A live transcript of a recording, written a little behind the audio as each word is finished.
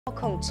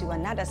Welcome to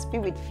another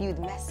spirit-filled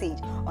message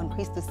on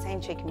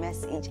Christocentric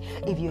Message.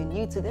 If you're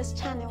new to this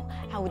channel,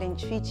 I would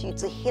entreat you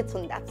to hit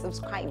on that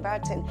subscribe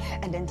button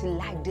and then to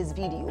like this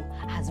video.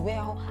 As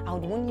well, I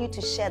would want you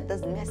to share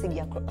this message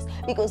across,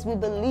 because we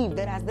believe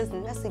that as this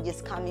message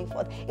is coming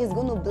forth, it's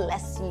going to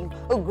bless you.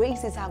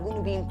 Graces are going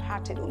to be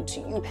imparted unto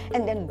you,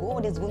 and then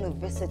God is going to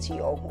visit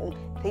your home.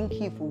 Thank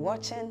you for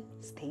watching.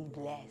 Stay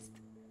blessed.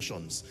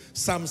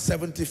 Psalm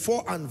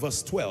 74 and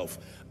verse 12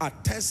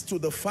 attests to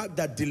the fact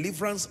that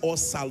deliverance or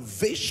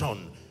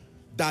salvation,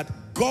 that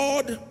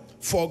God,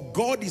 for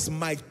God is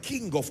my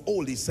King of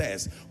all, he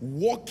says,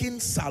 working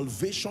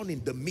salvation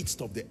in the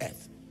midst of the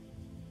earth.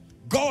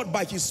 God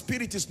by his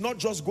Spirit is not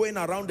just going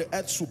around the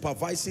earth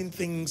supervising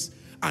things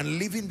and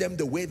leaving them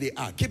the way they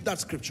are. Keep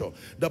that scripture.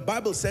 The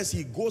Bible says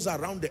he goes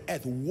around the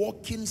earth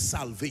working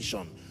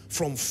salvation,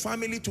 from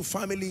family to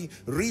family,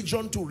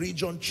 region to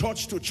region,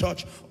 church to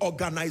church,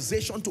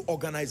 organization to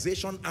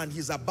organization, and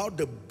he's about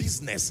the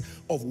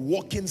business of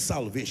working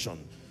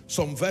salvation.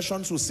 Some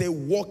versions will say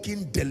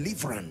working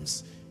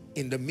deliverance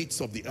in the midst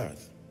of the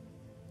earth.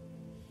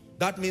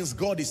 That means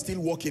God is still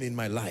working in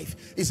my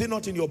life. Is it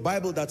not in your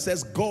Bible that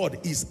says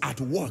God is at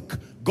work?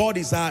 God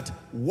is at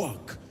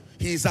work.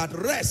 He is at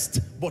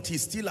rest, but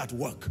he's still at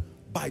work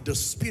by the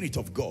Spirit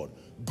of God.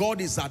 God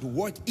is at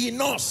work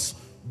in us,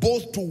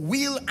 both to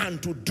will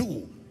and to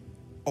do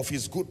of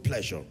his good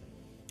pleasure.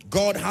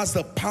 God has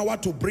the power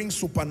to bring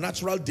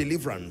supernatural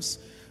deliverance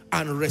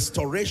and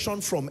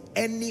restoration from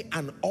any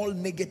and all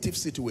negative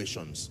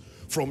situations.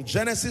 From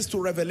Genesis to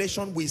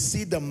Revelation, we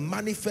see the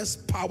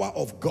manifest power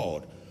of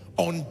God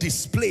on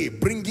display,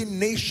 bringing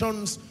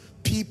nations,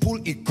 people,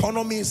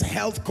 economies,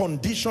 health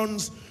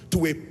conditions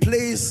to a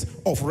place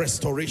of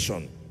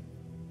restoration.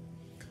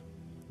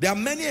 There are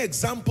many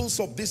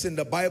examples of this in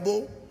the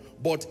Bible,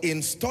 but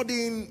in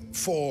studying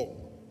for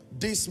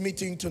this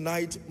meeting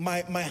tonight,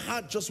 my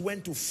heart just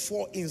went to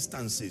 4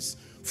 instances,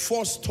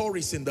 4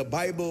 stories in the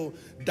Bible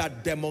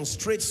that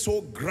demonstrate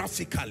so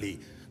graphically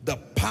the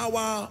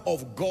power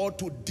of God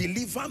to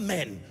deliver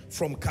men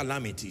from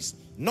calamities.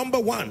 Number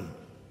 1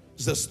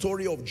 is the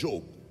story of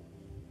Job.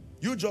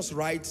 You just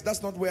write,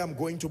 that's not where I'm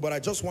going to, but I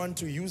just want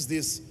to use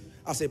this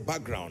as a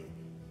background.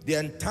 The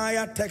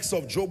entire text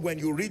of Job, when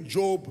you read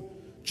Job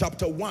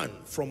chapter 1,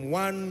 from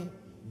 1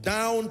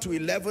 down to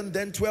 11,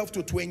 then 12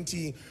 to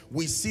 20,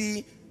 we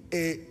see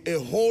a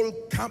whole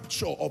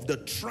capture of the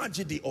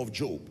tragedy of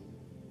Job.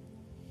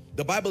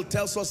 The Bible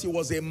tells us he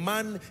was a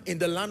man in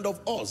the land of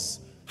Uz,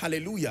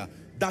 hallelujah,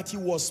 that he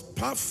was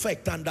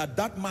perfect and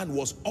that man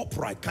was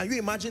upright. Can you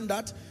imagine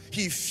that?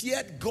 He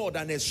feared God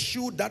and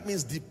eschewed, that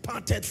means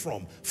departed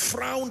from,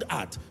 frowned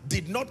at,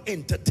 did not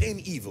entertain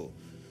evil.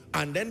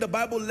 And then the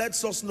Bible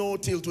lets us know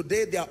till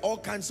today there are all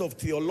kinds of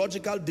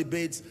theological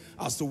debates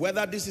as to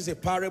whether this is a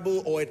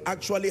parable or it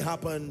actually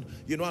happened,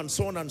 you know, and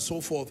so on and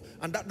so forth.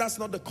 And that's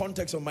not the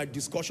context of my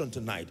discussion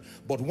tonight.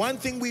 But one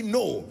thing we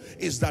know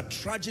is that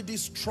tragedy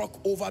struck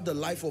over the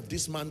life of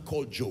this man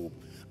called Job.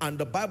 And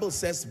the Bible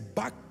says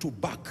back to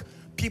back,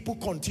 people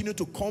continue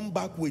to come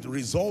back with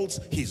results.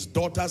 His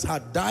daughters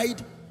had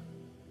died.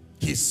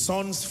 His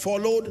sons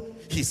followed,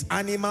 his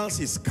animals,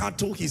 his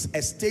cattle, his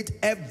estate,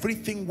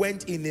 everything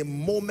went in a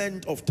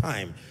moment of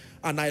time.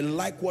 And I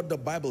like what the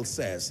Bible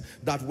says,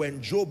 that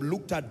when Job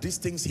looked at these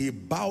things, he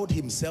bowed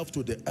himself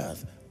to the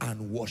earth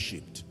and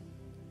worshipped.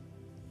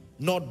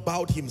 Not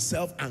bowed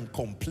himself and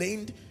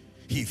complained,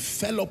 he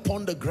fell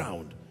upon the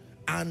ground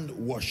and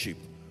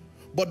worshipped.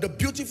 But the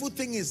beautiful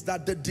thing is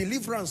that the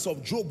deliverance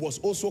of Job was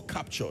also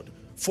captured.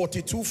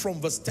 42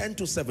 from verse 10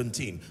 to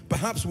 17.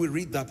 Perhaps we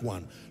read that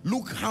one.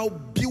 Look how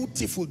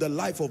beautiful the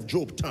life of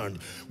Job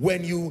turned.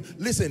 When you,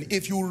 listen,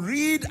 if you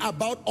read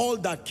about all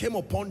that came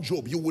upon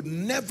Job, you would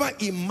never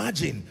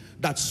imagine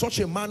that such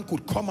a man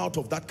could come out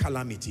of that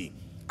calamity.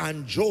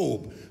 And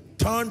Job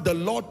turned, the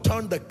Lord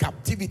turned the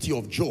captivity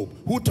of Job.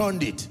 Who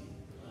turned it?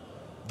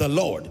 The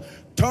Lord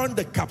turned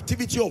the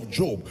captivity of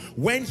Job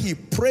when he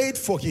prayed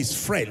for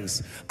his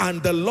friends,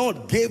 and the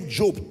Lord gave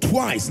Job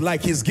twice,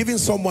 like he's giving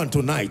someone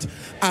tonight,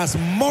 as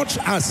much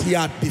as he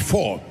had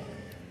before.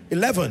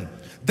 11.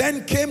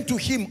 Then came to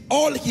him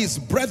all his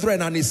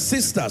brethren and his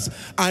sisters,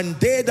 and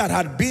they that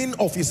had been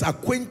of his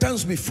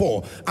acquaintance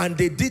before, and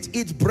they did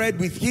eat bread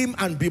with him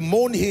and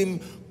bemoan him,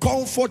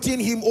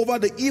 comforting him over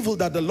the evil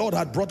that the Lord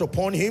had brought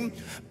upon him.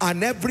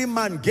 And every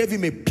man gave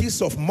him a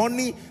piece of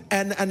money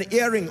and an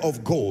earring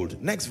of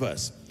gold. Next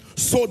verse.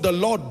 So the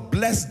Lord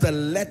blessed the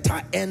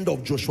latter end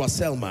of Joshua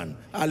Selman.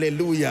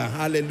 Hallelujah,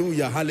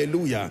 hallelujah,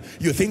 hallelujah.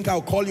 You think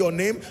I'll call your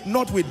name?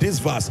 Not with this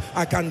verse.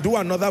 I can do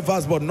another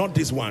verse, but not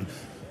this one.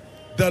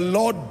 The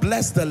Lord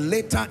blessed the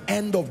latter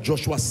end of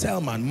Joshua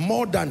Selman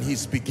more than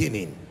his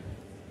beginning.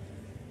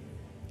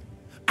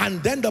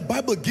 And then the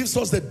Bible gives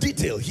us the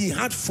detail. He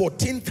had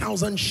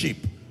 14,000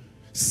 sheep,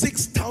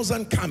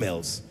 6,000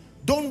 camels.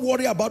 Don't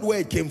worry about where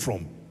it came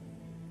from.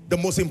 The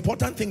most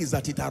important thing is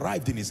that it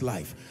arrived in his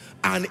life.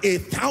 And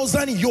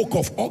 1,000 yoke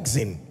of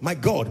oxen, my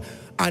God,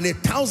 and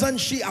 1,000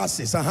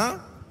 she-asses,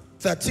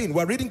 13,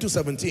 we're reading to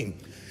 17.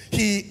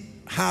 He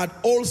had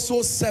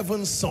also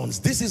 7 sons.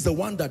 This is the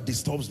one that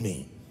disturbs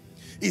me.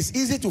 It's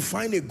easy to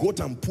find a goat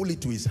and pull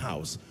it to his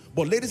house.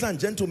 But ladies and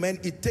gentlemen,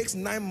 it takes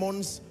 9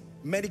 months,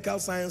 medical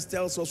science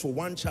tells us, for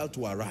one child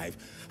to arrive.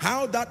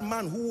 How that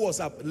man who was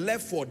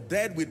left for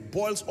dead with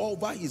boils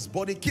over his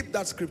body, keep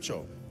that scripture,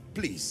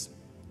 please.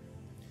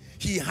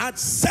 He had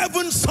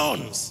 7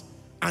 sons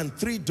and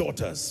 3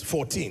 daughters,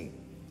 14.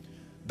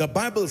 The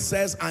Bible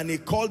says, and he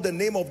called the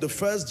name of the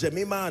first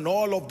Jemima, and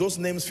all of those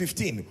names,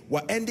 15,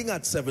 were ending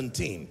at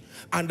 17.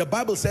 And the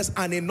Bible says,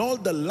 and in all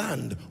the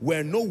land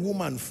were no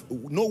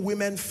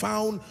women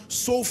found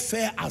so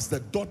fair as the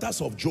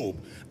daughters of Job,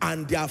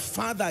 and their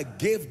father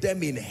gave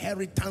them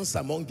inheritance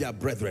among their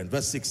brethren.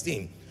 Verse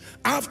 16.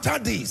 After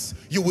this,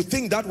 you would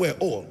think that were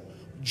all.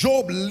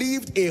 Job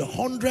lived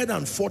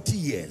 140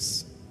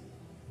 years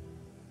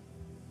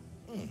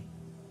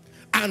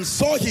and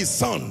saw his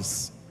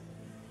sons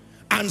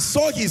and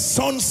saw his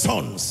sons'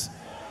 sons,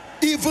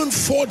 even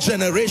 4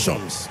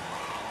 generations.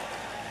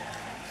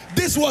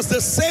 This was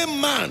the same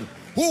man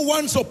who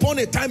once upon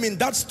a time in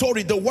that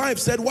story, the wife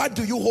said, why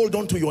do you hold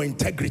on to your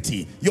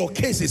integrity? Your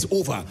case is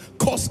over.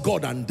 Curse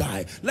God and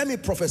die. Let me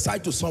prophesy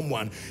to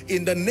someone.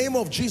 In the name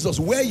of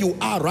Jesus, where you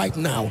are right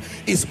now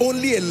is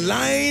only a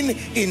line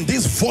in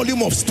this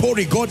volume of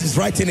story God is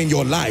writing in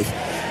your life.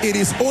 It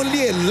is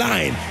only a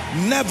line.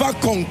 Never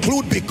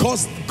conclude,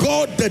 because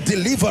God the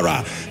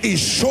deliverer is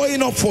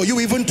showing up for you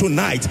even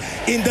tonight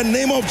in the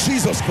name of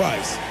Jesus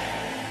Christ.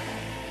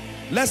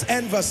 Let's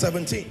end verse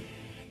 17.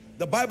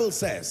 The Bible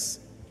says,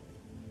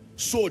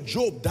 so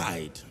Job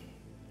died,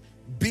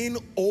 being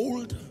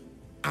old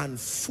and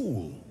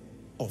full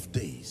of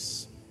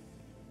days.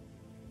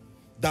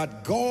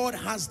 That God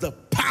has the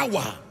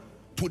power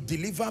to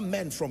deliver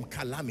men from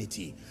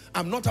calamity.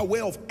 I'm not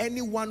aware of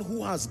anyone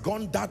who has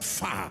gone that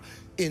far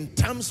in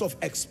terms of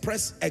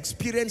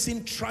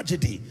experiencing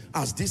tragedy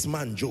as this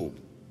man Job.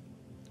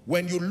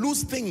 When you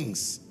lose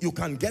things, you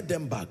can get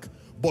them back.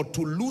 But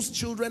to lose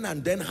children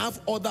and then have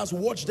others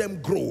watch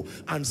them grow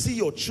and see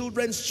your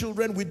children's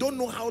children, we don't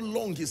know how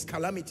long his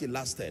calamity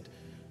lasted.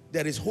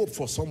 There is hope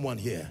for someone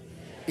here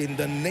in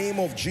the name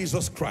of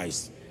Jesus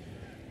Christ.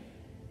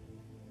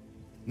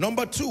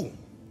 Number 2,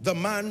 the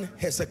man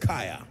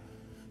Hezekiah.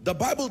 The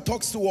Bible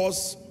talks to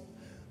us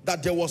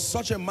that there was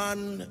such a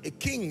man, a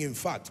king in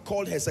fact,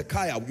 called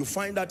Hezekiah. You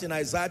find that in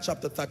Isaiah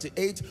chapter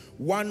 38,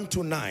 1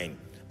 to 9.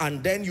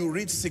 And then you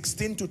read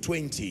 16 to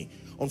 20.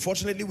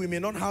 Unfortunately, we may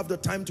not have the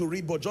time to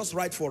read, but just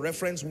write for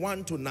reference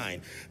 1 to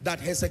 9.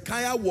 That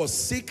Hezekiah was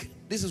sick.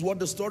 This is what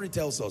the story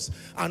tells us.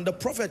 And the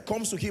prophet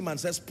comes to him and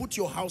says, put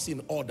your house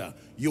in order.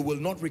 You will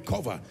not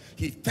recover.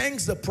 He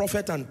thanks the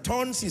prophet and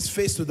turns his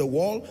face to the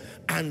wall.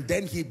 And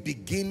then he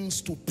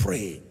begins to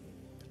pray,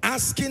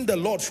 asking the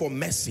Lord for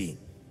mercy.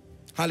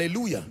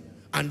 Hallelujah.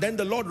 And then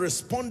the Lord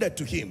responded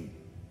to him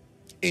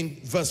in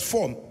verse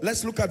 4.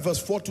 Let's look at verse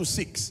 4 to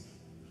 6.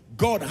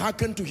 God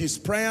hearkened to his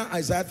prayer,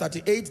 Isaiah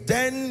 38.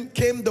 Then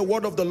came the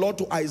word of the Lord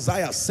to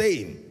Isaiah,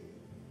 saying,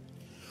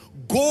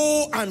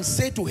 go and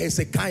say to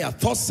Hezekiah,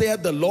 thus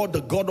saith the Lord,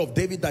 the God of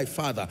David thy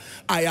father,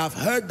 I have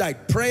heard thy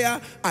prayer,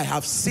 I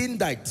have seen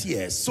thy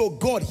tears. So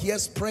God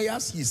hears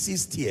prayers, he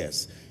sees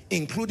tears,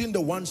 including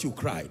the ones you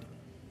cried.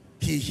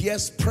 He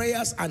hears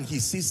prayers and he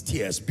sees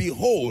tears.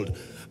 Behold,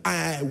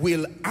 I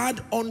will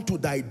add unto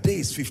thy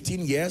days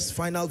 15 years,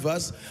 final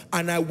verse,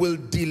 and I will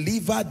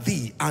deliver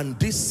thee and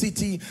this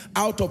city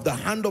out of the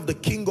hand of the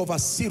king of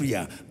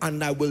Assyria,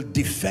 and I will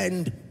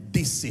defend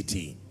this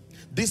city.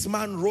 This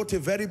man wrote a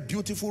very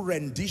beautiful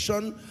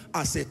rendition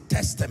as a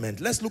testament.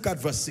 Let's look at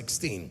verse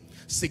 16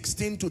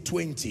 to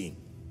 20.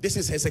 This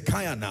is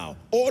Hezekiah now.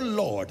 Oh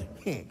Lord,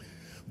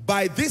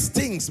 by these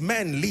things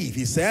men live,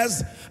 he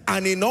says,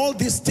 and in all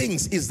these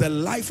things is the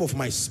life of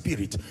my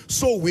spirit.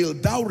 So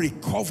wilt thou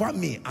recover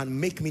me and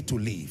make me to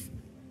live.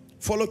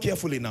 Follow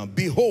carefully now.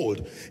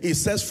 Behold, it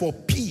says, for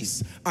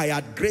peace I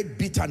had great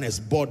bitterness,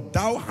 but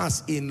thou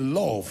hast in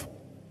love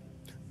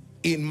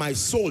in my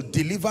soul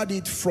delivered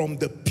it from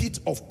the pit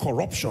of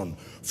corruption.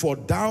 For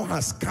thou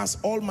hast cast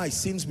all my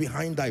sins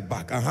behind thy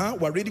back.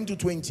 We're reading to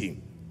 20.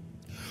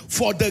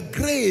 For the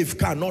grave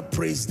cannot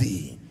praise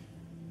thee.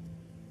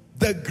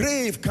 The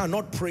grave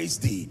cannot praise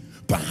thee.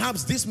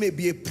 Perhaps this may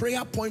be a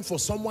prayer point for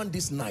someone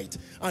this night.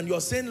 And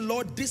you're saying,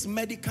 Lord, this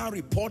medical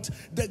report,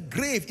 the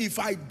grave, if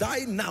I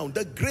die now,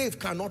 the grave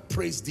cannot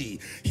praise thee.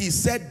 He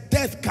said,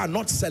 death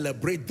cannot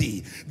celebrate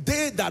thee.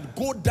 They that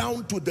go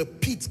down to the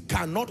pit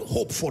cannot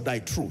hope for thy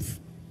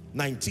truth.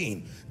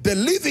 19. The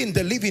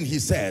living, he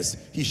says,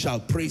 he shall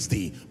praise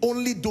thee.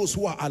 Only those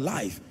who are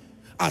alive.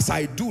 As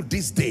I do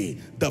this day,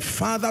 the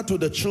father to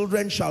the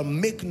children shall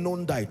make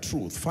known thy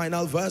truth.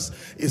 Final verse,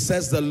 it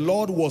says, the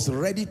Lord was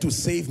ready to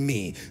save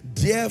me.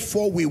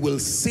 Therefore we will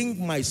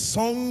sing my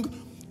song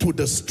to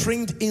the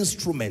stringed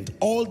instrument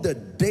all the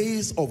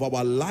days of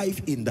our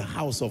life in the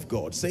house of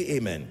God. Say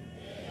amen.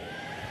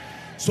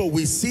 So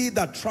we see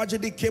that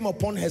tragedy came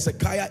upon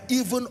Hezekiah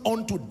even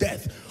unto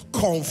death,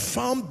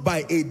 confirmed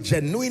by a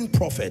genuine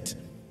prophet.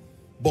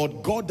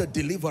 But God the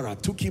deliverer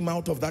took him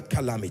out of that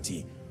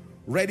calamity.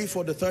 Ready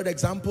for the third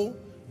example?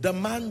 The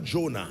man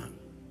Jonah.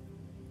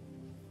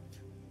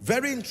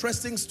 Very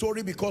interesting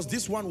story, because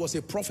this one was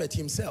a prophet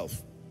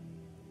himself.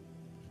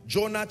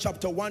 Jonah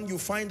chapter 1, you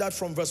find that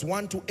from verse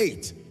 1 to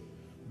 8.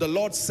 The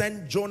Lord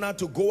sent Jonah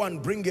to go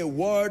and bring a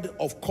word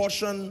of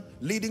caution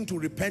leading to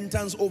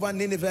repentance over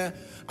Nineveh.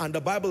 And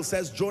the Bible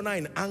says Jonah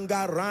in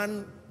anger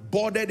ran,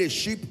 boarded a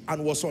ship,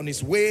 and was on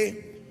his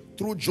way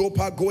through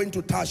Joppa going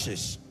to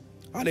Tarshish.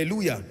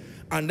 Hallelujah.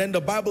 And then the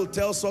Bible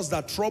tells us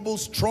that trouble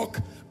struck,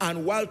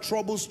 and while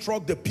trouble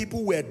struck, the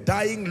people were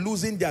dying,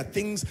 losing their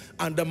things,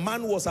 and the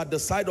man was at the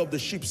side of the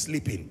ship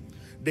sleeping.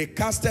 They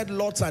casted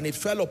lots, and it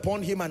fell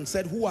upon him and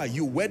said, who are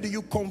you? Where do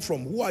you come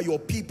from? Who are your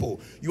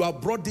people? You have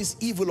brought this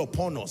evil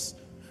upon us.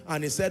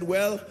 And he said,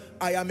 well,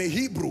 I am a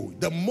Hebrew.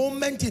 The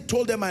moment he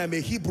told them I am a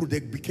Hebrew, they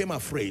became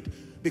afraid,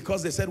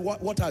 because they said,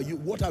 what are you?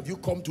 What have you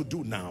come to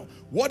do now?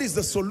 What is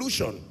the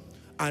solution?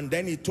 And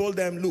then he told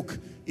them, look,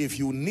 if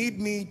you need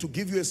me to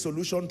give you a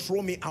solution,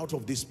 throw me out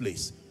of this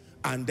place.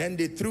 And then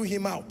they threw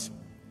him out.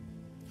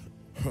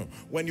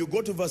 When you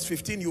go to verse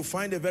 15, you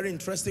find a very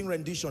interesting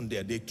rendition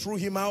there. They threw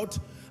him out,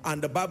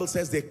 and the Bible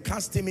says they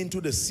cast him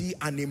into the sea,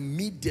 and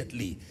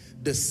immediately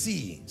the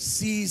sea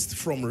ceased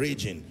from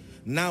raging.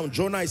 Now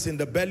Jonah is in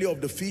the belly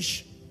of the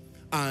fish,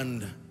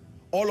 and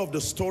all of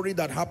the story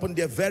that happened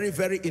there, very,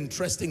 very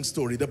interesting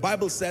story. The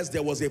Bible says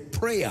there was a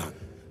prayer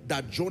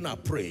that Jonah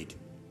prayed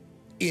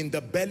in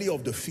the belly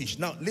of the fish.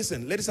 Now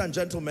listen, ladies and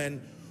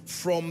gentlemen,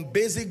 from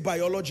basic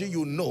biology,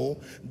 you know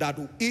that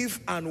if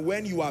and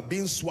when you are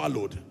being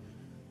swallowed,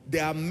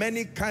 there are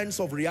many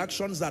kinds of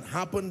reactions that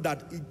happen.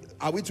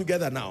 Are we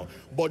together now?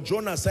 But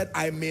Jonah said,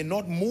 I may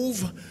not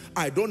move.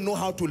 I don't know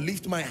how to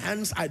lift my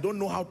hands. I don't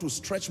know how to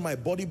stretch my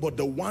body. But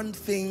the one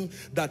thing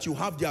that you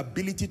have the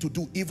ability to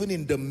do, even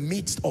in the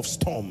midst of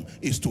storm,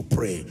 is to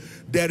pray.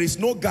 There is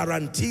no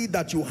guarantee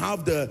that you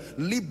have the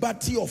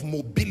liberty of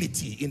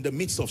mobility in the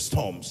midst of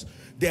storms.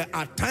 There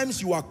are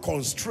times you are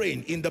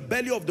constrained. In the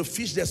belly of the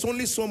fish, there's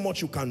only so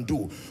much you can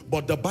do.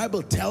 But the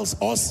Bible tells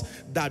us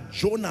that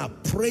Jonah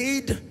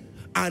prayed,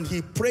 and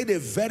he prayed a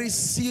very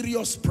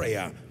serious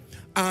prayer.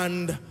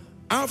 And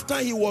after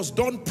he was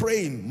done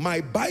praying,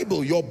 my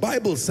Bible, your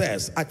Bible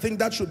says, I think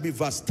that should be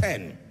verse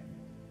 10.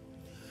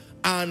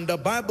 And the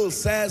Bible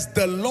says,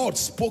 the Lord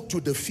spoke to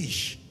the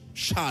fish.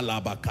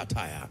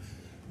 Shalabakataya.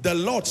 The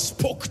Lord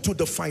spoke to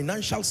the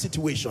financial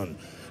situation.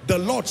 The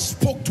Lord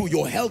spoke to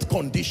your health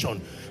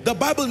condition. The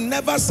Bible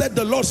never said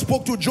the Lord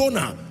spoke to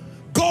Jonah.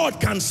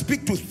 God can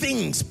speak to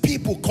things,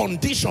 people,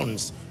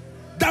 conditions.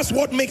 That's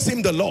what makes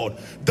him the Lord.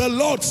 The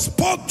Lord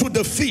spoke to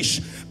the fish,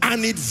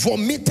 and it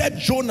vomited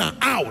Jonah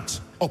out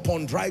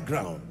upon dry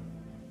ground.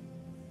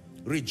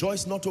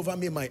 Rejoice not over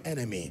me, my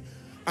enemy.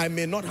 I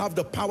may not have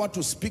the power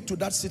to speak to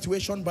that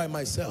situation by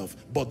myself,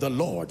 but the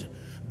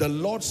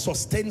Lord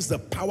sustains the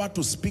power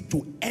to speak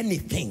to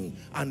anything,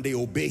 and they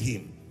obey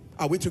him.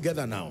 Are we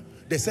together now?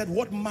 They said,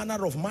 what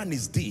manner of man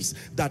is this,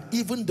 that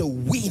even the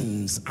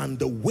winds and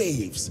the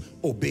waves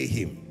obey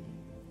him?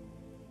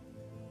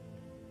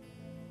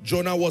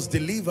 Jonah was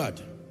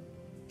delivered.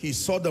 He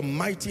saw the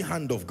mighty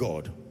hand of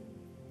God.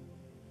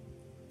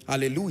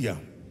 Hallelujah.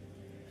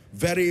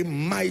 Very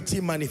mighty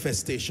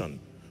manifestation.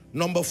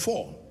 Number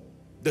 4,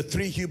 the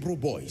 3 Hebrew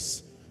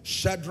boys,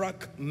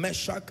 Shadrach,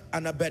 Meshach,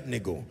 and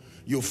Abednego.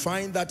 You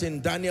find that in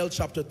Daniel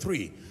chapter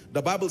 3.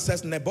 The Bible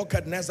says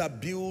Nebuchadnezzar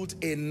built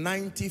a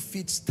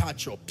 90-feet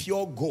stature,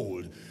 pure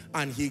gold,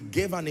 and he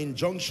gave an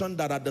injunction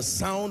that at the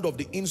sound of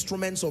the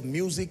instruments of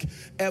music,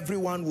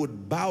 everyone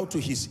would bow to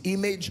his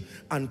image.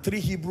 And 3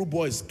 Hebrew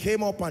boys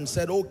came up and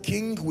said, "O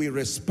king, we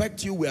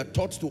respect you, we are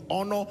taught to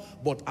honor,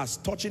 but as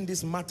touching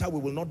this matter, we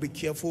will not be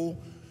careful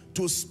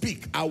to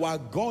speak. Our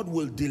God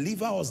will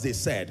deliver us," they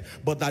said,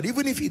 "but that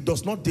even if he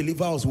does not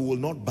deliver us, we will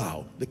not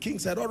bow." The king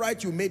said, "All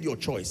right, you made your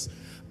choice."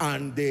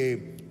 And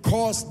they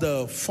caused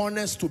the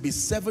furnace to be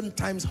 7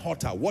 times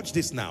hotter. Watch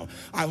this now.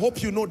 I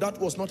hope you know that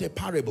was not a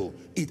parable.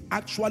 It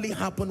actually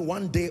happened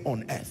one day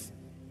on earth,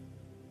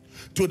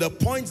 to the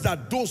point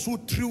that those who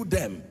threw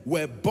them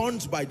were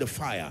burnt by the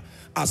fire.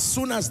 As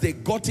soon as they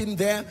got in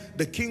there,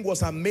 the king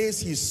was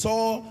amazed. He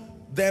saw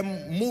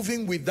them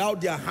moving without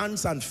their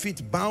hands and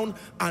feet bound,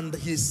 and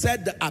he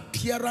said the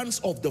appearance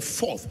of the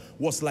 4th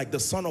was like the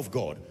Son of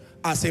God.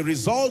 As a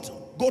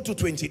result, go to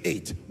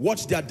 28.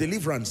 Watch their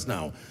deliverance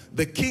now.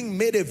 The king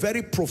made a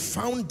very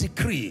profound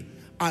decree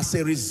as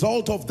a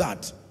result of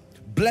that.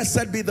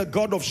 "Blessed be the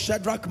God of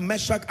Shadrach,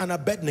 Meshach, and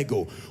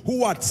Abednego,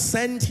 who had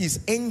sent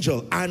his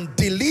angel and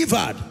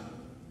delivered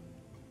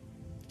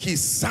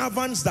his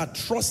servants that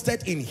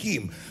trusted in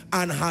him,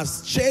 and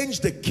has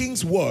changed the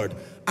king's word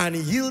and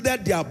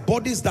yielded their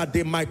bodies that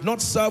they might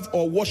not serve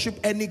or worship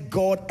any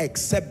god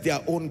except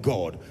their own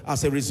God."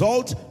 As a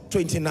result,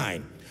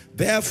 29.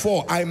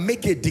 "Therefore I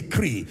make a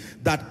decree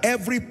that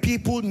every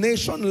people,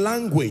 nation,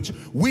 language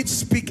which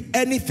speak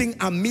anything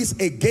amiss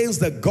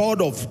against the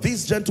God of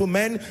these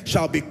gentlemen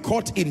shall be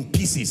cut in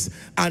pieces,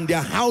 and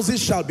their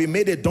houses shall be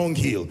made a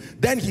dunghill."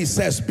 Then he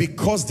says,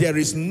 "Because there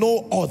is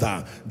no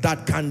other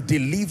that can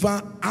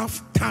deliver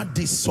after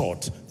this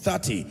sort."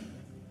 30.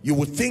 You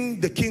would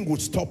think the king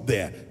would stop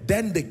there.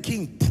 Then the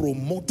king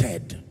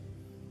promoted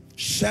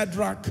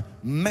Shadrach,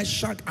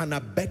 Meshach, and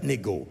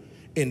Abednego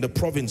in the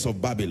province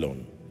of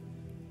Babylon.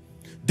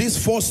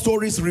 These 4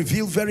 stories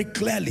reveal very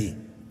clearly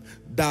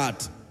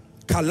that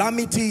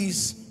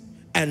calamities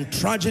and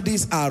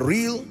tragedies are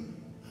real,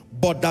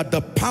 but that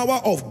the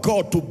power of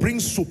God to bring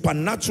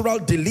supernatural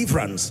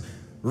deliverance,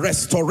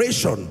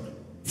 restoration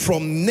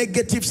from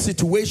negative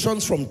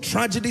situations, from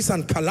tragedies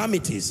and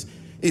calamities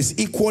is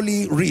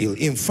equally real.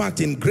 In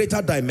fact, in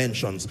greater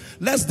dimensions.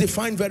 Let's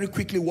define very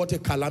quickly what a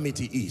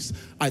calamity is.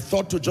 I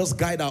thought to just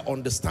guide our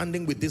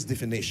understanding with this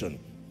definition.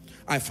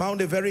 I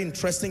found a very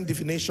interesting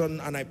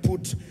definition and I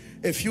put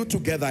a few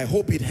together. I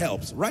hope it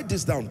helps. Write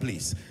this down,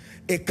 please.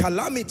 A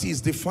calamity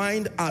is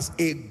defined as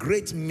a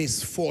great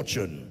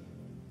misfortune.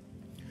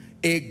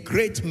 A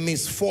great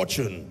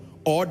misfortune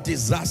or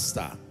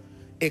disaster.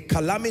 A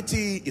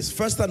calamity is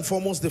first and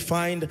foremost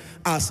defined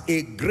as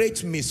a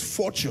great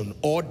misfortune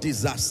or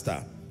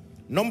disaster.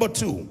 Number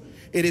 2,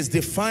 it is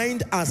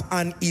defined as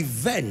an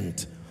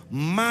event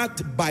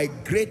marked by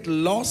great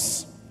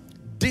loss,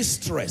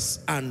 distress,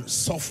 and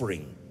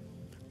suffering.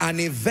 An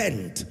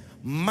event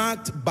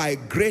marked by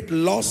great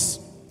loss,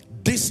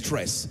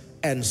 distress,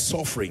 and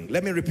suffering.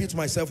 Let me repeat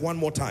myself one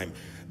more time.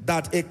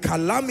 That a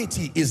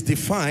calamity is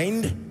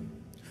defined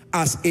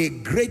as a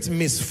great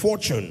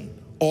misfortune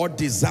or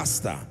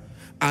disaster.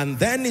 And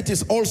then it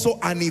is also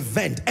an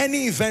event,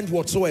 any event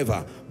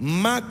whatsoever,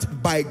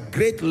 marked by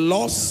great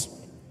loss,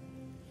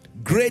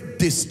 great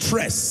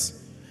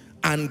distress,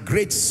 and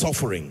great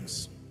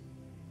sufferings.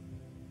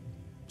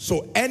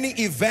 So any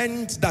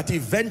event that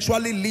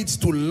eventually leads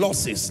to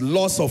losses,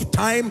 loss of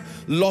time,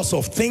 loss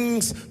of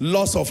things,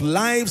 loss of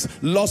lives,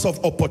 loss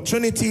of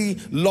opportunity,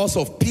 loss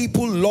of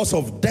people, loss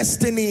of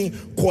destiny,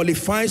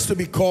 qualifies to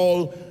be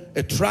called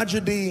a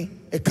tragedy,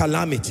 a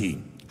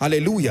calamity.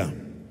 Hallelujah.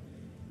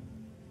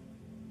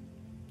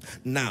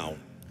 Now,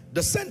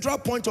 the central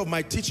point of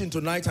my teaching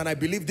tonight, and I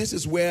believe this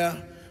is where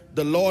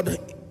the Lord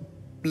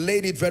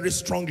laid it very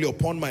strongly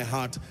upon my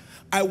heart,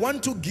 I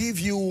want to give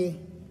you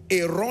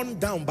a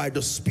rundown by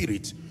the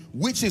Spirit,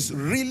 which is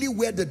really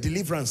where the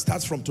deliverance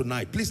starts from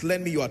tonight. Please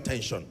lend me your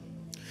attention.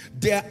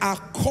 There are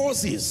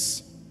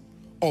causes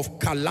of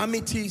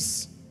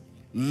calamities,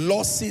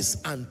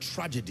 losses, and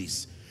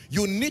tragedies.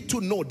 You need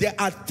to know there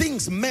are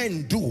things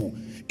men do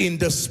in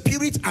the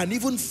spirit and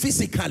even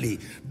physically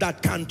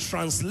that can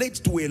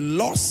translate to a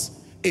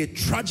loss, a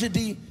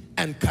tragedy,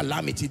 and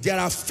calamity. There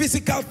are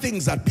physical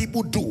things that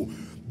people do,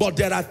 but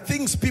there are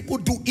things people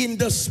do in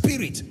the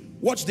spirit.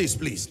 Watch this,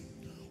 please.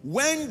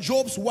 When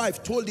Job's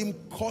wife told him,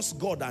 curse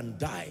God and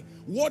die,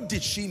 what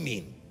did she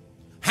mean?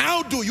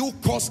 How do you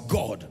curse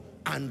God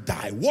and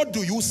die? What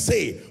do you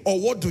say or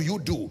what do you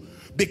do?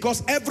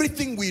 Because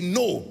everything we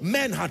know,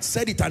 men had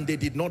said it and they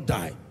did not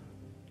die.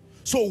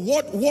 So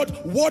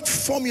what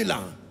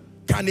formula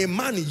can a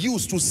man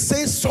use to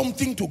say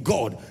something to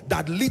God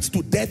that leads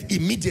to death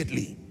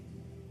immediately?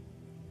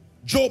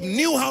 Job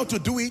knew how to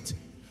do it.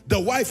 The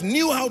wife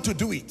knew how to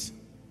do it.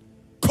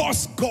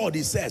 Curse God,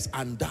 he says,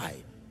 and die.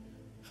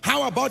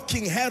 How about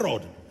King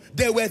Herod?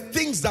 There were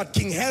things that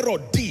King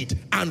Herod did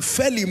and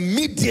fell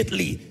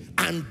immediately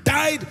and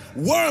died.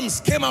 Worms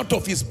came out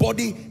of his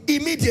body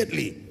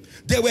immediately.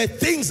 There were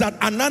things that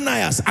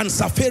Ananias and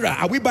Sapphira,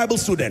 are we Bible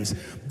students?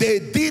 They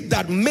did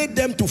that made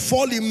them to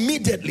fall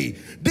immediately.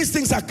 These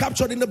things are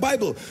captured in the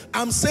Bible.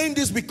 I'm saying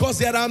this because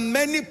there are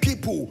many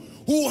people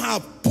who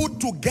have put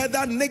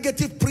together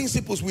negative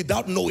principles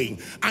without knowing,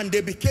 and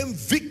they became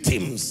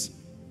victims.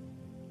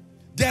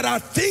 There are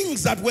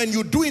things that when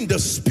you do in the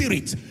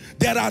spirit,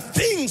 there are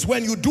things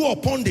when you do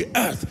upon the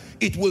earth,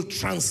 it will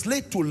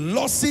translate to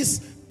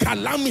losses,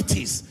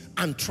 calamities,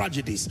 and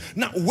tragedies.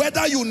 Now,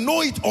 whether you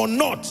know it or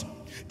not,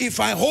 if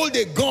I hold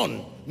a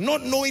gun,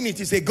 not knowing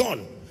it is a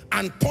gun,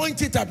 and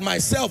point it at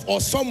myself or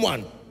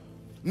someone,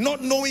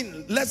 not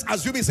knowing, let's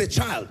assume it's a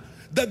child,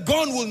 the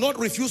gun will not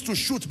refuse to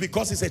shoot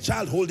because it's a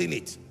child holding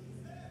it.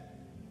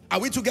 Are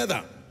we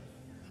together?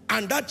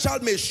 And that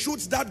child may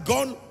shoot that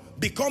gun,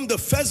 become the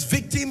first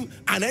victim,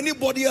 and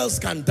anybody else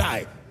can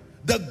die.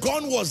 The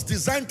gun was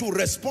designed to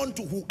respond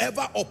to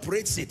whoever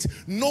operates it,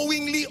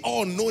 knowingly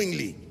or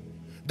unknowingly.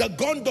 The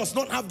gun does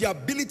not have the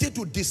ability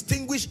to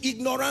distinguish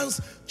ignorance,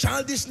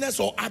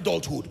 childishness, or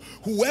adulthood.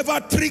 Whoever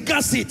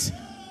triggers it.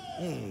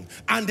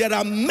 And there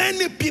are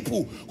many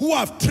people who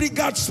have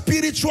triggered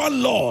spiritual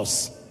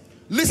laws.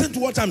 Listen to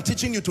what I'm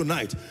teaching you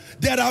tonight.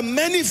 There are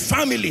many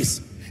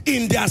families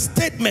in their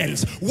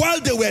statements, while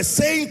they were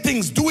saying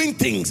things, doing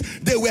things,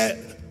 they were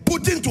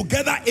putting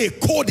together a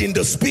code in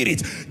the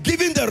spirit,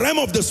 giving the realm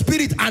of the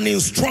spirit an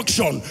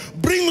instruction.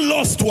 Bring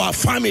loss to our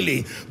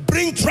family.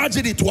 Bring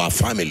tragedy to our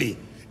family.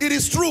 It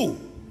is true.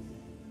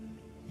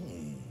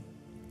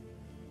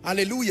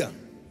 Hallelujah.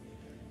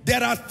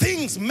 There are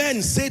things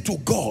men say to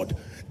God.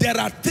 There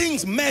are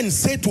things men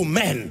say to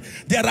men.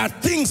 There are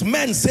things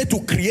men say to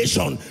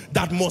creation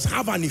that must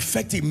have an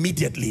effect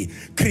immediately.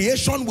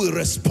 Creation will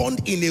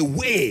respond in a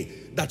way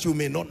that you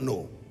may not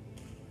know.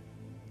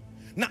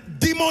 Now,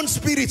 demon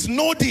spirits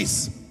know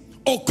this.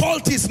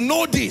 Occultists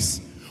know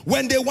this.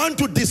 When they want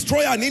to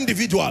destroy an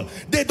individual,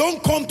 they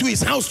don't come to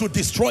his house to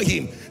destroy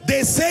him.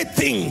 They say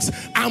things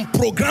and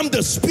program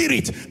the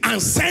spirit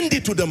and send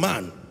it to the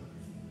man.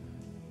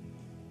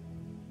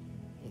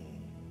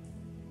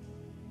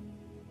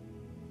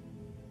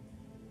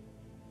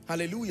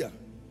 Hallelujah.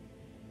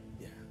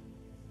 Yeah.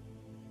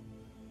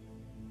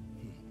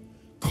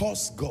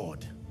 Curse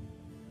God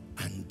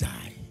and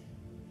die.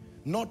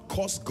 Not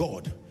curse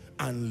God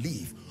and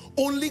live.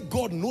 Only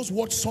God knows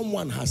what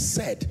someone has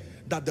said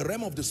that the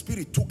realm of the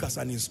spirit took as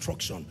an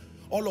instruction.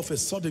 All of a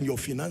sudden your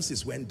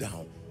finances went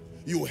down.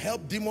 You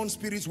helped demon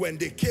spirits. When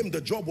they came, the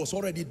job was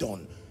already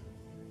done.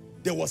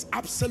 There was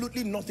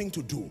absolutely nothing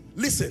to do.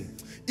 Listen,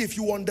 if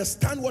you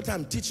understand what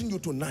I'm teaching you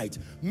tonight,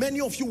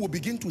 many of you will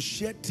begin to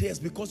shed tears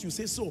because you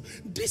say, so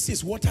this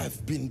is what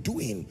I've been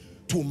doing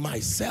to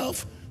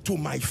myself, to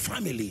my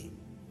family.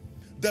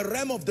 The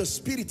realm of the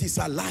spirit is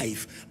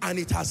alive and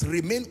it has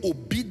remained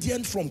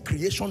obedient from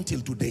creation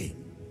till today.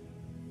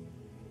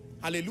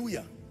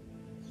 Hallelujah.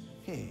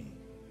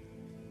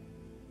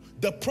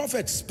 The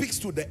prophet speaks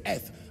to the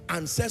earth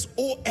and says,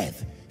 "O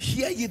earth,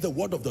 hear ye the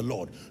word of the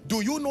Lord."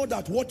 Do you know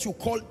that what you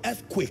call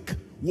earthquake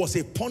was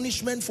a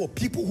punishment for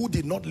people who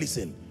did not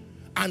listen?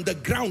 And the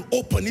ground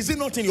opened. Is it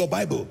not in your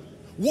Bible?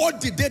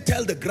 What did they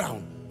tell the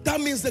ground? That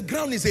means the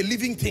ground is a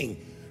living thing.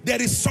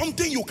 There is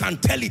something you can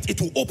tell it, it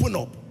will open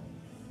up.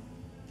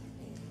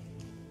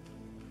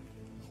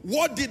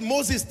 What did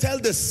Moses tell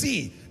the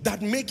sea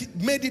that made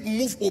it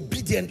move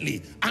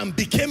obediently and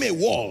became a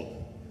wall?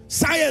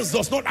 Science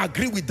does not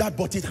agree with that,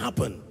 but it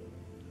happened.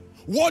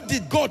 What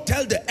did God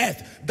tell the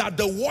earth? That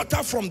the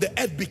water from the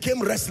earth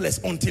became restless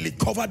until it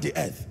covered the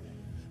earth.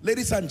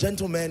 Ladies and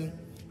gentlemen,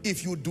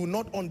 if you do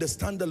not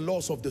understand the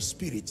laws of the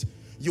spirit,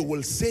 you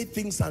will say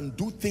things and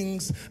do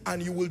things,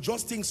 and you will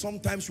just think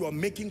sometimes you are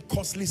making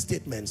costly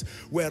statements,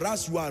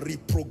 whereas you are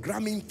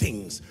reprogramming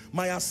things.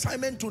 My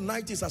assignment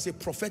tonight is as a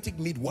prophetic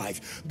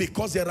midwife,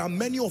 because there are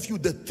many of you,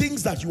 the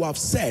things that you have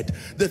said,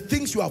 the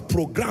things you have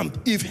programmed,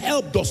 if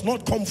help does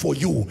not come for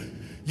you,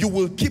 you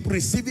will keep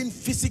receiving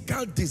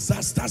physical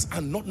disasters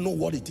and not know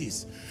what it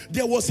is.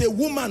 There was a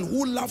woman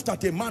who laughed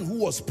at a man who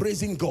was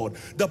praising God.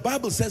 The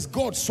Bible says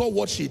God saw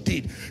what she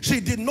did. She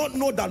did not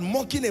know that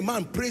mocking a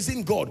man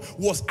praising God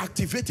was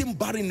activating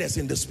barrenness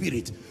in the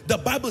spirit. The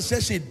Bible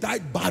says she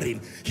died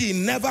barren. He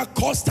never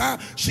cursed her.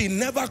 She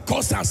never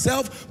cursed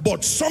herself,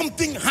 but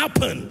something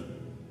happened.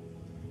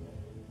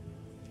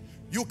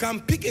 You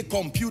can pick a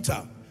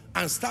computer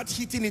and start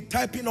hitting it,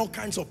 typing all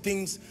kinds of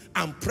things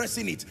and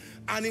pressing it.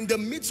 And in the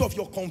midst of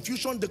your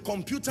confusion, the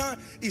computer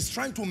is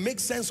trying to make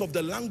sense of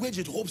the language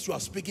it hopes you are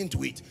speaking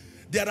to it.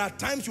 There are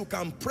times you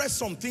can press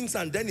some things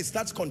and then it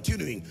starts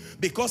continuing,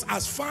 because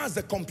as far as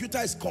the computer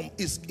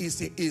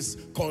is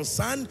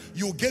concerned,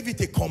 you gave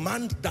it a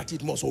command that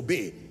it must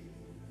obey.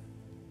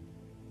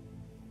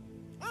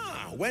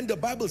 When the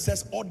Bible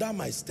says, order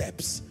my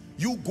steps,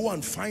 you go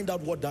and find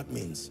out what that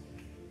means.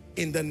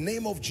 In the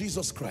name of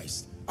Jesus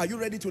Christ. Are you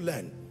ready to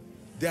learn?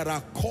 There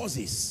are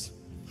causes.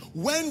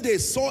 When they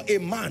saw a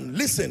man,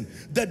 listen,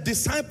 the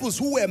disciples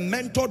who were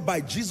mentored by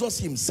Jesus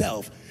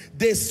himself,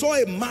 they saw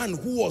a man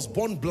who was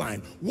born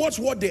blind. Watch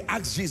what they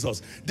asked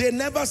Jesus. They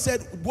never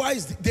said, why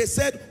is they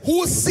said,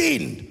 who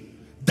sinned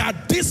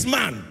that this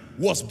man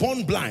was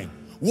born blind?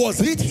 Was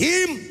it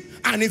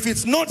him? And if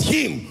it's not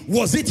him,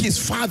 was it his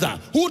father?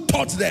 Who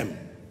taught them?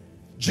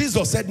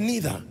 Jesus said,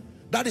 neither.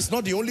 That is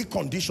not the only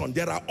condition.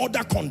 There are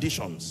other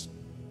conditions.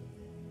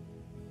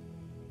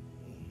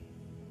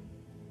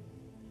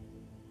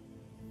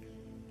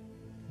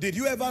 Did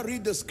you ever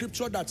read the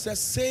scripture that says,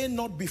 say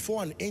not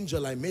before an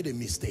angel I made a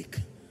mistake?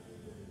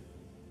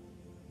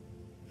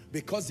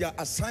 Because their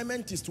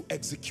assignment is to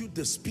execute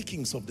the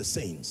speakings of the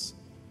saints.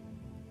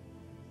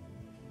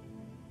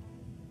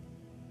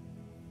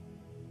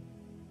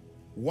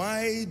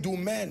 Why do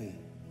men,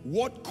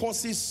 what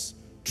causes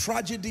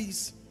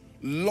tragedies,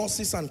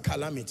 losses and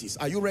calamities?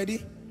 Are you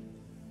ready?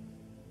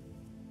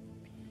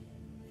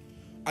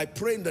 I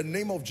pray in the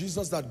name of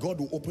Jesus that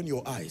God will open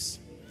your eyes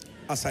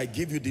as I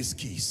give you these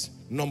keys.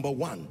 Number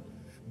one,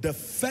 the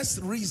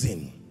first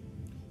reason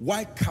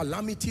why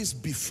calamities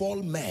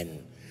befall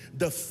men,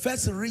 the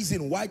first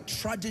reason why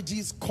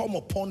tragedies come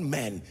upon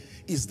men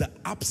is the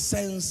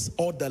absence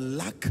or the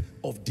lack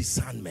of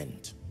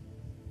discernment.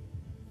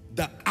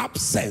 The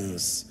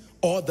absence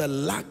or the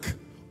lack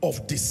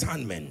of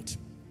discernment.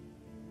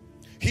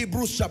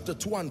 Hebrews chapter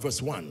 2 and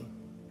verse 1.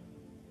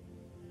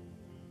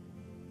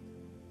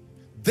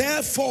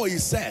 Therefore, he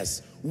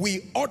says,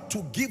 we ought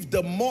to give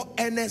the more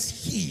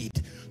earnest heed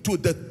to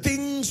the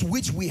things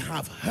which we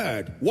have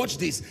heard. Watch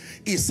this.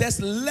 It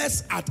says,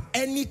 lest at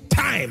any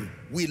time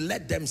we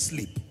let them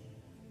sleep.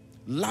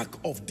 Lack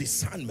of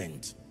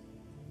discernment.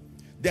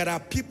 There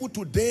are people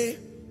today,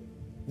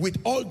 with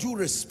all due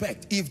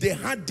respect, if they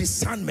had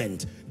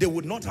discernment, they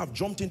would not have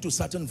jumped into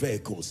certain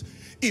vehicles.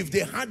 If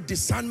they had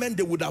discernment,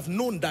 they would have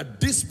known that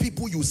these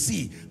people you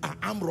see are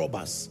armed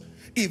robbers.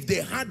 If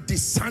they had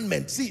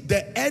discernment, see,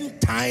 the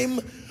end time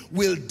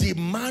will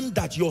demand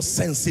that your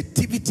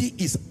sensitivity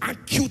is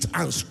acute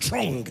and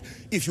strong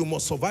if you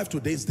must survive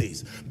today's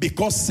days,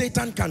 because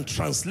Satan can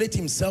translate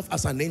himself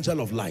as an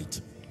angel of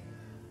light.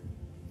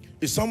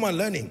 Is someone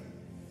learning?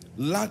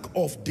 Lack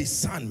of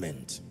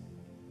discernment.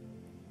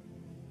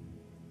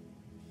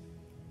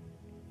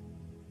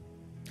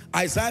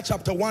 Isaiah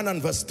chapter 1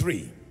 and verse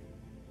 3.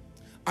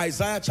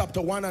 Isaiah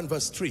chapter 1 and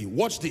verse 3.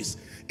 Watch this.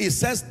 It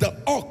says,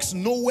 the ox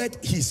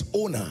knoweth his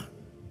owner,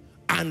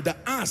 and the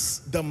ass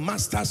the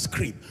master's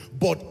crib.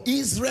 But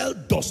Israel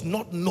does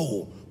not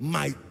know,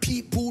 my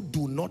people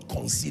do not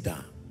consider.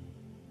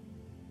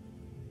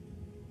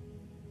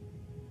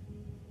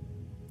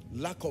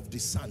 Lack of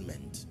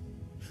discernment.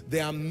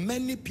 There are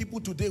many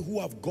people today who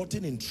have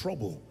gotten in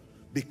trouble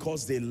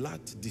because they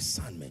lacked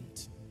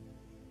discernment.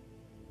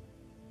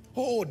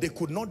 Oh, they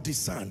could not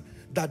discern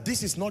that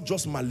this is not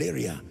just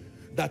malaria,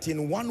 that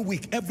in 1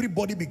 week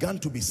everybody began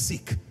to be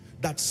sick,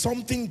 that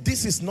something,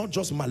 this is not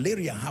just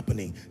malaria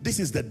happening, this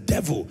is the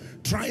devil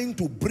trying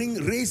to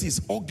raise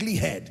his ugly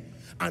head,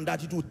 and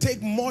that it will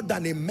take more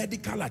than a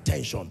medical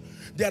attention.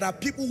 There are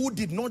people who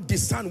did not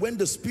discern when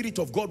the Spirit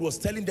of God was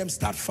telling them,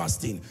 start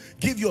fasting,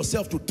 give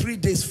yourself to 3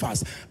 days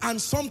fast.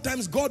 And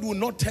sometimes God will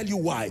not tell you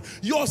why.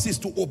 Yours is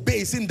to obey.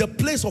 It's in the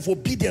place of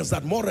obedience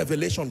that more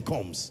revelation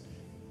comes.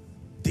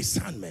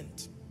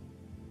 Discernment.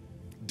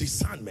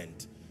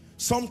 Discernment.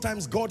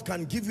 Sometimes God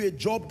can give you a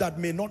job that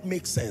may not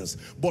make sense,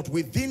 but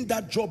within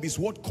that job is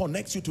what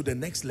connects you to the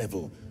next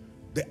level.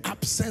 The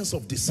absence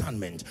of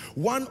discernment.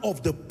 One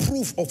of the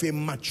proof of a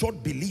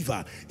matured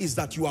believer is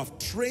that you have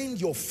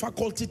trained your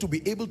faculty to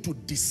be able to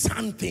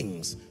discern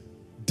things.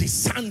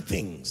 Discern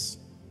things.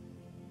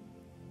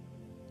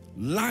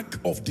 Lack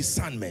of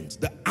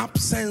discernment. The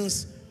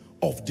absence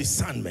of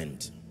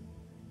discernment.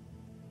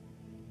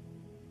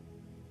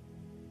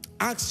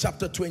 Acts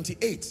chapter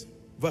 28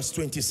 verse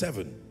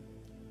 27.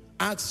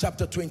 Acts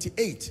chapter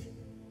 28.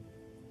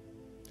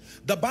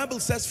 The Bible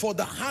says, for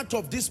the heart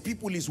of these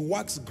people is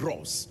wax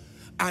gross,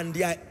 and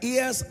their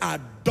ears are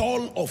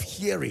dull of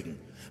hearing,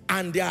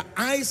 and their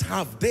eyes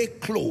have they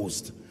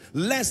closed,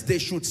 lest they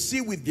should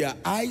see with their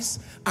eyes,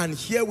 and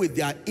hear with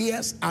their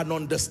ears, and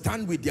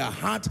understand with their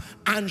heart,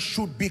 and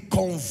should be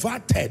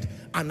converted,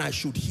 and I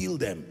should heal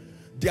them.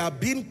 They are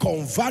being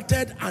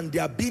converted and they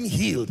are being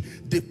healed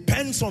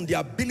depends on the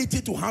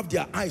ability to have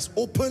their eyes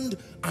opened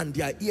and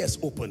their ears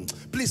opened.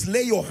 Please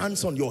lay your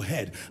hands on your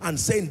head and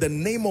say, in the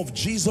name of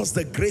Jesus,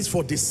 the grace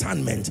for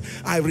discernment,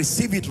 I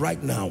receive it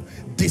right now.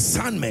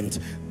 Discernment.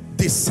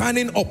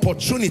 Discerning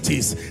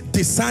opportunities,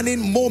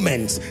 discerning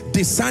moments,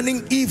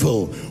 discerning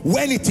evil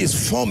when it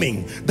is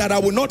forming, that I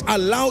will not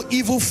allow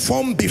evil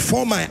form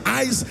before my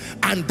eyes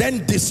and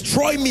then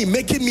destroy me,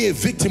 making me a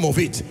victim of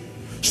it.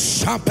 In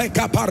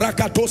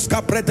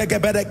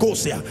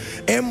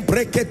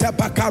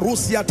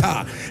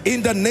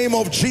the name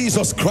of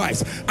Jesus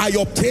Christ, I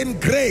obtain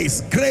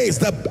grace,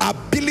 the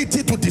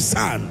ability to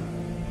discern.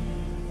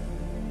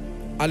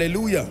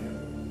 Hallelujah.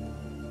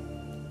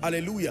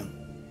 Hallelujah.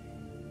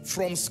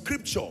 From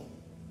scripture,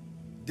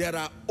 there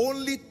are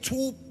only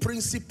two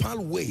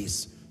principal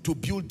ways to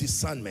build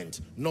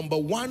discernment. Number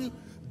one,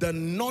 the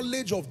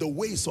knowledge of the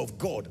ways of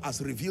God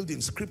as revealed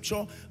in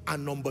scripture,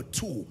 and number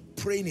two,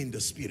 praying in the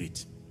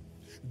Spirit.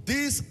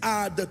 These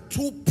are the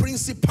two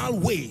principal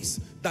ways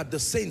that the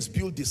saints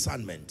build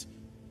discernment.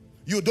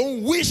 You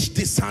don't wish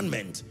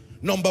discernment.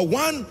 Number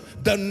one,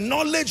 the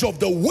knowledge of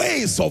the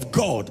ways of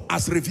God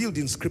as revealed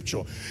in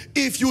scripture.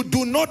 If you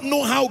do not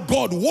know how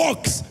God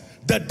works,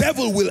 the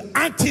devil will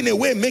act in a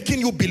way making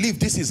you believe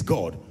this is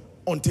God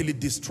until it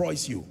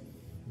destroys you.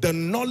 The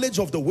knowledge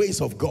of the ways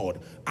of God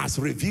as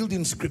revealed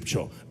in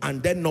scripture.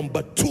 And then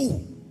number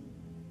two,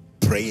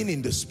 praying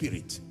in the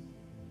Spirit.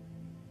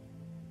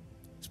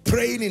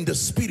 Praying in the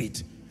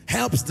Spirit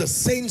helps the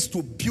saints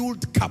to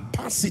build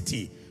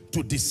capacity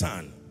to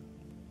discern.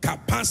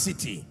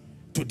 Capacity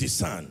to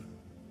discern.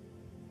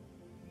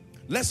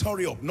 Let's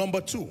hurry up. Number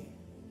two.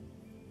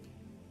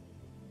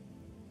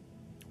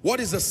 What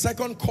is the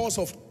second cause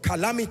of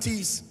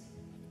calamities,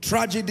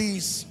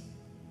 tragedies,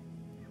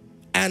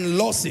 and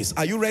losses?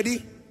 Are you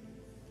ready?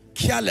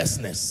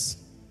 Carelessness.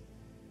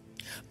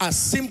 As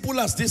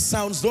simple as this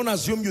sounds, don't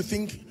assume you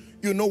think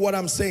you know what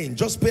I'm saying.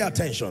 Just pay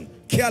attention.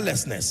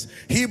 Carelessness.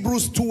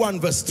 Hebrews 2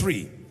 and verse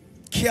 3.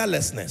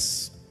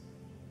 Carelessness.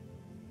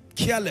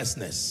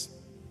 Carelessness.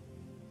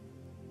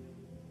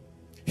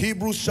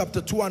 Hebrews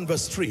chapter 2 and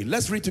verse 3.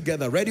 Let's read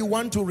together. Ready?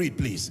 1 to read,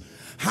 please.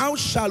 How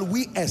shall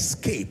we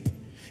escape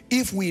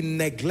if we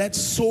neglect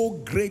so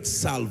great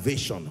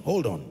salvation?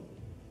 Hold on.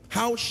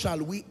 How shall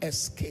we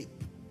escape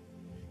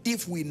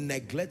if we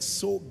neglect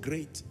so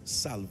great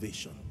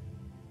salvation?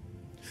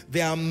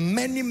 There are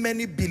many,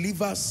 many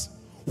believers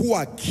who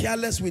are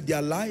careless with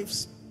their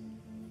lives,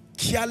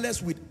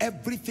 careless with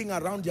everything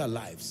around their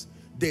lives.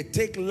 They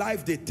take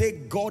life, they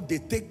take God, they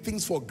take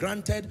things for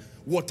granted.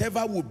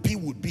 Whatever would be,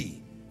 would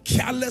be.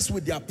 Careless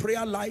with their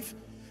prayer life,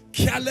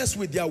 careless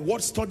with their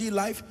word study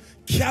life,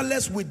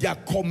 careless with their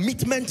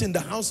commitment in the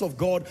house of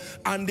God,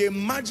 and they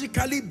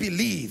magically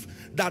believe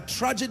that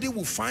tragedy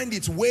will find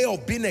its way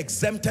of being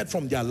exempted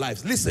from their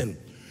lives. Listen,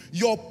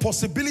 your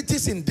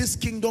possibilities in this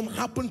kingdom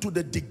happen to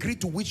the degree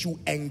to which you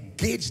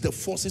engage the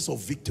forces of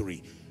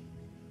victory.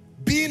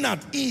 Being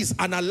at ease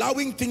and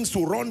allowing things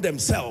to run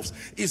themselves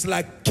is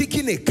like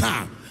kicking a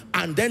car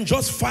and then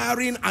just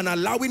firing and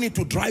allowing it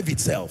to drive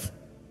itself.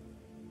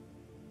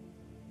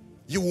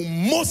 You will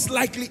most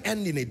likely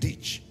end in a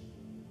ditch.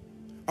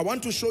 I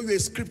want to show you a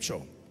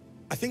scripture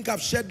I think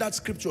I've shared that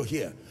scripture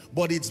here,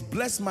 but it's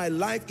blessed my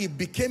life. It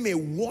became a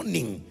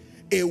warning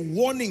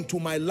to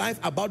my life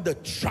about the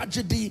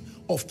tragedy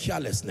of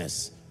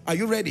carelessness. Are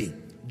you ready?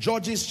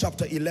 Judges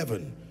chapter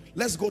 11.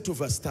 Let's go to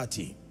verse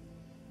 30.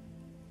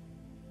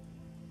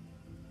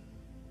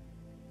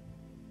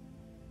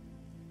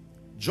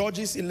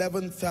 Judges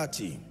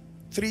 11:30.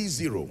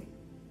 30.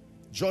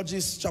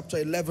 Judges chapter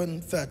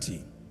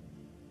 11:30.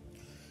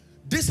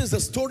 This is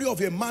the story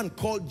of a man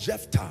called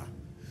Jephthah.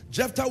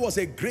 Jephthah was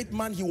a great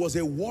man. He was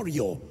a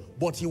warrior,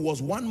 but he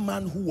was one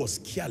man who was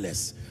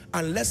careless.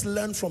 And let's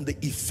learn from the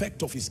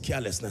effect of his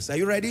carelessness. Are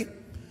you ready?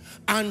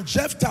 And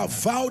Jephthah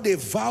vowed a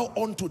vow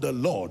unto the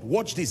Lord.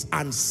 Watch this.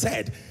 And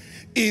said,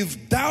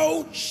 if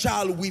thou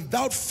shalt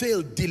without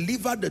fail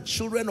deliver the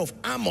children of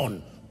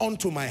Ammon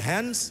unto my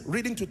hands,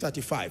 reading to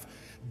 35,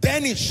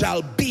 then it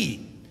shall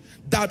be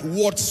that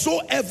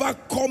whatsoever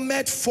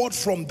cometh forth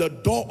from the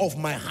door of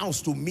my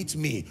house to meet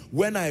me,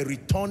 when I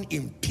return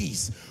in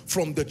peace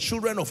from the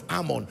children of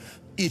Ammon,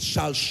 it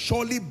shall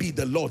surely be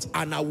the Lord's,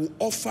 and I will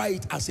offer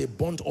it as a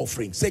burnt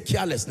offering. Say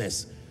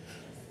carelessness.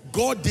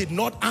 God did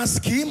not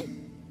ask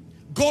him.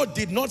 God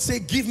did not say,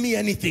 give me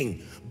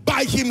anything.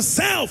 By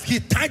himself, he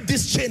tied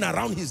this chain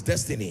around his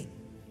destiny.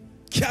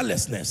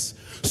 Carelessness.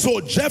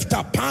 So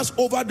Jephthah passed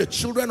over the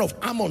children of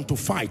Ammon to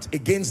fight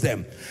against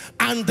them,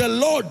 and the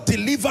Lord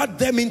delivered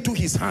them into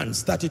his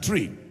hands.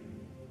 33.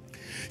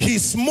 He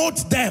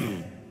smote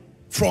them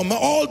from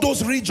all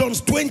those regions,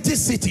 20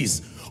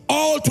 cities,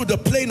 all to the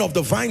plain of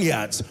the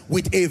vineyards,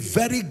 with a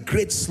very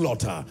great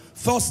slaughter.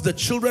 Thus the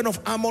children of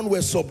Ammon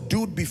were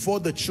subdued before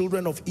the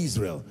children of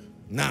Israel.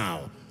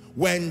 Now,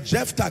 when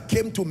Jephthah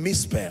came to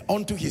Mizpeh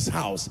unto his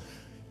house,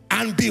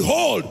 and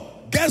behold,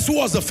 guess who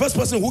was the first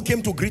person who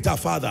came to greet her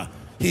father?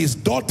 His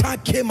daughter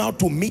came out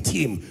to meet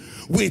him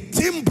with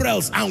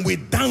timbrels and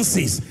with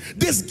dances.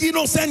 This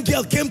innocent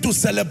girl came to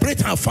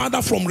celebrate her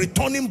father from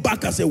returning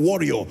back as a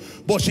warrior,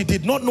 but she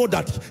did not know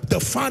that the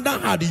father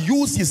had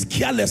used his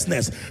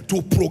carelessness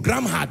to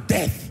program her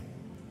death.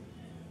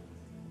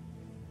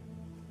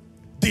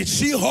 Did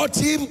she hurt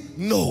him?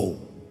 No.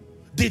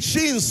 Did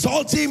she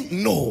insult him?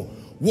 No.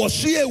 Was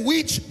she a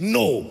witch?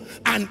 No.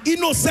 An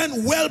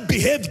innocent,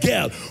 well-behaved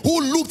girl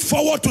who looked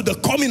forward to the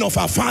coming of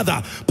her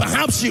father.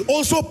 Perhaps she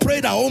also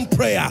prayed her own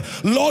prayer.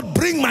 Lord,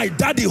 bring my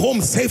daddy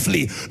home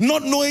safely.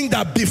 Not knowing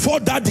that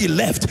before daddy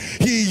left,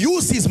 he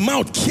used his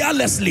mouth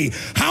carelessly.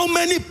 How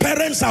many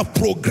parents have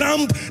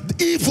programmed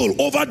evil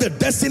over the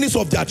destinies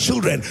of their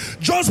children?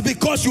 Just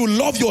because you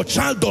love your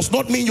child does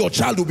not mean your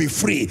child will be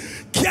free.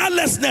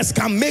 Carelessness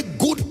can make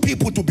good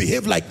people to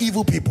behave like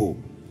evil people.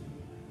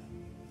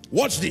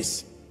 Watch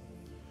this.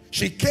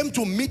 She came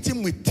to meet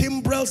him with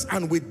timbrels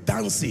and with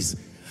dances,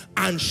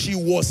 and she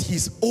was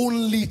his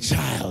only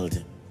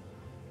child.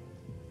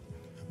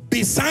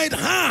 Beside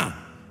her,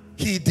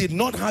 he did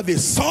not have a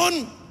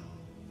son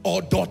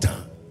or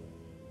daughter.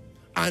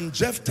 And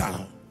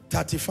Jephthah,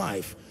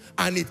 35,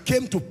 and it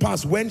came to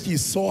pass when he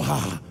saw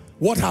her,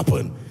 what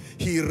happened?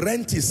 He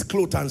rent his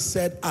clothes and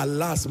said,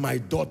 alas, my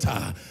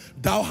daughter,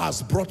 thou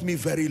hast brought me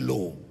very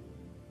low.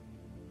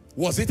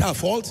 Was it her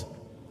fault?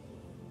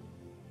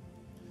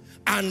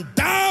 And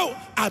thou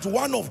art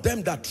one of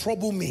them that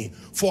trouble me,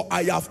 for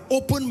I have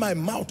opened my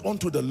mouth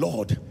unto the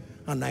Lord,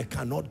 and I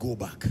cannot go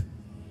back.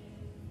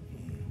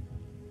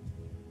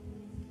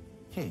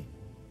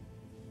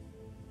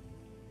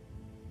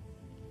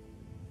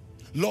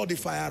 Lord,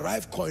 if I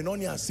arrive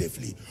Koinonia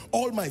safely,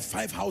 all my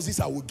 5 houses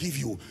I will give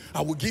you.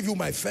 I will give you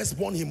my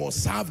firstborn, he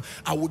must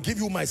serve. I will give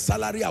you my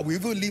salary. I will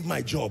even leave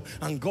my job.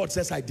 And God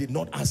says, I did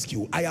not ask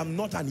you. I am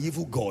not an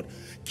evil God.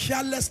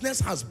 Carelessness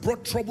has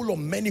brought trouble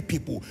on many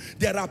people.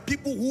 There are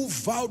people who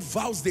vowed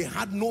vows they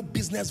had no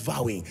business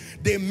vowing.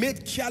 They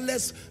made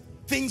careless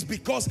things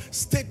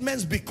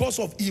statements because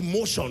of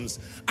emotions,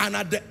 and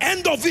at the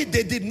end of it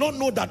they did not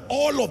know that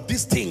all of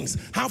these things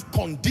have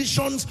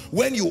conditions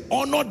when you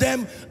honor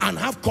them and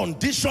have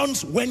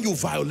conditions when you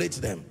violate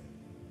them.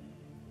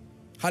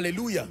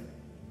 Hallelujah.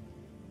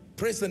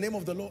 Praise the name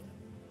of the Lord.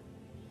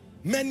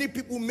 Many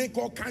people make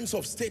all kinds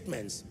of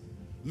statements.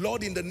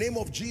 Lord, in the name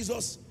of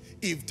Jesus,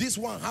 if this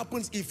one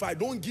happens, if I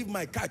don't give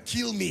my car,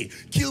 kill me,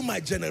 kill my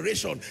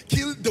generation,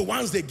 kill the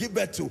ones they give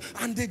birth to.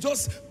 And they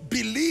just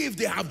believe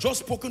they have just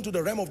spoken to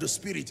the realm of the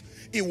spirit.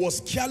 It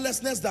was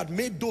carelessness that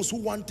made those who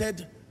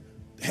wanted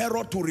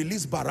Herod to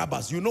release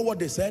Barabbas. You know what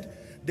they said?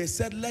 They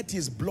said, let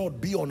his blood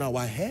be on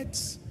our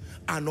heads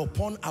and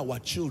upon our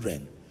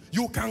children.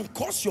 You can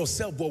curse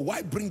yourself, but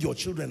why bring your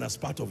children as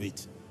part of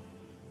it?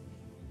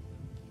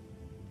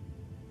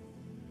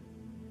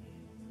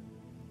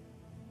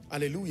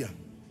 Hallelujah.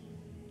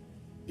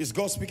 Is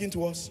God speaking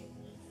to us?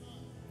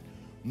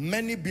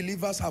 Many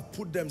believers have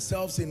put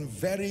themselves in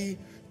very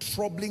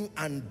troubling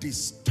and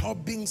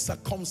disturbing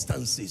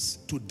circumstances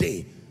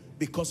today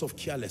because of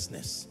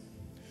carelessness.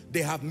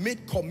 They have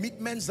made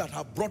commitments that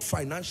have brought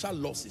financial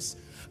losses.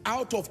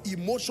 Out of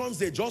emotions,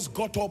 they just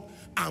got up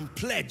and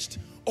pledged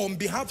on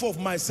behalf of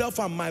myself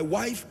and my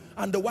wife,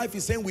 and the wife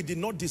is saying, we did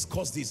not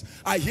discuss this.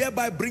 I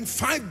hereby bring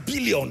 5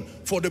 billion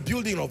for the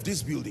building of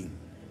this building.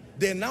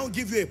 They now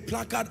give you a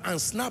placard and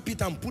snap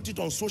it and put it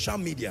on social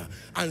media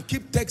and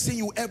keep texting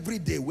you every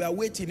day. We are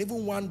waiting,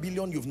 even 1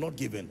 billion you've not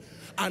given.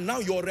 And now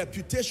your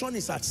reputation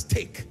is at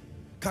stake.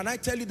 Can I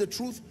tell you the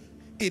truth?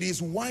 It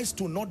is wise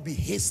to not be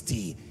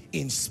hasty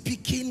in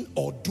speaking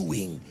or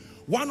doing.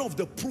 One of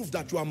the proof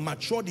that you are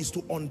matured is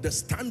to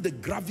understand the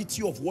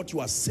gravity of what you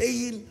are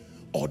saying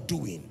or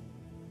doing.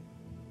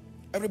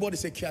 Everybody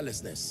say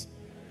carelessness.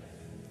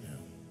 Yeah.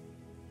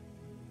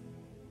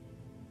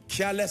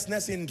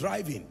 Carelessness in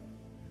driving.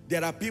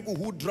 There are people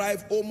who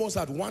drive almost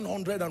at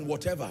 100 and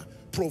whatever,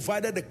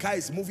 provided the car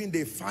is moving,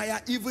 they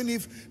fire even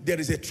if there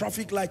is a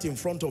traffic light in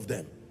front of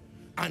them.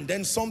 And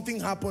then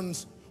something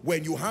happens.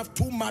 When you have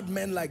two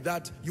madmen like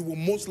that, you will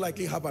most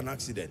likely have an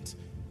accident.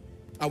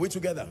 Are we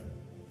together?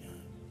 Yeah.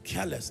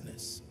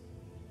 Carelessness.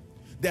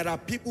 There are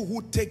people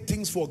who take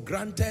things for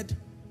granted.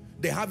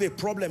 They have a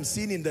problem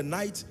seen in the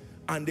night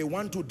and they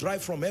want to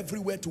drive from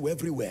everywhere to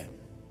everywhere.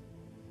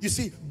 You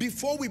see,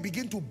 before we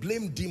begin to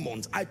blame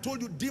demons, I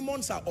told you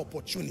demons are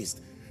opportunists.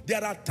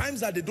 There are times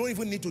that they don't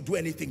even need to do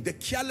anything. The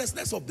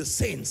carelessness of the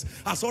saints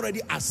has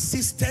already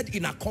assisted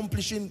in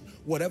accomplishing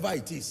whatever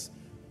it is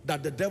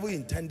that the devil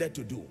intended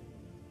to do.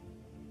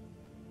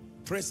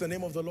 Praise the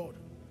name of the Lord.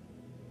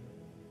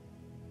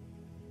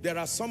 There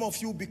are some of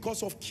you,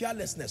 because of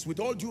carelessness,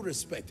 with all due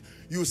respect,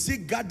 you see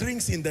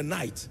gatherings in the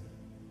night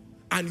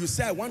and you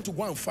say, I want to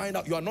go and find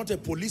out. You are not a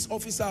police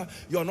officer,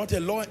 you are not a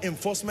law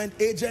enforcement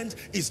agent,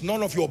 it's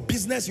none of your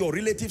business, your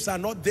relatives are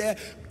not there.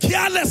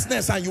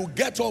 Carelessness, and you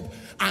get up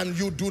and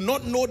you do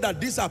not know that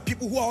these are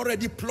people who are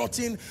already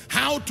plotting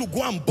how to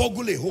go and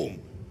burgle a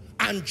home.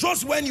 And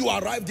just when you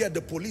arrive there,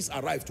 the police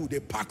arrive too. They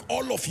pack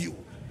all of you.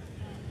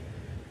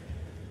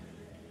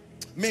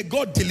 May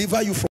God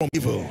deliver you from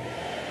evil.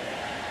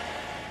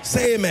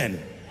 Say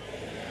amen.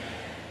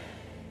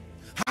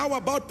 How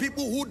about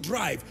people who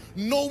drive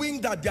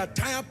knowing that their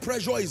tire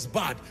pressure is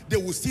bad? They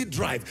will still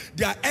drive.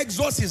 Their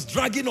exhaust is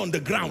dragging on the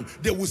ground.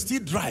 They will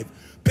still drive.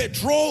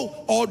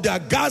 Petrol or their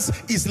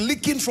gas is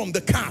leaking from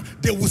the car.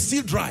 They will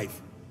still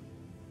drive.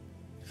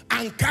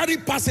 And carry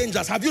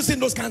passengers. Have you seen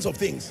those kinds of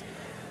things?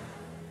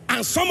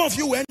 And some of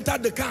you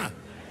entered the car.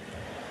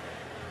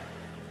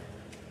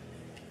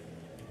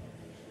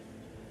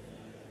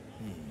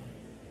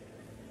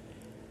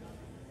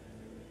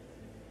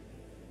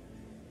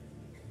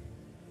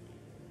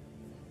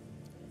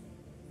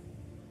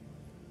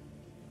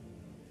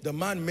 The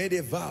man made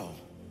a vow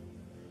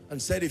and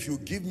said, if you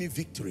give me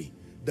victory,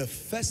 the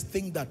first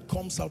thing that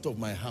comes out of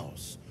my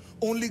house,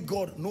 only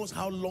God knows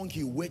how long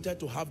he waited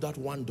to have that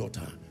one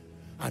daughter.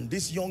 And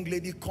this young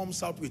lady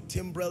comes out with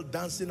timbrel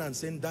dancing and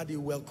saying, Daddy,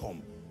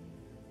 welcome.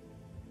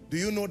 Do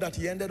you know that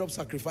he ended up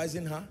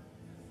sacrificing her?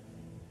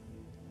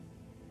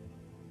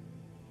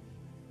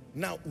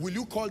 Now, will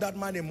you call that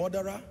man a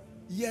murderer?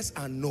 Yes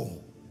and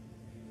no.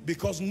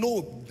 Because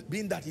no,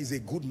 being that he's a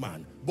good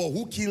man. But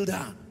who killed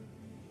her?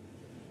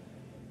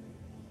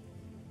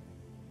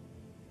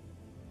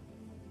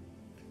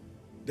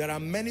 There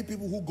are many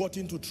people who got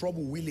into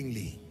trouble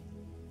willingly.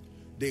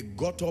 They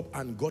got up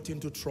and got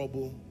into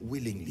trouble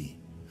willingly.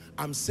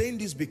 I'm saying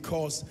this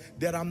because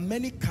there are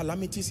many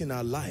calamities in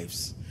our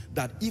lives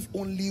that if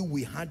only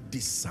we had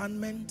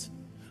discernment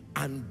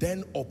and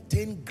then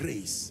obtain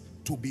grace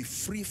to be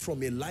free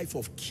from a life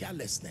of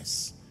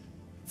carelessness,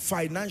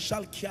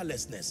 financial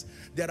carelessness.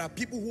 There are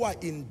people who are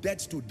in debt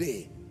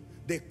today.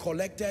 They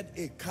collected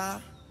a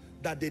car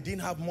that they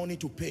didn't have money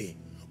to pay,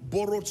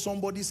 borrowed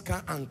somebody's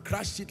car and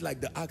crashed it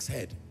like the axe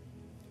head.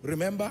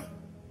 Remember?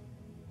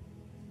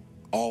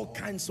 All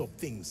kinds of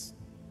things.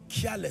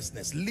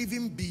 Carelessness,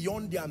 living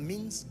beyond their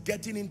means,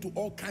 getting into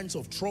all kinds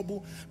of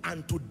trouble,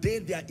 and today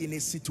they are in a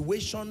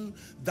situation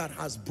that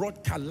has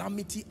brought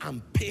calamity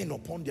and pain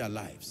upon their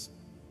lives.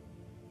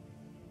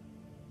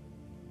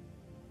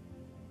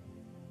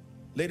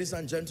 Ladies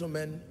and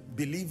gentlemen,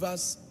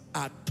 believers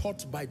are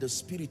taught by the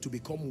Spirit to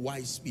become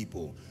wise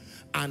people.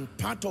 And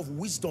part of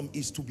wisdom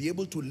is to be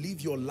able to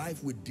live your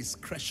life with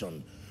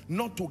discretion,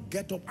 not to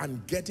get up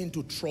and get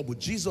into trouble.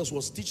 Jesus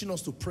was teaching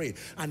us to pray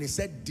and he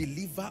said,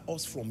 deliver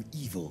us from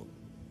evil.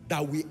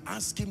 That we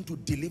ask him to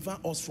deliver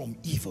us from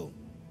evil.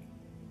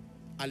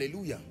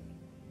 Hallelujah.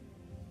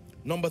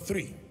 Number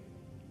 3.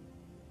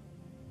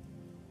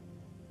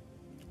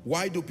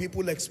 Why do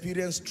people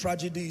experience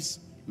tragedies,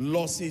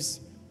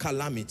 losses,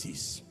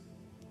 calamities?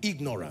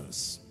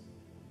 Ignorance.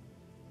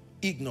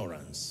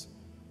 Ignorance.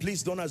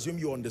 Please don't assume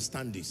you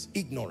understand this.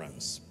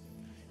 Ignorance.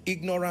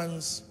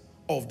 Ignorance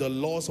of the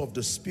laws of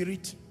the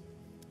Spirit.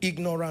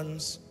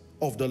 Ignorance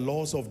of the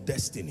laws of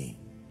destiny.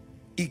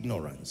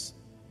 Ignorance.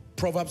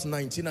 Proverbs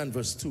 19 and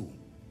verse 2.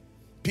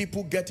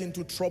 People get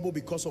into trouble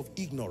because of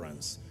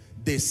ignorance.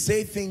 They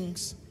say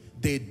things,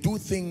 they do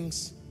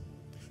things.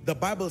 The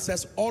Bible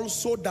says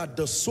also that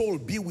the soul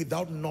be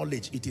without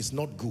knowledge, it is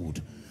not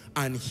good.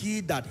 And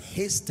he that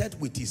hasteth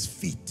with his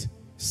feet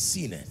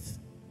sinneth.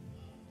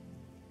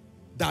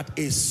 That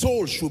a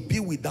soul should be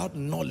without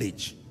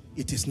knowledge,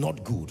 it is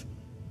not good.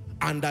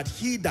 And that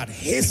he that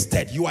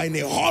hasted, you are in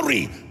a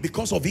hurry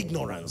because of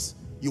ignorance,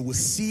 you will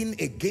sin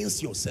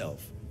against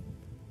yourself.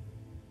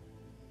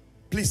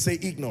 Please say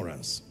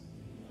ignorance.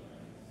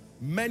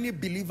 Many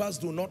believers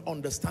do not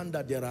understand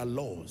that there are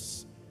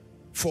laws.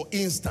 For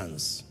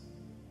instance,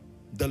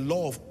 the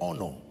law of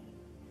honor.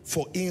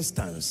 For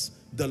instance,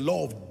 the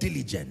law of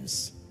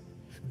diligence.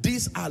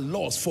 These are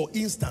laws. For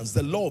instance,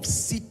 the law of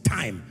seed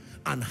time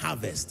and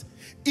harvest.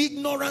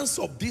 Ignorance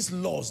of these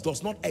laws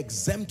does not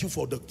exempt you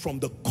from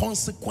the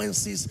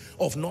consequences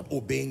of not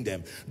obeying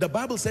them. The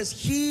Bible says,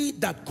 he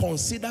that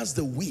considers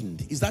the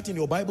wind, is that in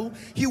your Bible?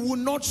 He will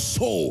not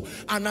sow,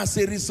 and as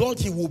a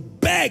result, he will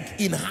beg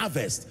in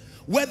harvest.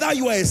 Whether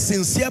you are a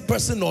sincere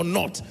person or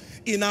not,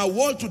 in our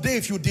world today,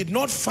 if you did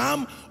not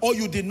farm or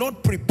you did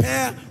not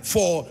prepare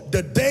for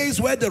the days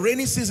where the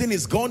rainy season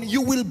is gone,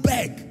 you will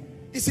beg.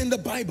 It's in the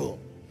Bible.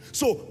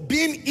 So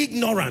being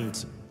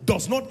ignorant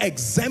does not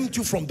exempt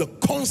you from the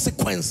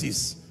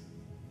consequences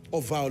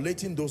of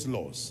violating those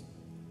laws.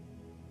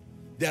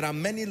 There are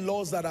many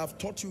laws that I've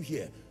taught you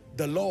here.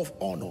 The law of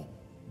honor,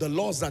 the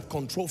laws that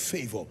control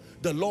favor,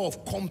 the law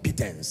of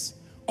competence.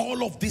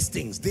 All of these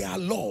things, they are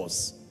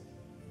laws.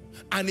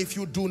 And if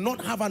you do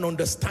not have an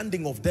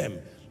understanding of them,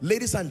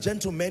 ladies and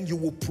gentlemen, you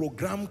will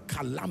program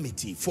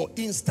calamity. For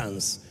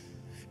instance,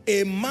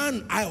 a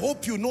man, I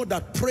hope you know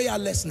that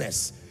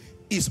prayerlessness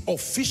is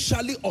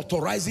officially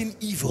authorizing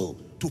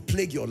evil to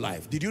plague your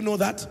life. Did you know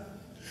that?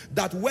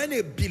 That when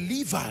a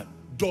believer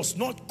does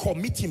not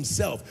commit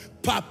himself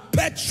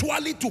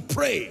perpetually to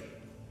pray,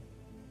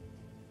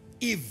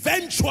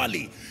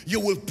 eventually you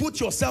will put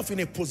yourself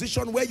in a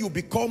position where you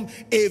become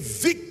a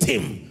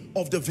victim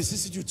of the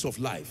vicissitudes of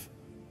life.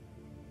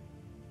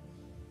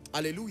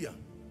 Hallelujah.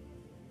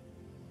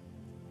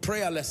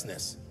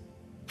 Prayerlessness.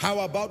 How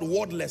about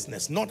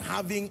wordlessness? Not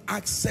having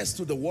access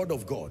to the word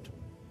of God.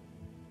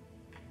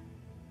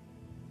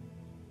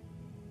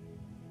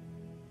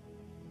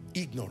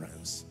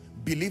 Ignorance.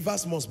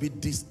 Believers must be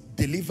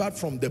delivered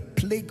from the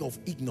plague of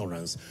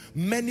ignorance.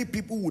 Many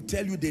people will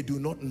tell you they do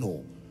not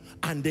know,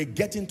 and they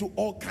get into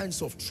all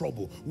kinds of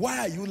trouble. Why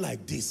are you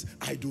like this?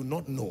 I do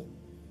not know.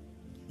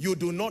 You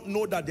do not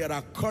know that there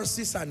are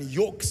curses and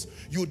yokes.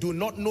 You do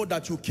not know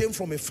that you came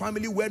from a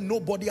family where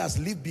nobody has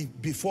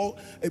lived before,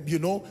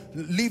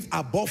 lived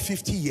above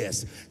 50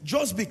 years.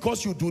 Just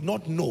because you do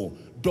not know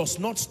does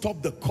not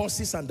stop the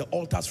curses and the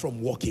altars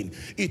from working.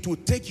 It will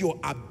take your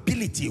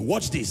ability,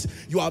 watch this,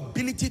 your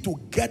ability to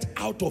get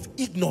out of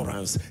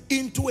ignorance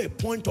into a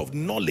point of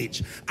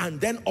knowledge and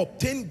then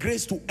obtain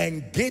grace to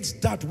engage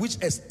that which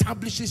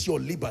establishes your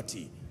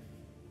liberty.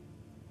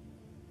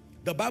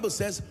 The Bible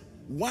says,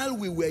 while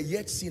we were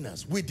yet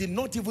sinners, we did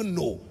not even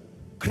know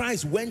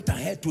Christ went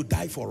ahead to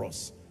die for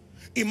us.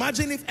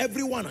 Imagine if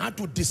everyone had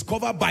to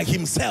discover by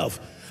himself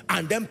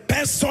and then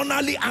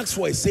personally ask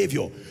for a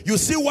savior. You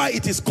see why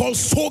it is called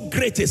so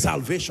great a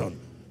salvation?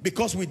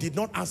 Because we did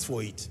not ask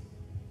for it.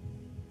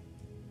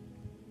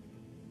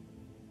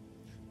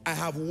 I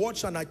have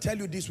watched, and I tell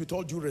you this with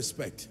all due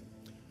respect,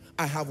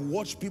 I have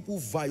watched people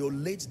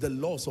violate the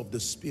laws of the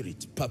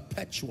Spirit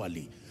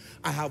perpetually.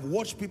 I have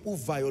watched people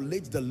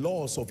violate the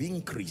laws of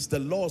increase, the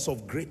laws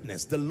of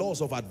greatness, the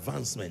laws of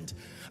advancement.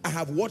 I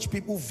have watched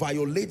people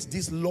violate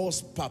these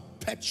laws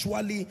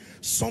perpetually,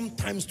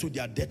 sometimes to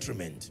their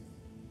detriment.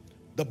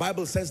 The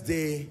Bible says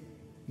they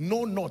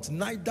know not,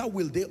 neither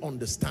will they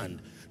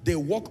understand. They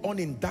walk on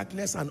in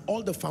darkness, and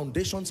all the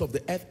foundations of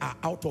the earth are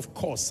out of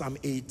course. Psalm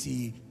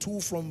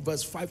 82 from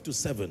verse 5 to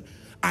 7.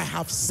 I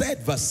have said,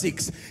 verse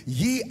 6,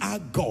 ye are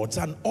gods,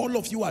 and all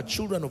of you are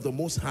children of the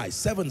Most High.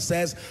 7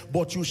 says,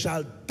 but you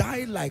shall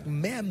die like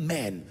mere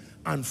men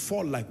and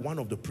fall like one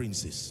of the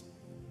princes.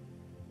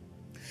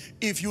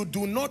 If you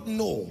do not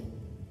know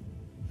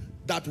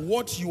that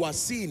what you are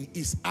seeing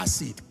is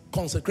acid,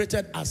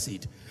 consecrated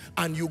acid,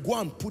 and you go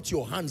and put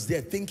your hands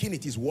there thinking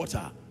it is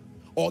water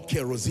or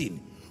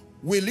kerosene,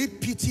 will it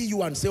pity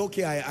you and say,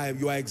 okay,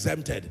 you are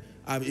exempted?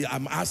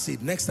 I'm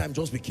acid, next time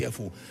just be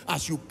careful.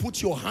 As you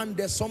put your hand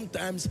there,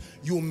 sometimes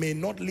you may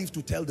not live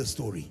to tell the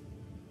story.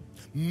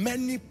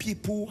 Many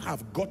people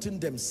have gotten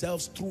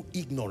themselves through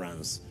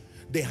ignorance.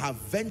 They have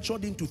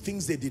ventured into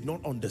things they did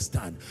not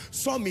understand.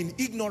 Some in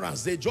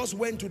ignorance, they just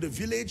went to the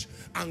village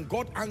and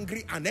got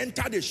angry and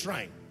entered the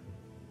shrine.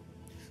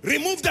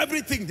 Removed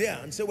everything there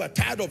and said, we're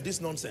tired of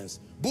this nonsense.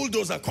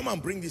 Bulldozer, come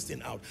and bring this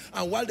thing out.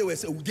 And while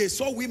they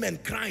saw women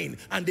crying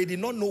and they did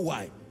not know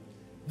why.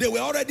 They were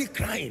already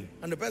crying,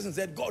 and the person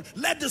said, God,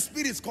 let the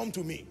spirits come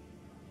to me.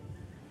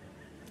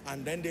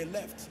 And then they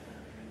left.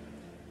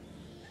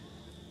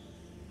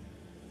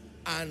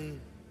 And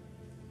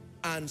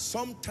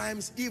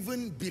sometimes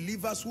even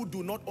believers who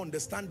do not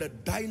understand the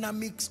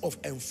dynamics of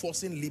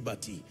enforcing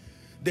liberty,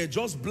 they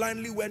just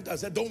blindly went and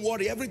said, don't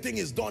worry, everything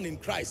is done in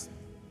Christ.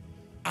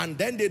 And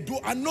then they do,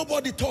 and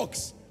nobody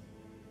talks.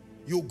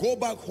 You go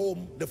back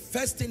home, the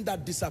first thing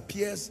that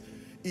disappears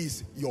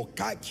is your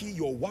car key,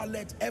 your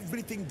wallet,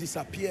 everything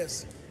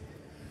disappears.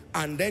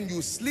 And then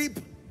you sleep,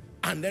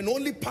 and then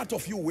only part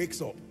of you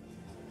wakes up.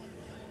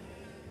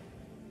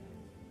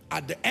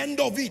 At the end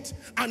of it,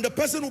 and the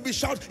person will be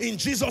shouting, in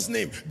Jesus'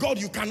 name, God,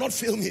 you cannot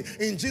fail me.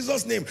 In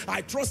Jesus' name,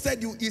 I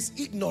trusted you. Is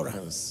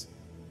ignorance.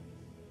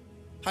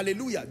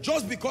 Hallelujah.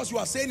 Just because you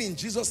are saying in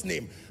Jesus'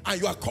 name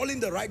and you are calling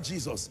the right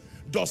Jesus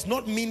does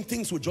not mean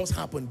things will just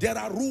happen. There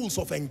are rules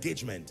of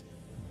engagement.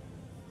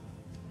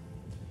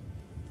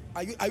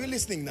 Are you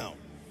listening now?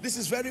 This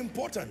is very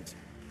important.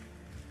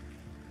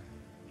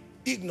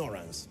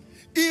 Ignorance.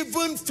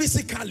 Even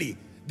physically,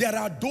 there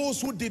are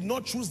those who did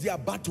not choose their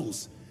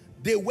battles.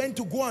 They went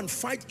to go and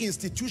fight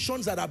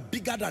institutions that are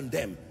bigger than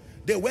them.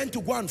 They went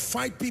to go and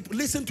fight people.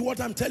 Listen to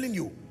what I'm telling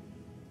you.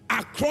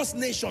 Across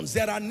nations,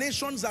 there are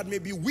nations that may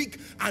be weak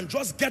and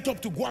just get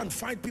up to go and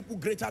fight people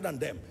greater than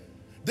them.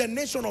 The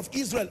nation of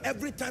Israel,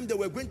 every time they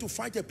were going to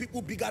fight a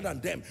people bigger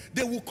than them,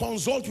 they will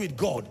consult with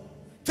God.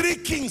 3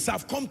 kings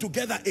have come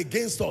together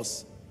against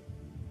us.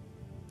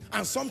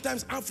 And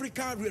sometimes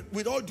Africa,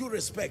 with all due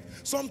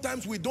respect,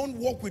 sometimes we don't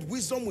walk with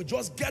wisdom, we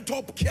just get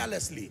up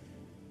carelessly.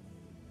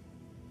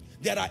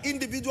 There are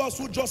individuals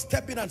who just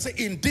step in and say,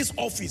 in this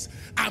office,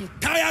 I'm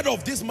tired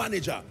of this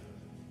manager.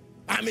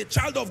 I'm a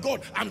child of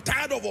God. I'm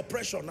tired of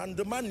oppression. And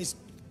the man is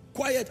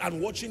quiet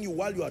and watching you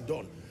while you are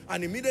done.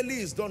 And immediately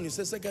he's done, you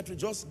say, secretary,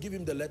 just give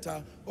him the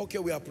letter. Okay,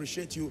 we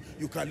appreciate you.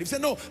 You can leave. Say,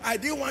 no, I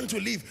didn't want to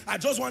leave. I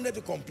just wanted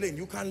to complain.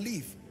 You can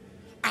leave.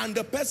 And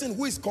the person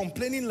who is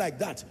complaining like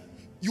that,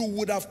 you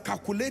would have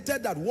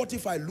calculated that, what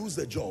if I lose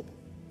the job?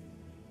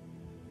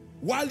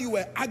 While you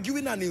were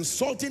arguing and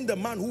insulting the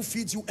man who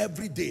feeds you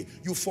every day,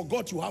 you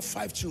forgot you have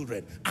 5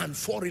 children and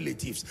 4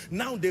 relatives.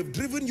 Now they've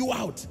driven you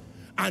out.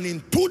 And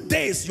in 2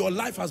 days, your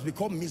life has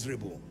become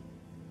miserable.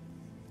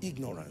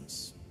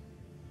 Ignorance.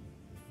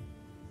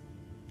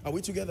 Are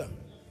we together?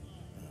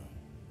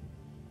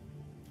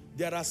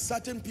 There are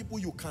certain people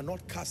you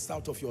cannot cast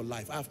out of your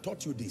life. I've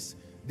taught you this.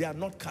 They are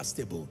not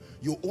castable.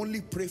 You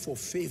only pray for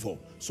favor,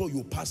 so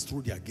you pass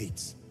through their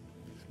gates.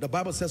 The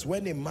Bible says,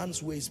 when a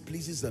man's ways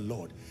pleases the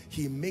Lord,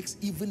 he makes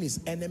even his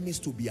enemies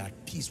to be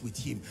at peace with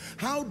him.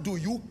 How do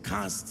you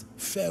cast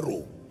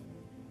Pharaoh?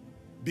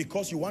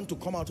 Because you want to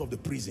come out of the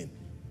prison.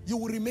 You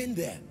will remain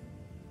there.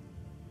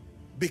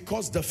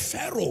 Because the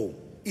Pharaoh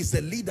is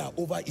the leader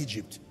over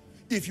Egypt.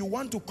 If you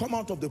want to come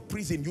out of the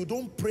prison, you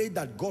don't pray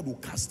that God will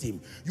cast him.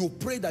 You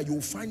pray that you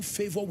will find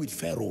favor with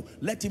Pharaoh.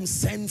 Let him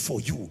send for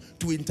you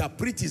to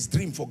interpret his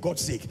dream for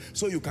God's sake,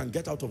 so you can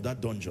get out of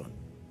that dungeon.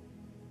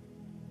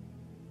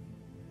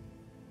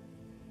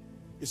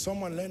 Is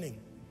someone learning?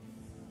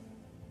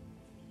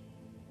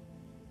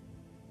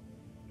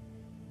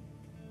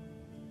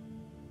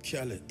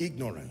 Careless.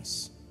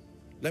 Ignorance.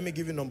 Let me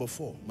give you number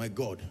 4. My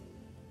God,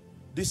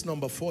 this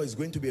number 4 is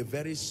going to be a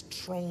very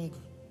strong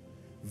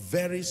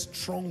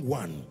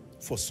one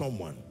for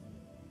someone.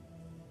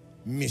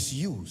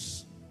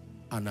 Misuse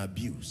and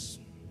abuse.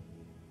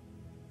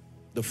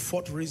 The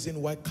 4th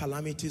reason why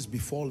calamities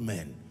befall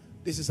men.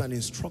 This is an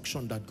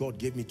instruction that God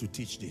gave me to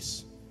teach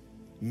this.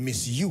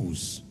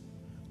 Misuse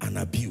and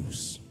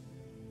abuse.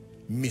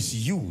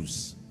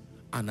 Misuse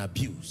and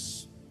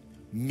abuse.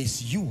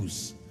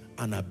 Misuse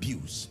and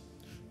abuse.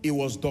 It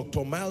was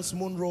Dr. Miles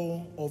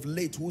Monroe of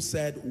late who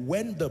said,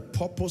 when the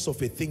purpose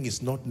of a thing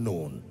is not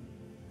known,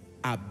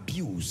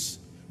 abuse.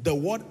 The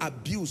word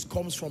abuse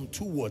comes from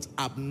 2 words,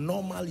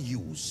 abnormal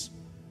use.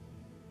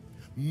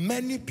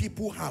 Many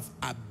people have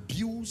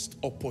abused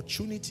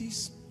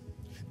opportunities.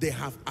 They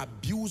have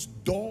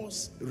abused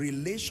doors,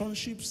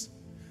 relationships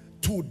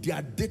to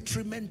their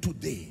detriment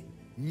today.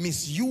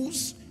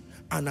 Misuse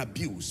and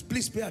abuse.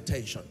 Please pay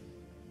attention.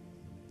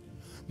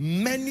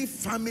 Many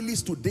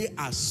families today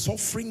are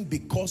suffering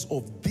because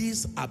of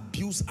this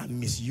abuse and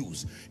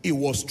misuse. It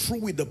was true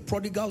with the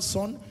prodigal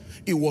son.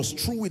 It was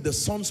true with the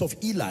sons of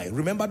Eli.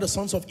 Remember the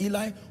sons of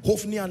Eli?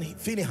 Hophni and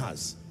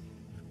Phinehas.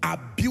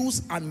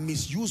 Abuse and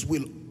misuse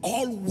will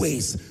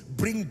always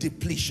bring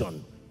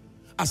depletion.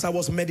 As I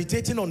was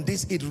meditating on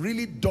this, it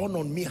really dawned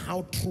on me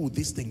how true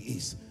this thing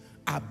is.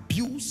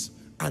 Abuse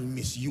and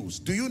misuse.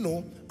 Do you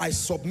know, I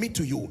submit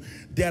to you,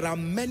 there are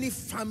many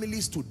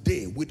families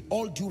today, with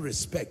all due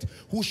respect,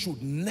 who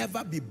should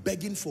never be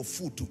begging for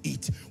food to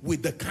eat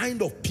with the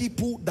kind of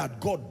people that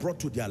God brought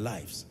to their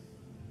lives.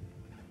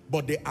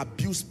 But they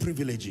abuse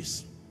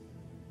privileges.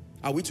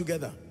 Are we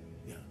together?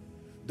 Yeah.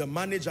 The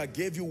manager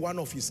gave you one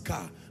of his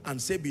car and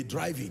said, be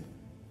driving.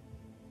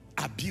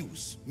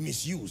 Abuse,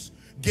 misuse.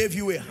 Gave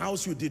you a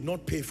house you did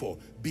not pay for,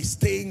 be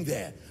staying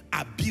there.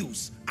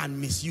 Abuse and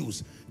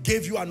misuse.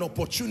 Gave you an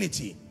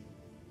opportunity,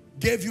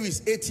 gave you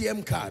his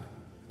ATM card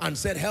and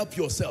said, help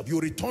yourself. You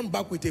return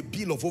back with a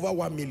bill of over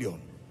 1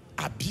 million.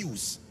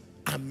 Abuse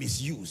and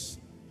misuse.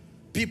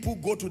 People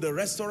go to the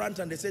restaurant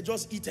and they say,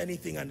 just eat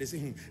anything, and they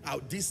say,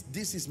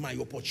 this is my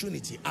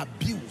opportunity.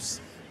 Abuse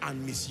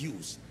and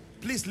misuse.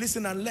 Please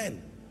listen and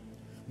learn.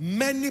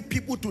 Many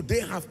people today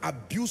have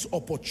abused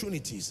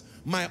opportunities.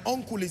 My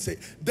uncle is saying,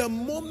 the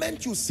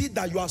moment you see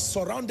that you are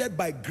surrounded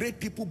by great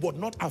people but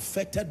not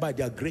affected by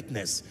their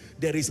greatness,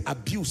 there is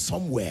abuse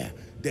somewhere.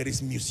 There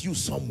is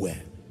misuse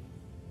somewhere.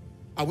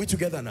 Are we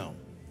together now?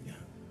 Yeah.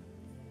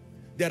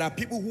 There are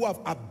people who have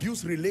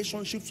abused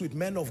relationships with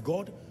men of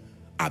God,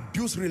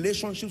 abused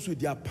relationships with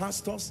their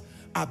pastors,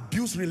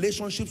 abused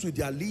relationships with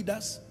their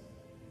leaders.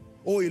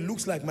 Oh, it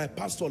looks like my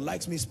pastor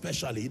likes me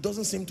specially. He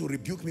doesn't seem to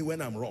rebuke me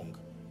when I'm wrong.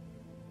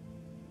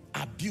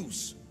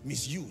 Abuse,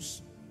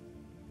 misuse.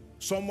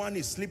 Someone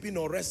is sleeping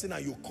or resting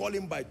and you call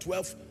him by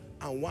 12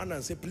 and 1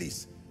 and say,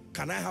 please,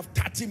 can I have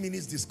 30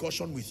 minutes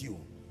discussion with you?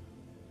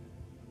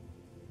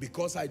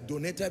 Because I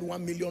donated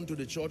 1 million to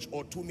the church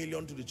or 2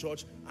 million to the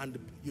church. And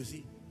you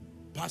see,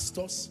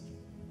 pastors,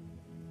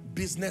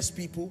 business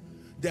people,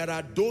 there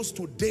are those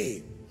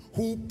today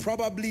who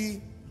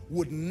probably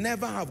would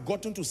never have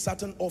gotten to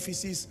certain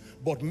offices,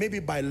 but maybe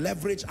by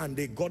leverage and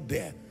they got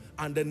there.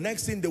 And the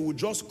next thing, they would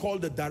just call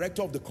the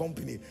director of the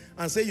company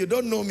and say, you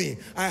don't know me.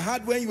 I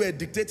heard when you were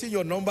dictating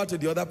your number to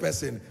the other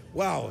person.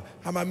 Wow,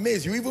 I'm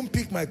amazed. You even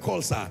pick my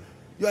call, sir.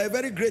 You are a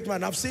very great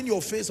man. I've seen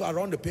your face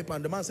around the paper.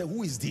 And the man said,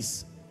 who is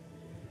this?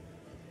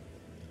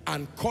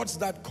 And cuts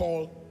that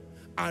call.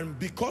 And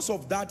because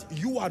of that,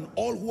 you and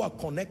all who are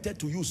connected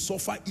to you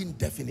suffer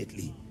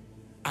indefinitely.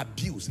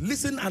 Abuse.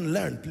 Listen and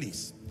learn,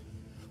 please.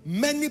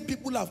 Many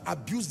people have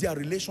abused their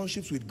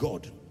relationships with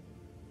God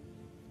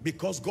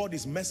because God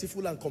is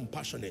merciful and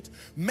compassionate.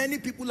 Many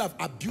people have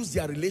abused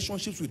their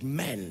relationships with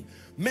men.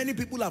 Many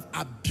people have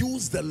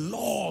abused the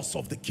laws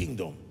of the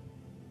kingdom.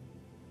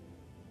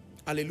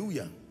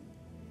 Hallelujah.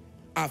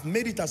 I've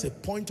made it as a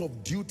point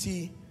of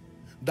duty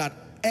that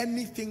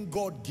anything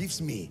God gives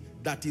me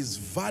that is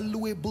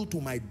valuable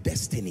to my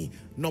destiny,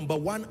 number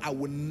one, I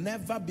will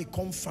never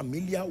become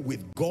familiar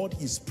with God,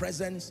 His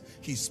presence,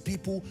 His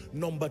people.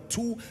 Number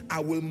two, I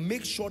will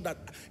make sure that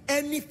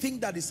anything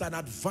that is an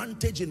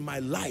advantage in my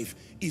life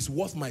is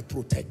worth my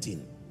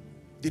protecting.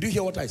 Did you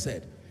hear what I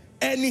said?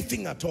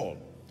 Anything at all.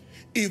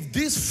 If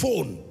this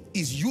phone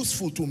is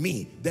useful to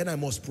me, then I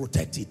must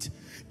protect it.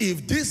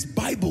 If this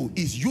Bible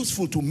is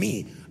useful to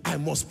me, I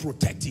must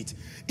protect it.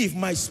 If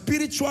my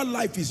spiritual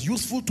life is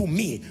useful to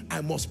me,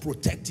 I must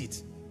protect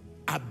it.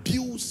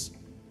 Abuse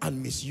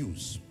and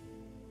misuse.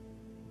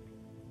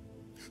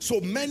 So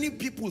many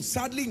people,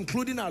 sadly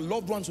including our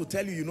loved ones, will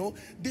tell you, you know,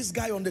 this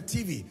guy on the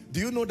TV,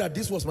 do you know that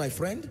this was my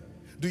friend?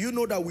 Do you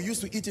know that we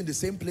used to eat in the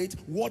same plate?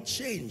 What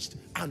changed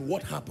and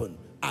what happened?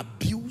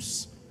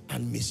 Abuse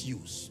and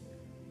misuse.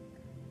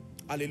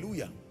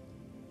 Hallelujah.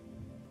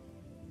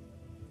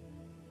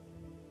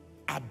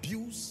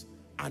 Abuse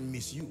and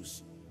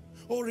misuse.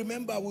 Oh,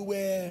 remember we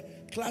were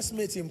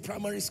classmates in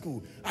primary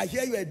school. I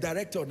hear you're a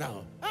director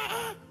now.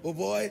 Oh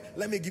boy,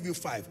 let me give you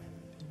 5.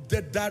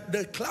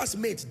 The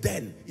classmate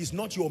then is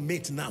not your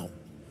mate now.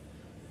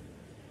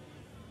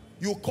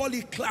 You call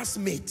it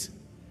classmate.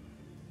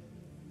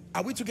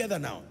 Are we together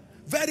now?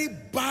 Very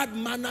bad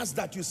manners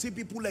that you see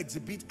people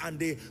exhibit, and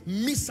they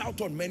miss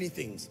out on many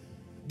things.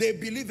 They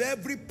believe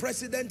every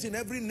president in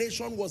every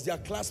nation was their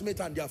classmate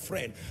and their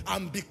friend.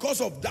 And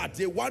because of that,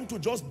 they want to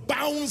just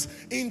bounce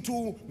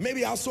into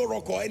maybe Aso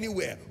Rock or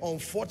anywhere.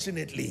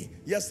 Unfortunately,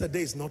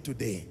 yesterday is not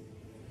today.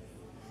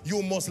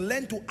 You must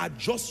learn to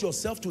adjust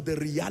yourself to the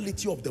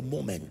reality of the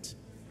moment.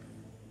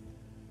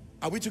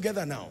 Are we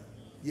together now?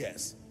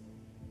 Yes.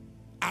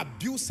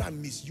 Abuse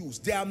and misuse.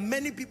 There are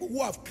many people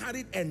who have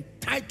carried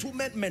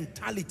entitlement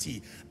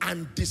mentality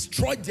and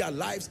destroyed their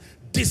lives,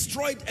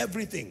 destroyed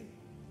everything.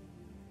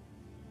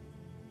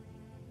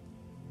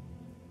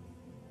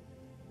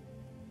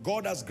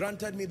 God has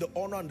granted me the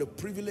honor and the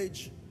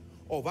privilege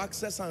of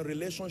access and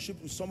relationship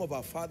with some of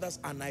our fathers,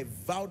 and I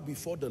vowed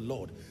before the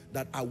Lord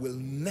that I will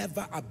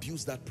never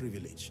abuse that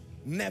privilege.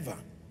 Never,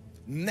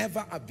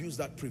 never abuse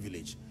that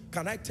privilege.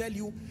 Can I tell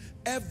you,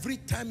 every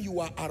time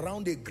you are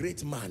around a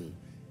great man,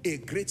 a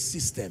great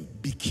system,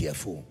 be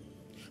careful,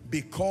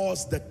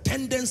 because the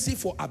tendency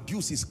for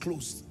abuse is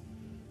close.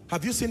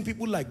 Have you seen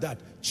people like that?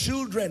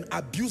 Children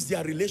abuse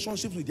their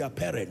relationships with their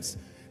parents.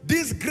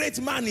 This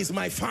great man is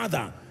my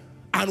father.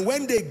 And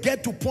when they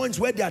get to points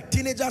where they are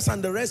teenagers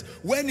and the rest,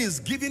 when he's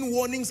giving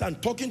warnings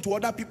and talking to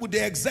other people,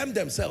 they exempt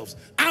themselves.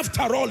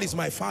 After all, he's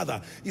my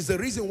father. It's the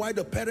reason why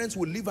the parents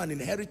will leave an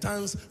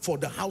inheritance for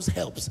the house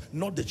helps,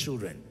 not the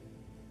children.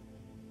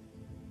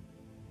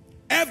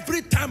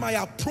 Every time I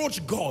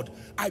approach God,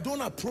 I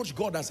don't approach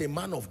God as a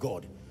man of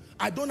God.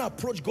 I don't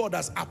approach God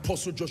as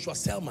Apostle Joshua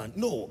Selman.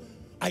 No,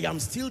 I am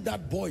still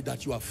that boy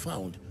that you have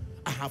found.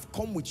 I have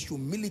come with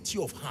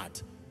humility of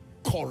heart.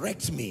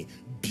 Correct me,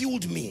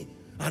 build me.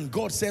 And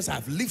God says,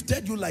 I've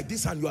lifted you like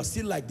this and you are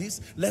still like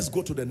this. Let's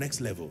go to the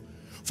next level.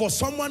 For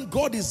someone,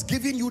 God is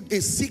giving you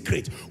a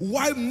secret.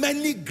 Why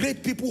many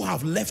great people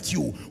have left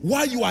you,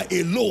 why you are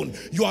alone.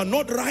 You are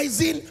not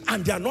rising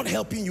and they are not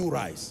helping you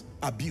rise.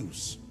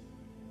 Abuse.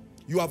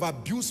 You have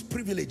abused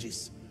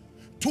privileges.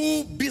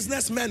 2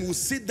 businessmen will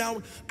sit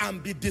down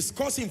and be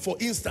discussing, for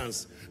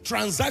instance,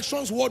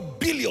 transactions worth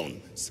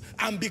billions.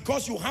 And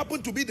because you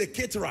happen to be the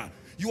caterer,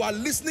 you are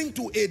listening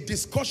to a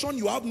discussion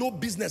you have no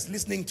business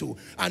listening to,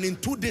 and in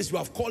 2 days you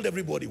have called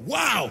everybody.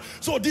 Wow,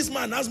 so this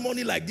man has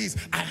money like this.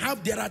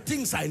 There are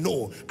things I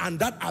know. And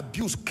that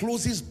abuse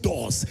closes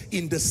doors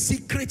in the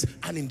secret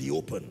and in the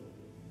open.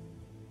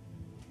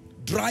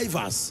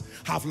 Drivers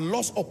have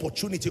lost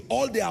opportunity.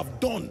 All they have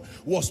done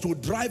was to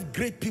drive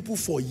great people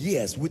for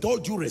years, with all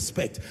due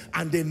respect,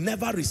 and they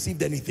never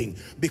received anything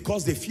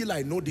because they feel,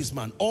 I know this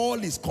man. All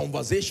his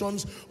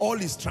conversations, all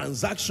his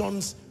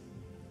transactions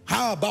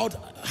How about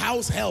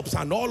house helps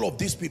and all of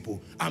these people?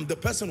 I'm the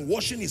person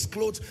washing his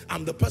clothes.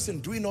 I'm the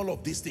person doing all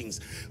of these things.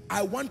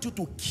 I want you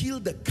to kill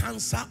the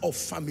cancer of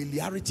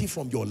familiarity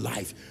from your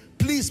life.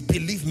 Please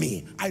believe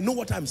me. I know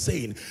what I'm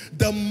saying.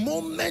 The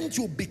moment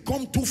you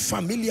become too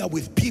familiar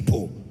with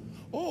people.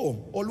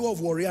 Oh, Olu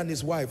of Warrior and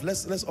his wife.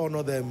 Let's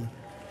honor them.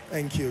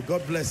 Thank you.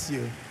 God bless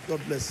you.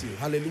 God bless you.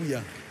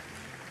 Hallelujah.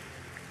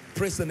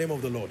 Praise the name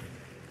of the Lord.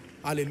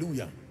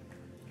 Hallelujah.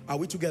 Are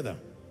we together?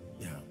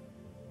 Yeah.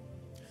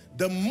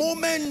 The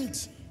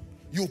moment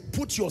you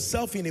put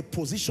yourself in a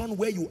position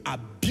where you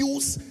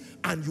abuse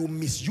and you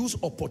misuse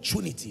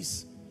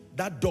opportunities,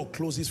 that door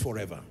closes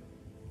forever.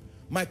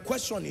 My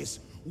question is,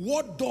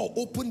 what door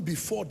opened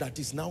before that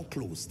is now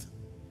closed?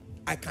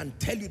 I can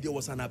tell you there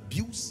was an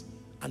abuse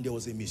and there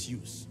was a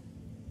misuse.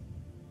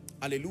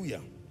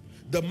 Hallelujah.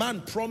 The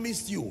man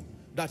promised you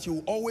that he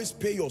will always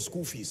pay your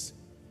school fees.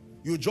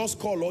 You just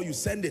call or you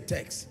send a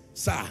text.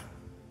 Sir,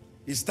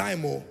 it's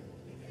time, oh,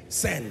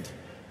 send.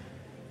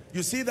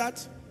 You see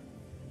that?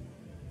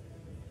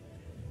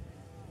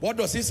 What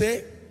does he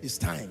say? It's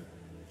time.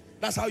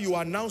 That's how you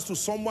announce to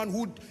someone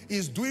who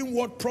is doing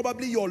what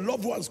probably your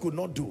loved ones could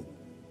not do.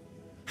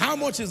 How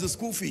much is the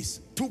school fees?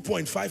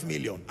 2.5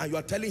 million. And you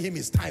are telling him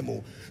it's time.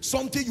 Oh,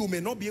 something you may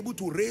not be able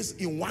to raise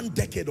in 1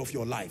 decade of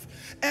your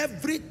life.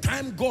 Every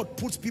time God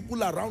puts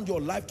people around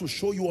your life to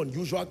show you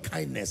unusual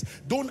kindness,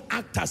 don't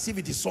act as if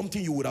it is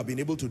something you would have been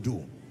able to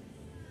do.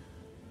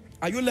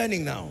 Are you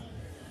learning now?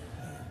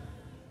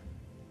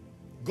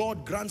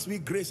 God grants me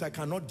grace I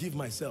cannot give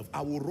myself.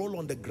 I will roll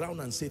on the ground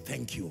and say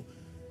thank you.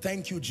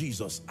 Thank you,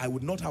 Jesus. I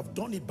would not have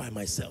done it by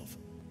myself.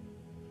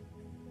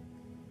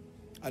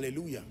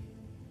 Hallelujah.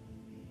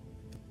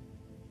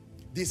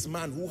 This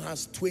man who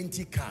has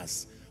 20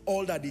 cars,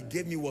 all that he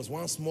gave me was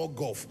one small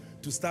Golf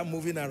to start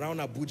moving around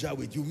Abuja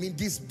with. You mean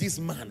this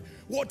man,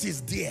 what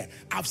is there?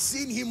 I've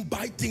seen him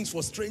buy things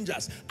for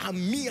strangers,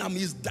 and me, I'm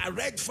his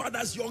direct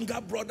father's younger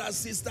brothers,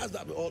 sisters,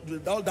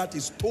 all that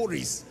is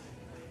stories.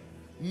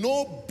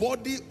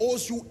 Nobody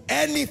owes you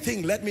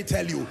anything, let me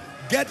tell you.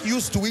 Get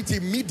used to it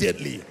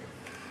immediately.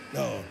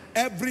 No,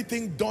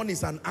 everything done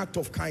is an act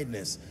of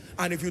kindness.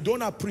 And if you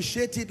don't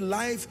appreciate it,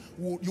 life,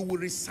 you will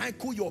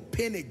recycle your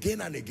pain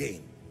again and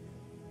again.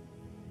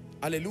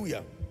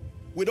 Hallelujah.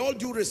 With all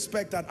due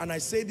respect, and I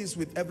say this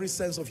with every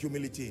sense of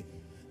humility,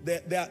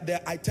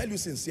 I tell you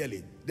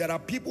sincerely, there are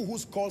people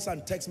whose calls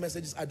and text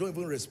messages I don't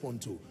even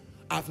respond to.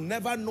 I've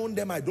never known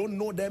them. I don't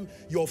know them.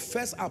 Your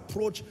first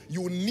approach,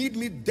 you need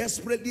me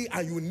desperately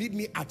and you need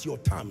me at your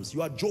terms.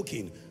 You are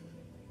joking.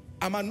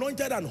 I'm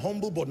anointed and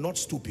humble but not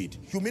stupid.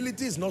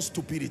 Humility is not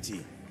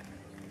stupidity.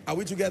 Are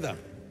we together?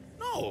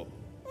 No.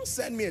 Don't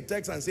send me a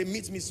text and say,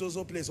 meet me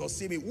so place or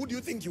see me. Who do you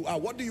think you are?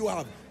 What do you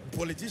have?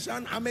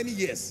 Politician? How many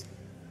years?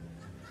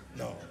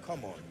 No,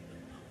 come on.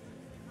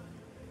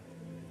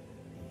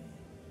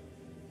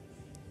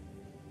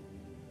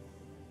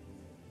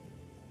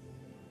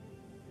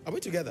 Are we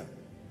together?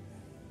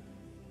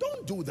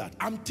 Don't do that.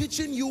 I'm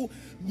teaching you,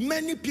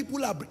 many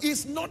people are,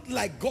 it's not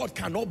like God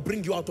cannot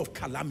bring you out of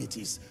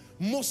calamities.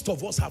 Most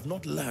of us have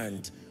not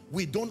learned.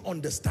 We don't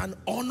understand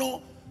honor.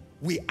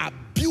 We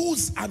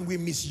abuse and we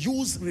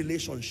misuse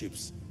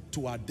relationships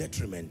to our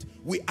detriment.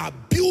 We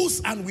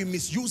abuse and we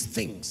misuse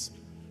things.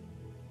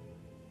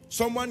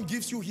 Someone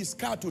gives you his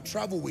car to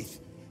travel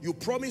with. You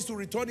promise to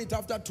return it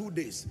after 2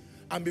 days.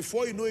 And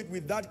before you know it,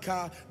 with that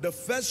car, the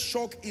first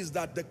shock is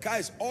that the car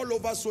is all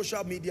over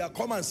social media.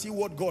 Come and see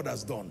what God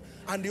has done.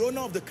 And the owner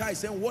of the car is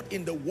saying, what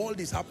in the world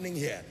is happening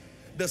here?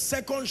 The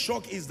second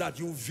shock is that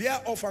you veer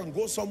off and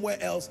go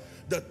somewhere else.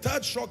 The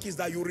third shock is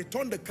that you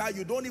return the car.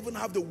 You don't even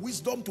have the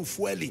wisdom to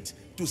fuel it,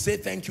 to say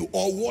thank you,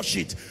 or wash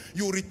it.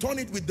 You return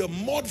it with the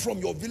mud from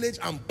your village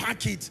and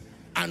pack it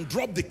and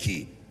drop the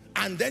key.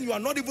 And then you are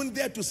not even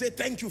there to say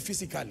thank you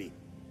physically.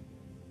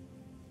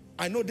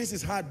 I know this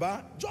is hard,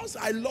 but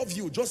I love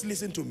you. Just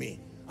listen to me.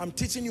 I'm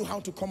teaching you how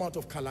to come out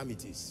of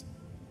calamities.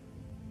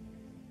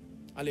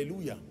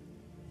 Hallelujah.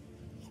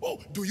 Oh,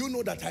 do you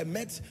know that I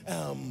met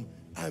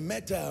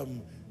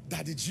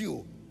Daddy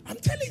Gio? I'm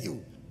telling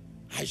you,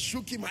 I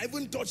shook him. I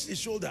even touched his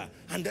shoulder.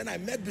 And then I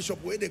met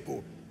Bishop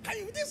Wedeko.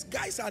 These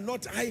guys are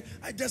not,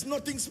 there's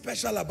nothing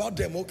special about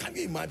them. Oh, can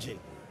you imagine?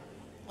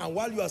 And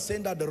while you are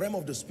saying that, the realm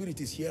of the spirit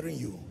is hearing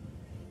you.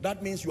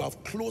 That means you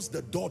have closed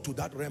the door to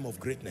that realm of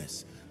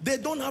greatness. They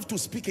don't have to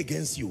speak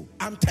against you.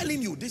 I'm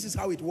telling you, this is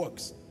how it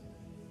works.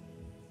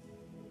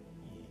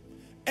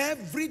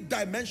 Every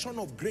dimension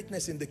of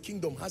greatness in the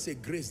kingdom has a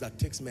grace that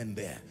takes men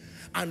there.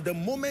 And the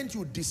moment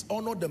you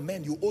dishonor the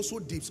men, you also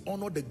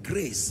dishonor the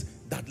grace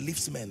that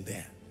lifts men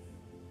there.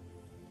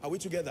 Are we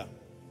together?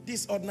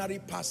 This ordinary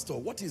pastor,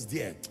 what is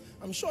there?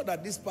 I'm sure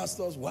that this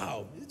pastor's,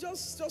 wow,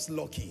 it's just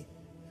lucky.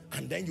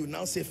 And then you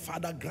now say,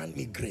 Father, grant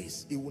me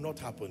grace. It will not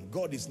happen.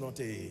 God is not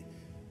a...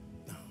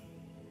 No.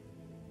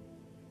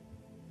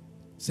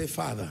 Say,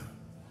 Father.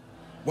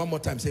 One more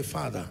time, say,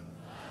 Father,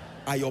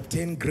 I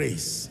obtain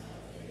grace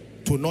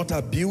to not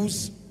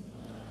abuse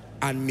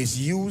and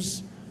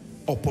misuse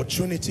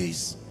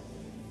opportunities.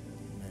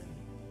 Amen.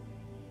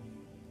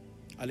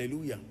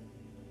 Hallelujah.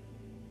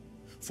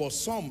 For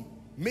some,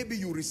 maybe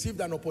you received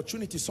an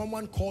opportunity.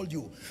 Someone called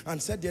you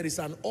and said there is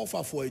an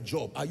offer for a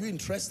job. Are you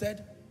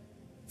interested?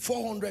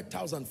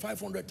 400,000,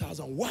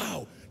 500,000.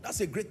 Wow,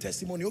 that's a great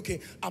testimony. Okay,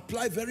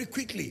 apply very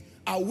quickly.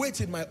 I'll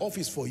wait in my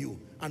office for you.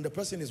 And the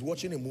person is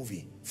watching a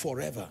movie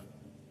forever.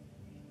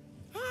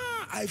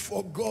 I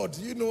forgot,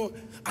 you know,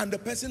 and the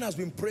person has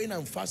been praying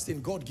and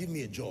fasting, God, give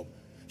me a job.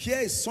 Here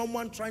is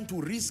someone trying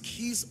to risk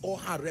his or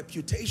her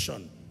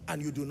reputation,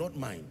 and you do not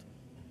mind.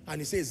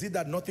 And he says, is it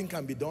that nothing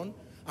can be done?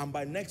 And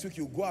by next week,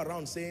 you go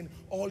around saying,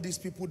 all these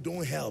people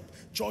don't help.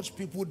 Church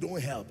people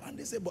don't help. And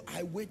they say, but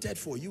I waited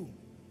for you.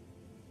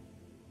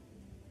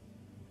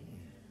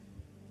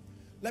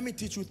 Let me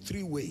teach you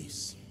 3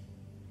 ways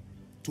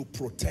to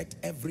protect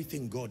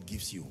everything God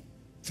gives you.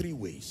 3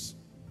 ways.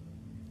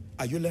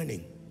 Are you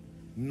learning?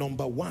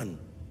 Number 1,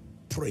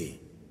 pray.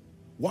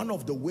 One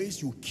of the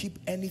ways you keep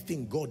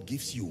anything God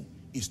gives you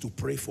is to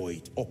pray for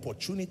it.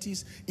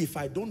 Opportunities, if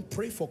I don't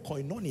pray for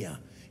koinonia,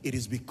 it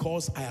is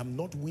because I am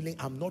not willing,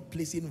 I'm not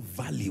placing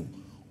value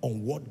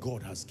on what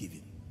God has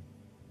given.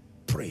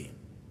 Pray.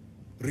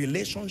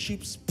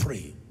 Relationships,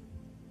 pray.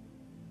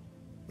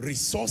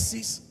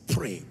 Resources,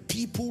 pray.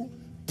 People,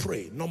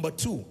 pray. Number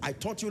 2, I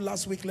taught you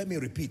last week, let me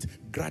repeat,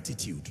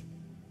 gratitude.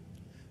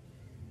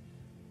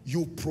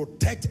 You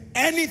protect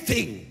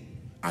anything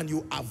and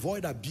you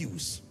avoid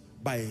abuse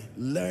by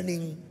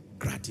learning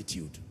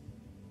gratitude.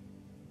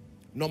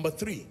 Number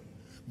 3,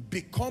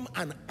 become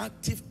an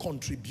active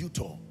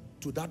contributor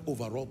to that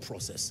overall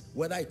process,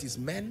 whether it is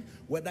men,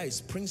 whether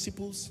it's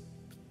principles.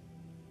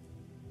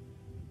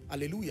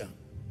 Hallelujah.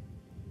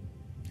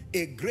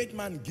 A great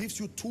man gives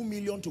you 2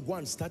 million to go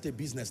and start a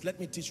business. Let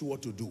me teach you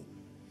what to do.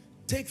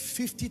 Take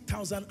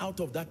 50,000 out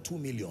of that 2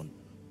 million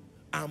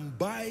and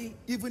buy,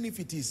 even if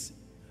it is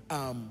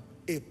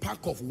a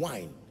pack of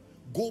wine,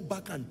 go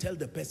back and tell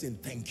the person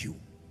thank you.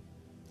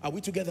 Are we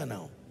together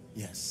now?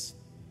 Yes.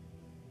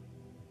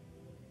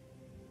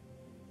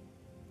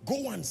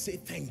 Go and say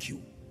thank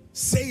you.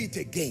 Say it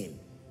again.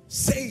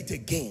 Say it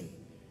again.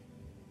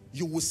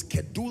 You will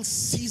schedule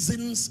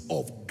seasons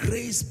of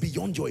grace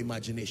beyond your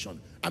imagination.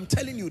 I'm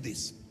telling you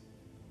this.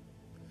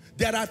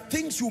 There are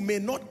things you may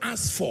not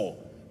ask for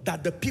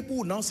that the people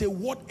will now say,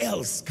 what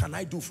else can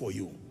I do for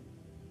you?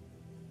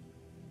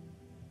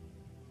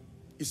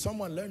 Is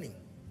someone learning?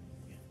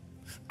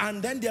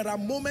 And then there are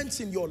moments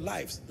in your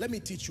lives, let me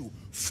teach you,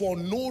 for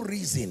no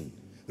reason,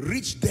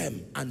 reach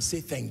them and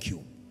say thank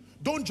you.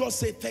 Don't just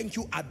say thank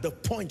you at the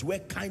point where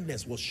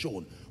kindness was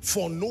shown.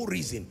 For no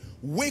reason.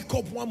 Wake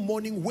up one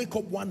morning, wake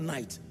up one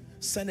night.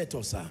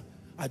 Senator, sir,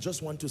 I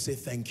just want to say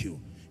thank you.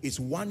 It's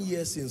 1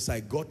 year since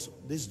I got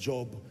this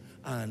job,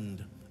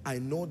 and I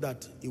know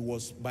that it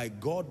was by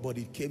God, but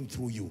it came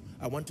through you.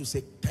 I want to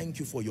say thank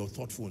you for your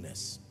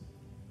thoughtfulness.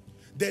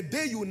 The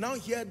day you now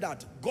hear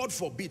that, God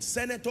forbid,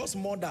 senator's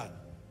mother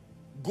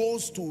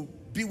goes to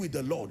be with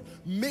the Lord,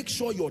 make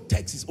sure your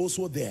text is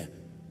also there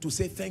to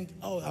say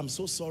oh, I'm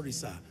so sorry,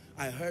 sir.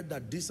 I heard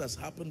that this has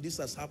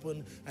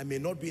happened, I may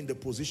not be in the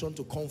position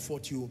to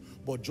comfort you,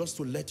 but just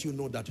to let you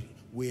know that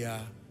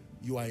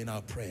you are in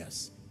our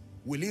prayers.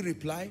 Will he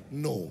reply?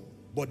 No.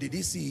 But did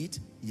he see it?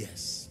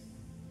 Yes.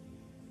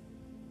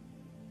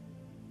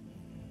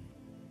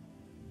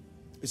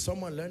 Is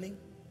someone learning?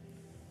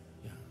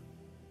 Yeah.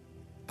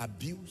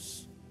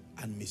 Abuse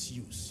and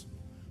misuse.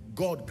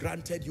 God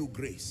granted you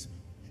grace.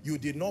 You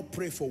did not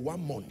pray for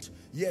 1 month,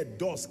 yet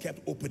doors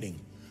kept opening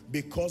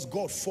because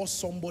God forced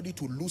somebody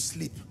to lose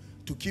sleep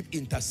to keep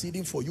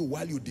interceding for you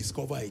while you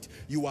discover it.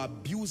 You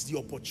abused the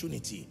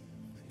opportunity.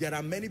 There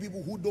are many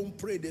people who don't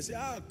pray. They say,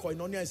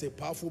 koinonia is a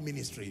powerful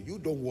ministry. You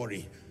don't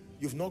worry.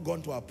 You've not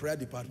gone to our prayer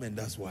department,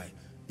 that's why.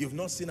 You've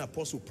not seen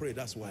apostle pray,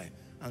 that's why.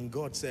 And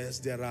God says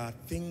there are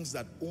things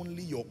that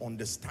only your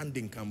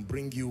understanding can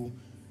bring you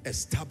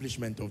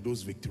establishment of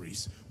those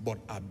victories. But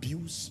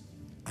abuse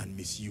and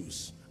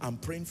misuse. I'm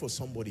praying for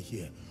somebody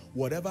here.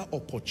 Whatever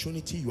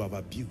opportunity you have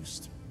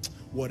abused,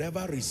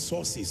 whatever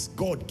resources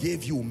God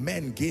gave you,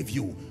 men gave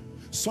you.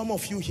 Some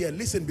of you here,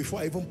 listen, before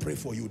I even pray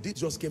for you, this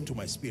just came to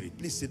my spirit.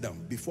 Please sit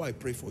down before I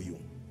pray for you.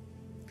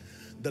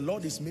 The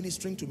Lord is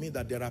ministering to me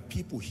that there are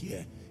people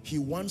here. He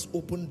once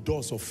opened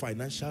doors of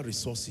financial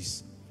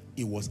resources.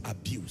 It was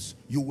abuse.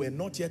 You were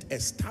not yet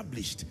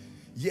established,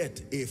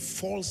 yet a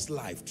false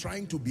life,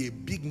 trying to be a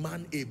big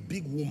man, a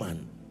big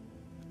woman.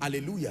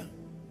 Hallelujah.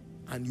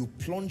 And you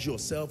plunge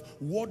yourself.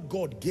 What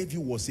God gave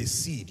you was a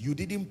seed. You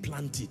didn't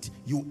plant it.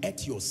 You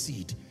ate your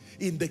seed.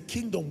 In the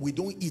kingdom, we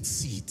don't eat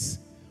seeds.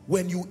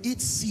 When you eat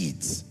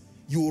seeds,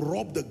 you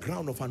rob the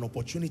ground of an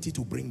opportunity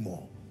to bring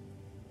more.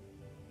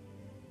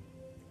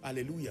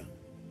 Hallelujah.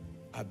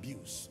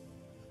 Abuse.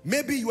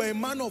 Maybe you are a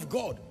man of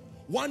God.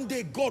 One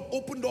day God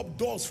opened up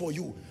doors for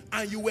you,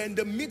 and you were in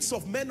the midst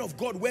of men of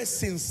God where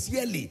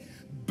sincerely,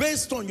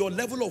 based on your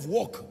level of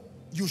work,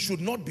 you should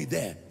not be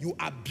there. You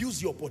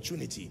abuse the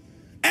opportunity.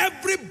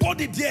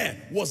 Everybody there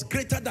was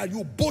greater than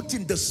you, both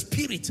in the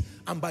spirit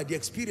and by the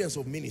experience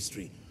of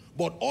ministry.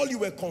 But all you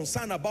were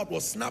concerned about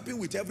was snapping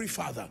with every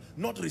father,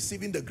 not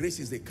receiving the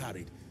graces they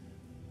carried.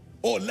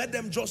 Oh, let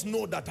them just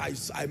know that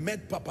I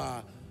met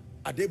Papa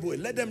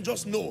Adeboye, let them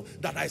just know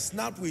that I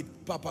snapped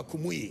with Papa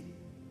Kumuyi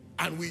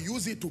and we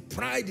use it to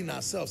pride in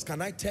ourselves.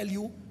 Can I tell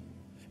you,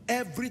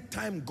 every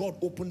time God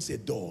opens a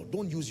door,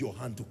 don't use your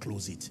hand to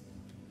close it.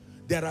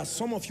 There are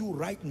some of you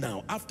right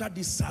now, after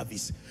this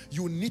service,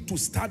 you need to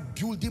start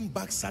building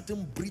back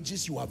certain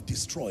bridges you have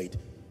destroyed.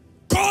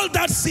 Call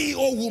that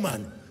CEO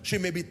woman. She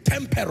may be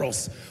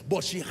temperous,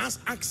 but she has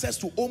access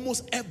to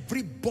almost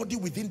everybody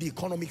within the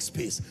economic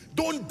space.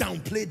 Don't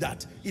downplay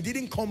that. It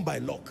didn't come by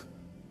luck.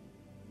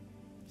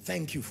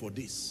 Thank you for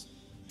this.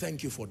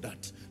 Thank you for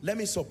that. Let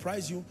me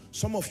surprise you.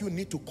 Some of you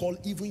need to call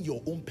even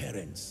your own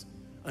parents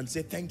and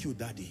say, thank you,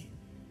 Daddy.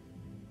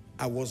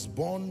 I was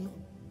born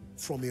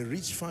from a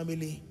rich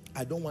family.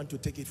 I don't want to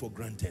take it for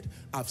granted.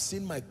 I've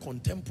seen my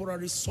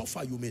contemporaries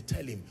suffer, you may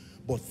tell him,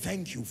 but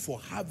thank you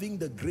for having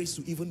the grace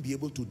to even be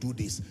able to do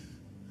this.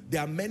 There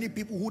are many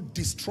people who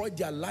destroyed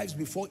their lives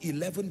before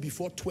 11,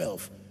 before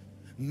 12.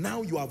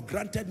 Now you have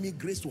granted me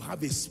grace to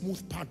have a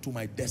smooth path to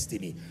my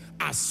destiny.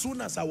 As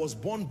soon as I was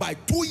born, by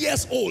 2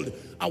 years old,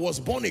 I was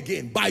born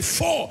again. By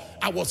 4,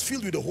 I was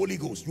filled with the Holy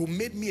Ghost. You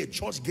made me a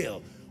church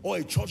girl or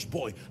a church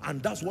boy,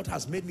 and that's what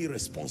has made me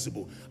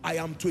responsible. I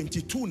am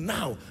 22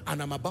 now,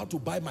 and I'm about to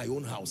buy my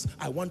own house.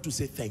 I want to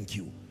say thank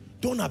you.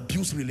 Don't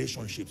abuse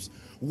relationships.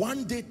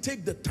 One day,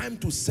 take the time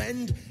to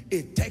send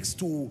a text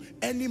to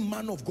any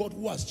man of God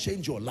who has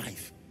changed your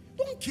life.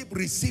 Don't keep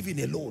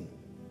receiving alone.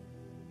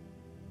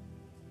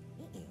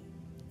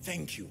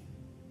 Thank you.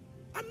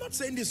 I'm not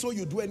saying this so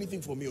you do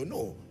anything for me or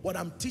no, but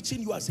I'm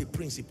teaching you as a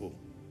principle.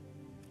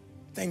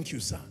 Thank you,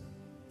 sir,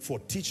 for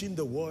teaching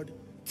the word.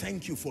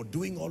 Thank you for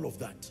doing all of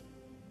that.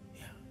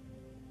 Yeah.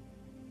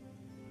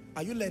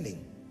 Are you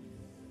learning?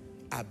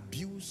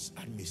 Abuse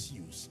and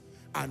misuse.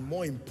 And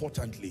more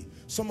importantly,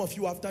 some of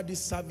you after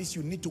this service,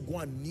 you need to go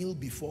and kneel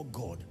before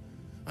God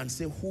and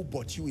say, who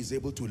but you is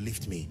able to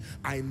lift me?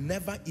 I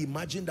never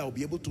imagined I'll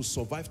be able to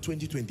survive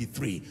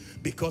 2023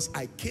 because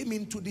I came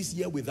into this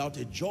year without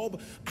a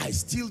job. I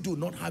still do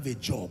not have a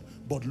job,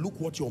 but look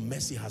what your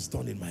mercy has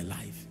done in my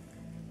life.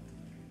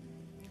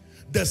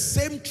 The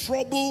same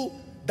trouble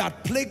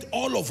that plagued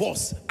all of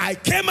us, I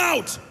came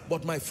out,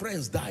 but my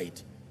friends died.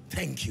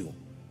 Thank you.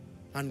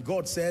 And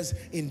God says,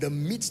 in the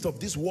midst of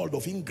this world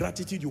of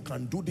ingratitude, you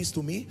can do this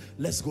to me.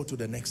 Let's go to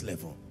the next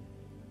level.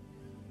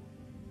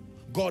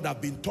 God,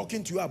 I've been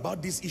talking to you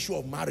about this issue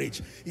of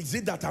marriage. Is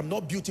it that I'm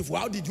not beautiful?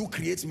 How did you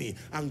create me?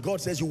 And God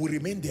says you will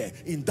remain there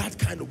in that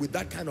with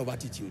that kind of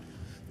attitude.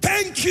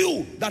 Thank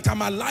you that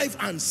I'm alive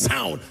and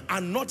sound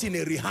and not in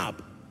a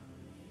rehab.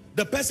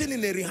 The person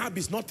in a rehab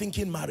is not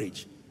thinking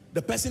marriage.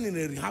 The person in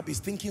a rehab is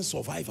thinking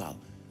survival.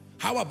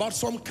 How about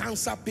some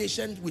cancer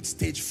patient with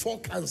stage 4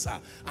 cancer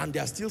and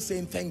they are still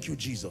saying, thank you,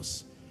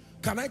 Jesus?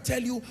 Can I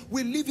tell you,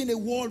 we live in a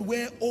world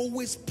where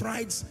always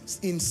prides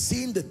in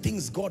seeing the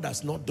things God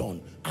has not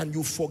done, and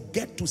you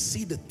forget to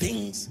see the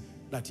things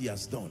that he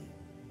has done.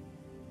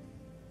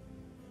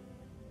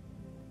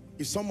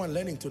 Is someone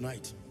learning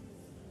tonight?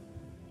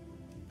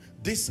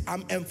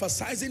 I'm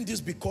emphasizing this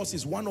because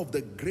it's one of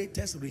the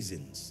greatest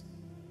reasons.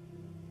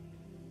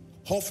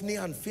 Hophni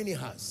and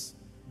Phinehas,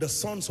 the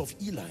sons of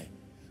Eli,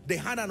 they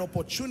had an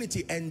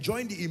opportunity,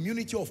 enjoying the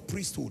immunity of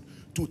priesthood,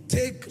 to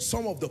take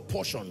some of the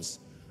portions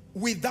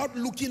without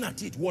looking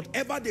at it.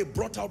 Whatever they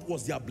brought out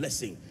was their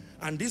blessing.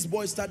 And these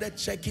boys started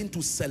checking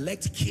to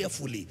select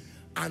carefully,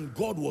 and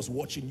God was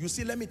watching. You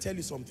see, let me tell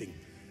you something.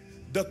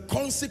 The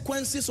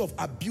consequences of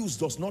abuse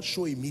does not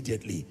show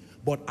immediately,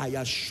 but I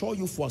assure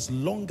you, for as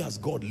long as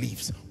God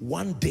lives,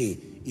 one day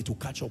it will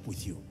catch up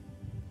with you.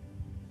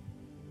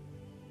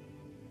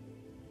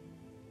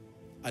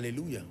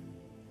 Hallelujah.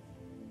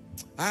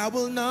 I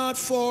will not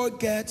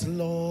forget,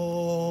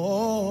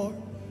 Lord,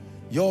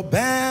 your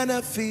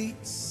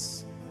benefits.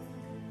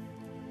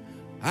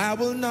 I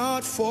will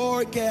not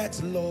forget,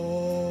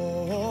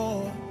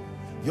 Lord,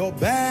 your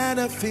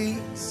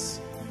benefits.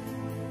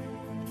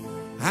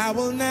 I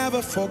will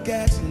never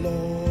forget,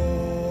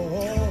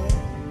 Lord,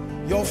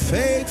 your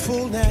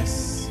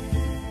faithfulness.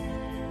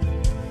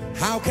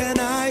 How can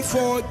I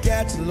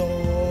forget,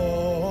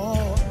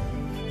 Lord,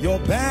 your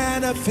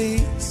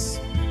benefits?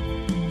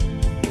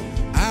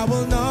 I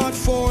will not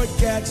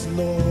forget,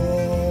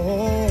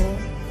 Lord,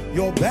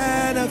 your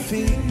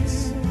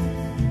benefits.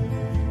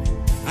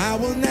 I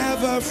will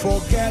never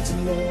forget,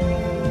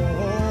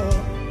 Lord,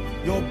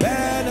 your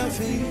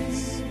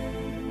benefits.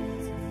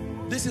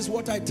 This is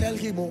what I tell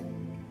him.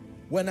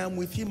 When I'm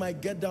with him, I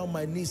get down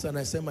my knees and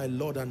I say, my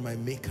Lord and my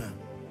Maker,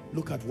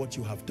 look at what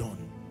you have done.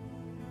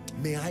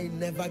 May I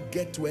never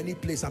get to any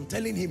place, I'm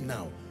telling him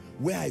now,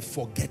 where I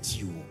forget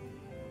you.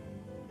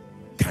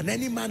 Can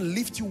any man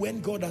lift you when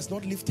God has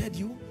not lifted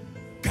you?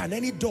 Can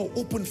any door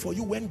open for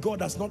you when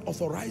God has not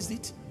authorized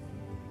it?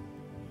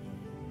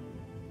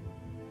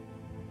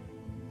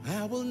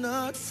 I will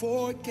not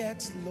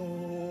forget,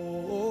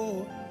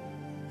 Lord,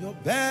 your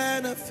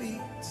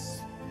benefits.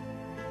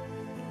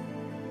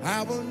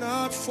 I will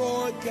not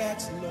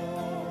forget,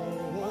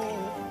 Lord,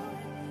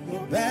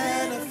 your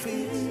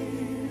benefits.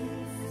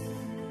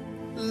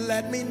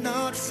 Let me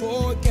not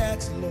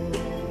forget,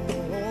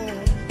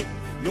 Lord,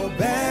 your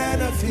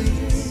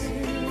benefits.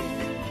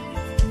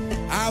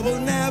 I will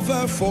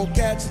never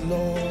forget,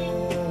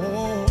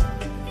 Lord,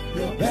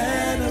 your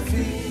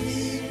benefits.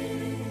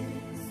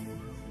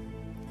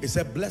 He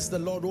said, bless the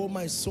Lord, O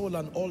my soul,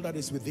 and all that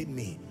is within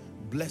me.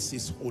 Bless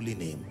his holy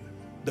name.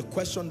 The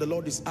question the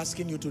Lord is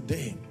asking you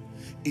today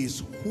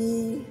is,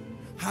 who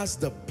has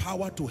the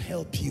power to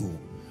help you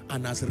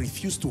and has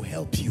refused to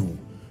help you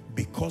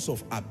because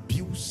of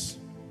abuse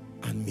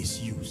and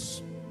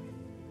misuse?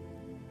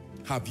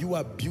 Have you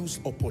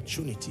abused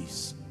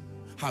opportunities?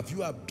 Have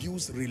you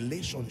abused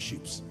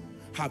relationships?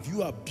 Have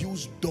you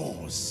abused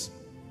doors?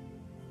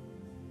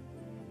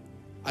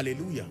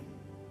 Hallelujah.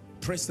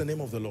 Praise the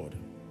name of the Lord.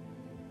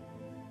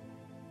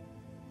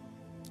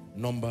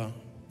 Number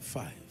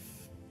 5.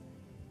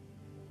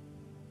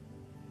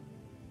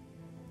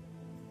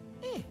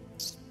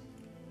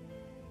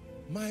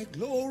 My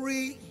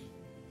glory,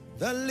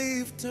 the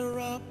lifter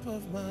up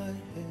of my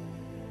head.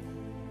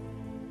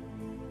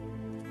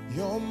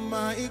 You're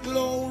my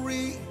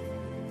glory,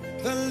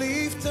 the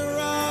lifter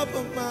up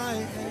of my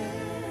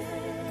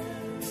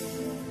head.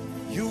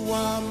 You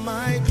are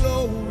my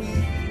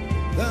glory,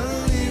 the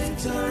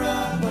lifter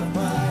up of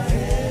my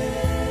head.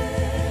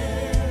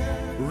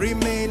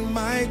 Remain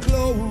my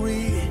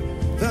glory,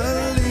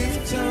 the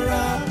lifter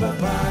up of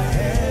my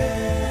head.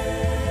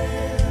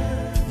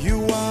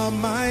 You are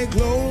my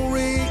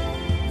glory,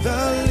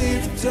 the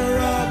lifter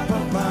up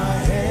of my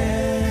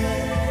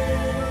head.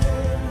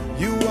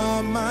 You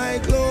are my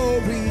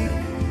glory,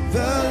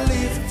 the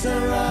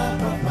lifter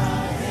up of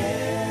my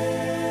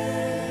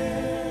head.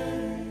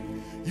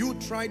 You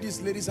try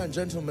this, ladies and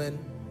gentlemen.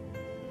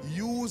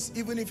 Use,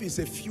 even if it's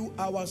a few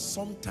hours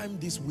sometime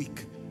this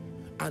week,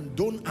 and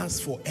don't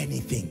ask for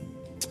anything.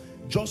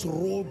 Just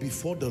roll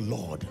before the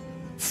Lord.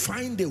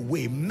 Find a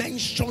way,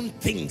 mention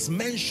things,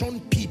 mention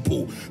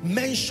people,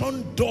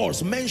 mention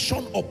doors,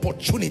 mention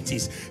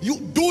opportunities. You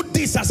do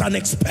this as an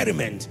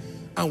experiment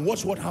and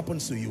watch what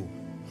happens to you.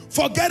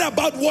 Forget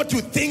about what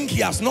you think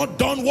he has not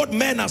done, what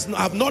men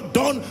have not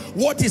done,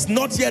 what is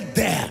not yet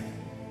there.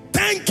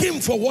 Thank him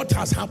for what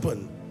has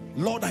happened.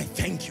 Lord, I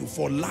thank you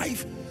for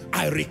life.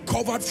 I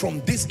recovered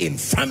from this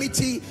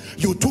infirmity.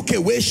 You took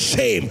away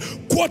shame,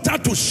 quarter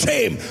to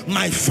shame.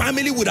 My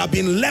family would have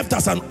been left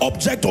as an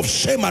object of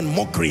shame and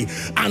mockery.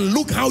 And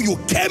look how you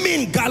came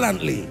in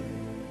gallantly.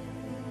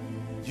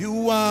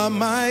 You are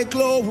my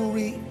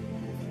glory,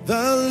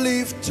 the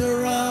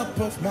lifter up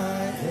of my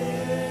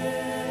head.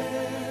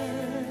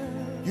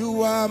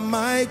 You are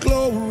my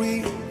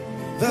glory,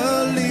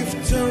 the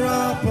lifter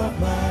up of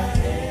my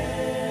head.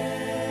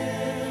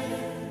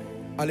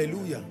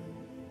 Hallelujah.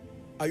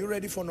 Are you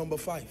ready for number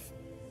 5?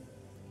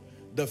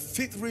 The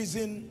 5th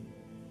reason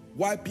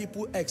why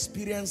people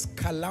experience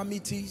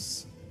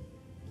calamities,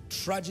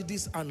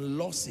 tragedies, and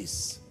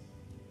losses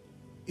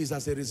is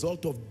as a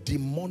result of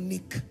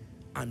demonic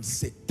and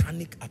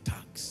satanic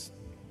attacks.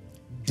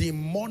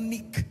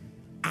 Demonic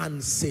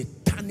and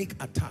satanic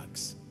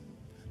attacks.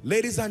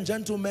 Ladies and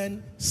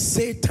gentlemen,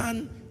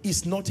 Satan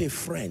is not a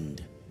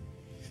friend.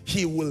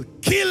 He will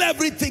kill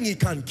everything he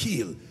can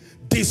kill.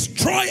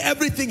 Destroy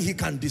everything he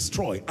can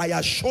destroy. I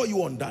assure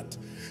you on that.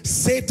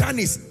 Satan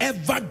is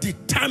ever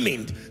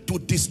determined to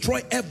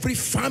destroy every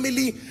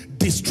family,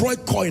 destroy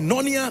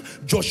koinonia,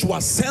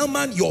 Joshua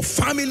Selman, your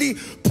family,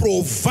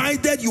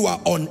 provided you are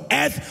on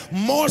earth,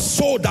 more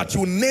so that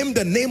you name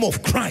the name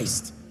of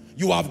Christ.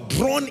 You have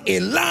drawn a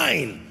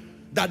line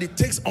that it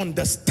takes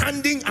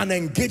understanding and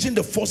engaging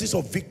the forces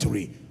of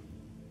victory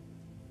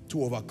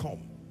to overcome.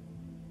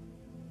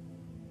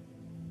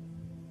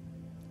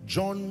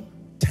 John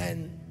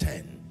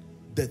 10:10,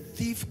 the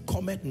thief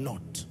cometh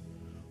not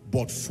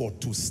but for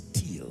to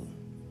steal.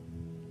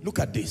 Look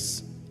at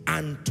this.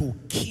 And to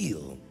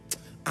kill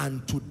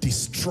and to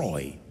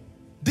destroy.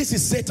 This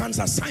is Satan's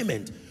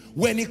assignment.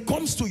 When it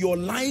comes to your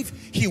life,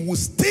 he will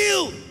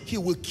steal, he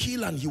will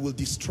kill, and he will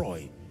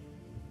destroy.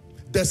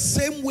 The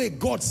same way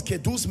God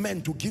schedules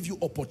men to give you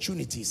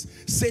opportunities,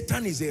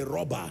 Satan is a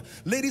robber.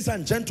 Ladies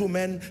and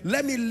gentlemen,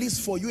 let me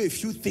list for you a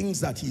few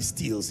things that he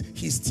steals.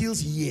 He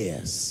steals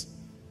years.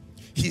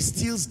 He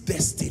steals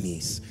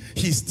destinies.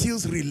 He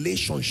steals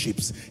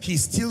relationships. He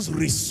steals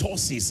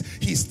resources.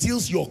 He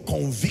steals your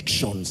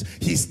convictions.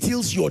 He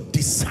steals your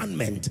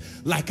discernment.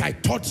 Like I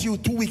taught you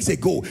 2 weeks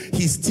ago,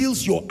 he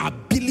steals your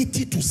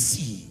ability to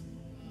see.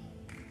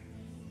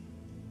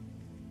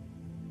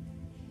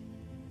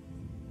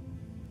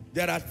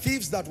 There are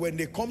thieves that when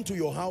they come to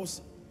your house,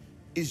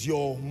 is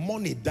your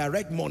money,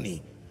 direct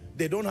money.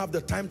 They don't have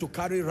the time to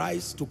carry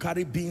rice, to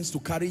carry beans, to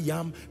carry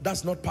yam.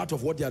 That's not part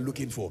of what they are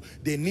looking for.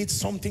 They need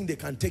something they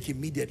can take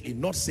immediately,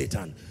 not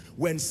Satan.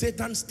 When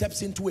Satan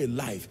steps into a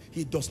life,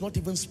 he does not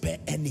even spare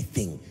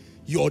anything.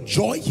 Your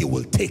joy, he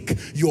will take.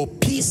 Your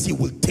peace, he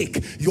will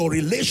take. Your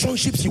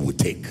relationships, he will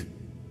take.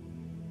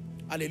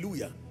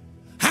 Hallelujah.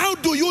 How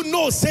do you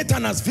know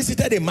Satan has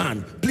visited a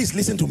man? Please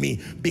listen to me.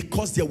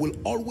 Because there will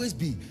always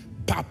be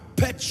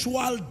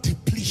perpetual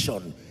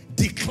depletion,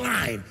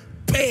 decline,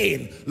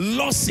 pain,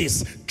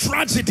 losses,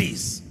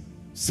 tragedies.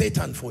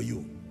 Satan for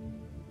you.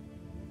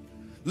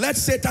 Let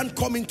Satan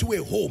come into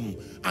a home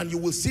and you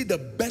will see the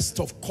best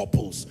of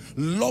couples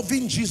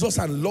loving Jesus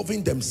and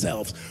loving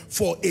themselves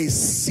for a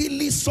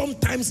silly,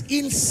 sometimes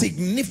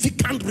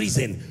insignificant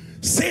reason.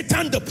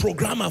 Satan, the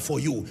programmer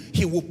for you,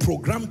 he will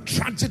program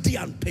tragedy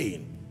and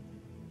pain.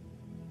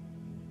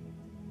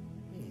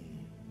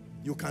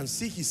 You can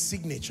see his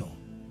signature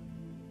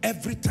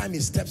every time he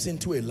steps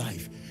into a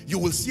life. You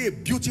will see a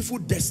beautiful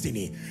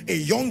destiny, a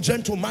young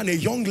gentleman, a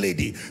young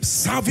lady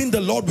serving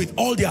the Lord with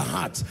all their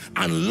heart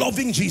and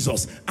loving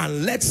Jesus,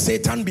 and let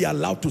Satan be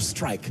allowed to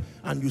strike,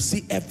 and you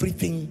see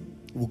everything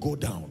will go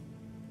down.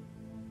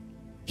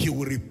 He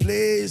will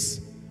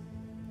replace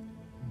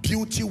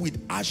beauty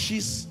with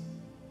ashes,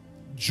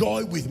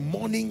 joy with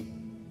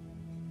mourning.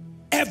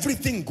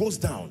 Everything goes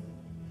down.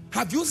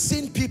 Have you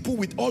seen people,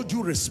 with all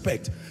due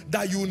respect,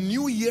 that you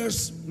knew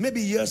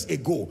maybe years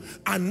ago,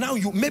 and now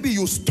maybe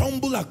you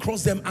stumble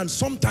across them, and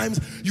sometimes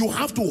you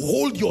have to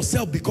hold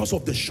yourself because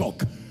of the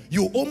shock.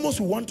 You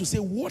almost want to say,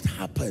 what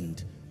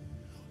happened?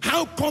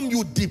 How come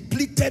you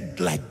depleted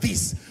like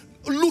this,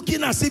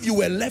 looking as if you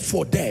were left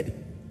for dead?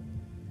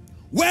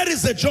 Where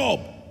is the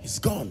job? It's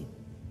gone.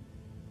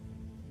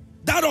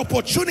 That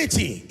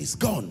opportunity is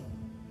gone.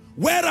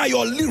 Where are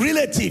your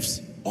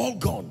relatives? All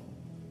gone.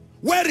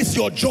 Where is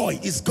your joy?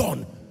 It's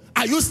gone.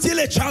 Are you still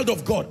a child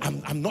of God?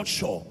 I'm not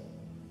sure.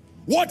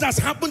 What has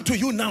happened to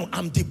you now?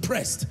 I'm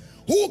depressed.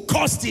 Who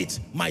caused it?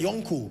 My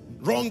uncle.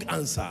 Wrong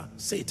answer.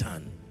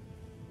 Satan.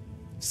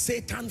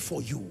 Satan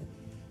for you.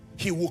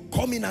 He will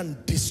come in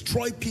and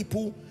destroy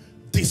people,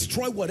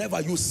 destroy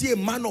whatever. You see a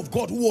man of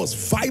God who was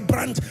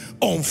vibrant,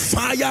 on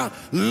fire,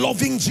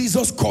 loving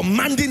Jesus,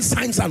 commanding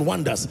signs and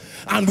wonders.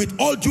 And with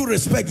all due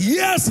respect,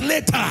 years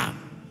later,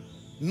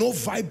 no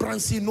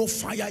vibrancy, no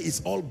fire,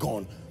 is all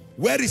gone.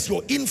 Where is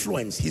your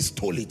influence? He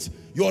stole it.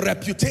 Your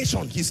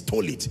reputation, he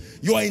stole it.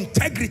 Your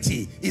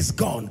integrity is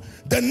gone.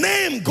 The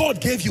name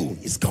God gave you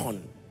is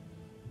gone.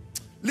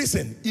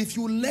 Listen, if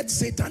you let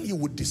Satan, he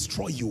would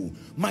destroy you.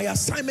 My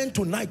assignment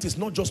tonight is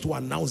not just to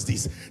announce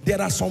this. There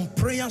are some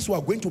prayers we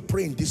are going to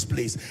pray in this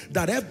place,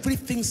 that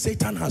everything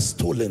Satan has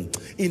stolen,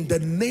 in the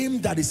name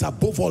that is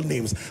above all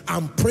names,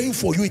 I'm praying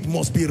for you, it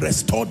must be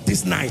restored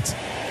this night.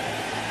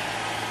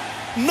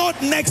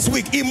 Not next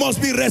week, it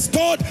must be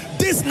restored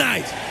this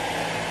night.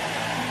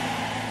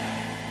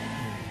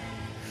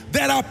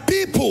 There are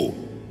people,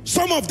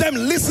 some of them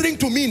listening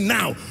to me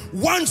now.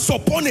 Once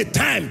upon a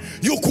time,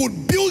 you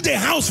could build a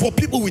house for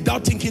people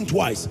without thinking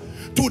twice.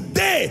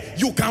 Today,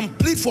 you can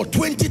plead for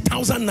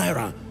 20,000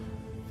 naira.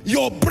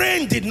 Your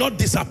brain did not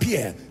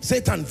disappear.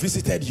 Satan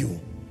visited you.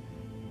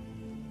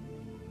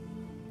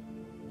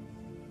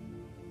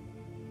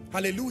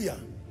 Hallelujah.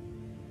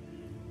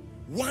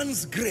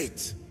 Once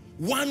great,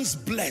 once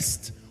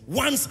blessed,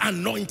 once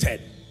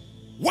anointed,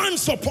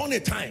 once upon a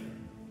time.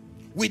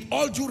 With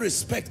all due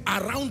respect,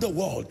 around the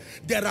world,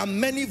 there are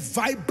many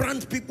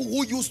vibrant people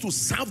who used to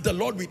serve the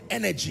Lord with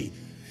energy.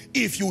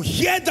 If you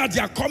hear that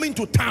they are coming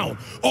to town,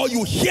 or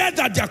you hear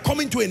that they are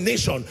coming to a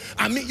nation,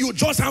 I mean, you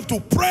just have to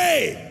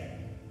pray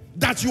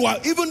that you are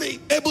even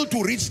able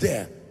to reach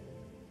there.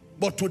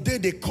 But today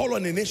they call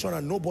on a nation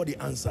and nobody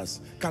answers.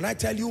 Can I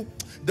tell you,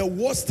 the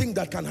worst thing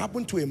that can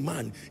happen to a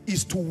man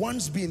is to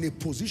once be in a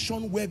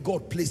position where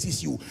God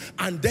places you,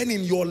 and then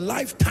in your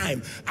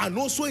lifetime, and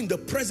also in the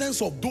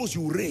presence of those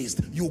you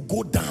raised, you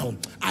go down.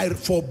 I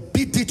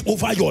forbid it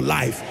over your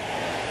life.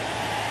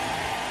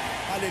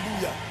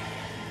 Hallelujah.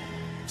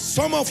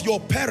 Some of your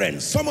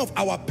parents, some of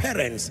our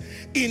parents,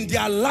 in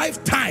their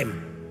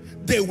lifetime,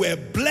 they were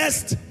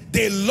blessed.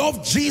 They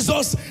loved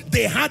Jesus.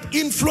 They had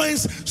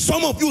influence.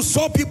 Some of you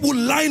saw people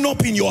line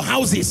up in your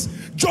houses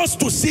just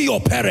to see your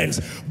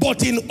parents.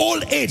 But in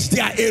old age,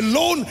 they are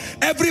alone.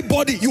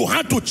 Everybody, you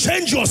had to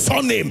change your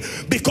surname,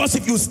 because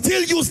if you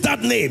still use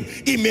that name,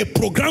 it may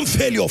program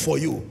failure for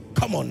you.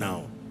 Come on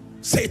now.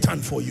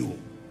 Satan for you.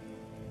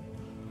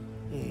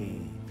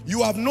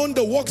 You have known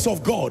the works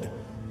of God.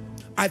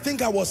 I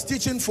think I was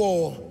teaching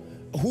for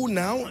who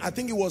now? I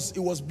think it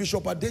was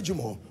Bishop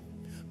Adejimo.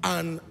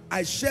 And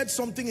I shared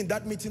something in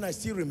that meeting I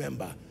still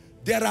remember.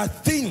 There are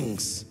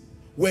things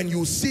when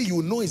you see,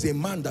 you know it's a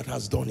man that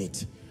has done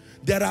it.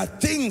 There are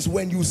things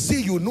when you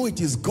see, you know it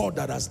is God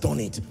that has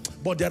done it.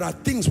 But there are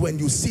things when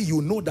you see,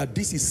 you know that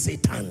this is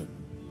Satan.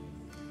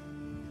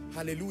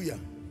 Hallelujah.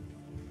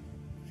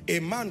 A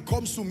man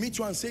comes to meet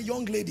you and say,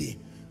 young lady,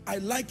 I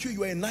like you,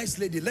 you're a nice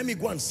lady, let me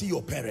go and see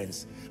your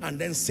parents. And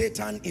then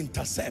Satan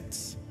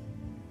intercepts.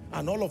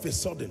 And all of a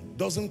sudden,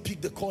 doesn't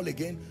pick the call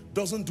again,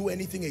 doesn't do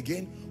anything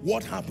again.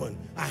 What happened?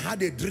 I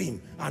had a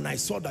dream and I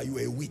saw that you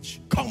were a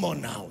witch. Come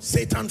on now,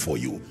 Satan for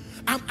you.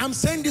 I'm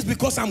saying this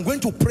because I'm going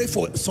to pray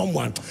for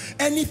someone.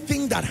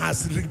 Anything that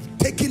has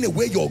taken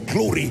away your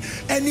glory,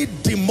 any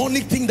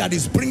demonic thing that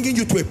is bringing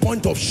you to a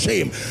point of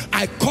shame,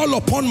 I call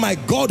upon my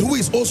God who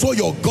is also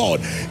your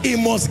God. He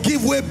must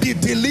give way. Be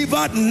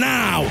delivered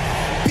now.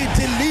 Be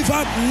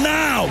delivered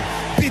now.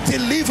 Be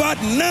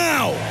delivered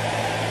now.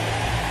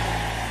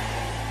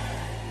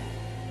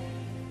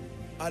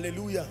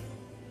 Hallelujah.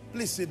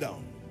 Please sit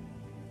down.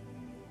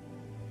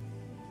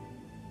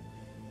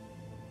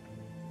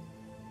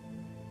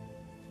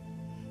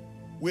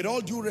 With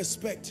all due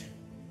respect,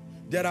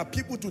 there are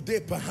people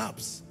today,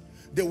 perhaps,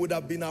 they would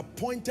have been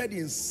appointed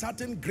in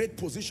certain great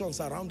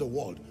positions around the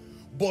world.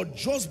 But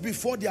just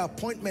before the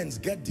appointments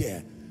get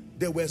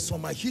there were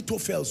some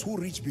Ahithophels who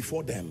reached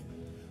before them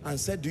and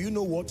said, do you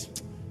know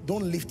what?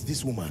 Don't lift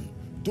this woman.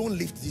 Don't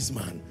lift this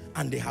man.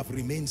 And they have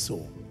remained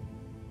so.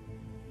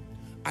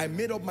 I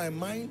made up my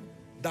mind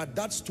that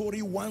that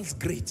story, once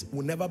great,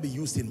 will never be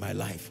used in my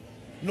life.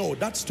 No,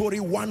 that story,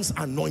 once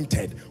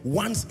anointed,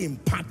 once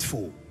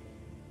impactful.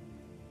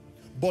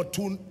 But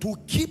to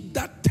keep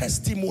that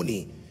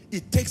testimony,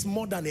 it takes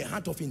more than a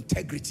heart of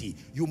integrity.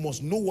 You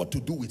must know what to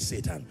do with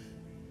Satan.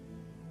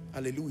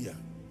 Hallelujah.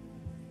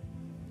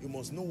 You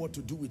must know what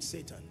to do with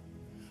Satan.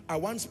 I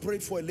once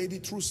prayed for a lady,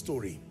 true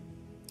story.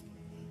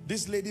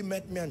 This lady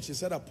met me and she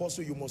said,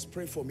 Apostle, you must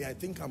pray for me. I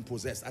think I'm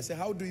possessed. I said,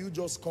 how do you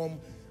just come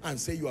and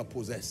say you are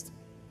possessed?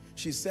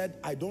 She said,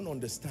 I don't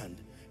understand.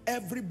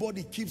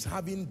 Everybody keeps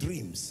having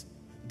dreams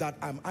that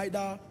I'm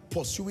either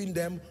pursuing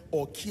them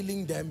or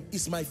killing them.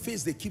 It's my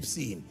face they keep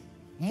seeing.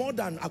 More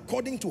than,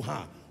 according to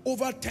her,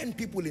 over 10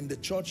 people in the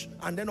church.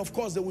 And then of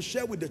course they will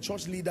share with the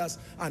church leaders,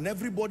 and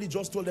everybody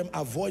just told them,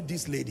 avoid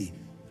this lady.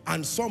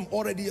 And some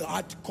already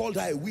had called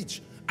her a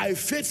witch, a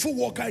faithful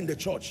worker in the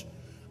church.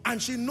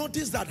 And she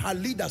noticed that her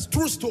leaders,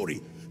 true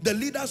story, the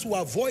leaders who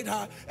avoid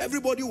her,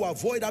 everybody will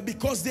avoid her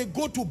because they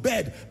go to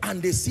bed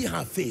and they see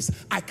her face.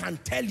 I can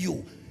tell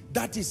you,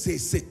 that is a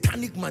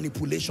satanic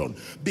manipulation,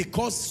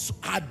 because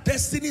her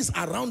destiny is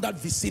around that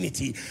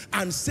vicinity,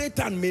 and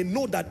Satan may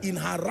know that in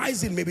her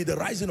rising may be the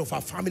rising of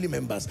her family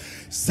members.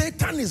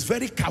 Satan is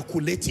very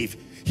calculative.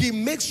 He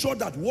makes sure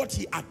that what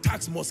he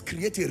attacks must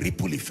create a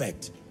ripple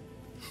effect.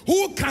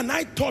 Who can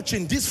I touch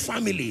in this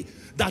family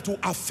that will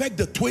affect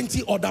the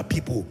 20 other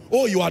people?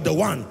 Oh, you are the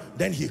one.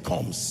 Then he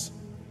comes.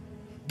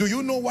 Do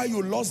you know why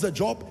you lost the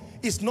job?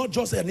 It's not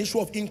just an issue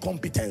of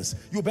incompetence.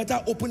 You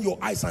better open your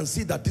eyes and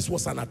see that this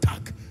was an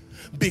attack.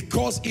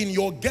 Because in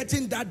your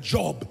getting that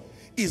job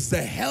is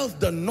the health,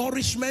 the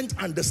nourishment,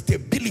 and the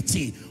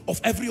stability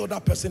of every other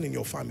person in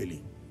your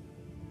family.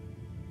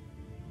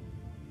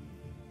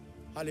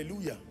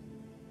 Hallelujah.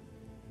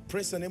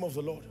 Praise the name of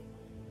the Lord.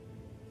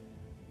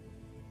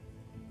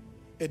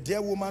 A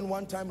dear woman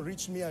one time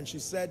reached me and she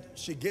said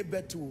she gave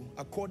birth to,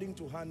 according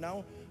to her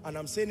now, and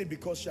I'm saying it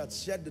because she had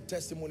shared the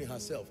testimony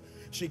herself,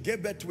 she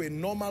gave birth to a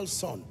normal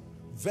son,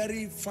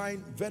 very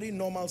fine, very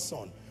normal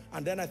son.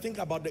 And then I think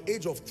about the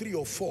age of 3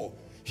 or 4,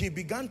 he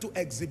began to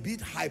exhibit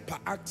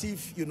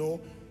hyperactive, you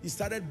know, he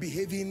started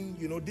behaving,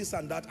 you know, this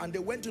and that. And they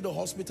went to the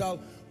hospital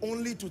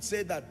only to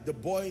say that the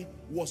boy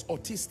was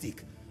autistic.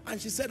 And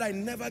she said, I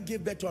never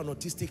gave birth to an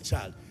autistic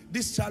child.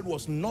 This child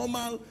was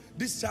normal,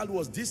 this child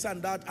was this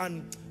and that.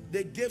 And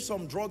they gave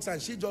some drugs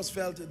and she just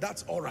felt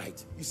that's all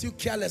right. You see,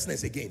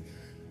 carelessness again.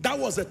 That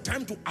was a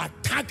time to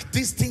attack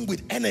this thing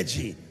with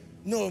energy.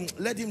 No,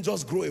 let him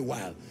just grow a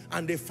while.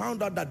 And they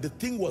found out that the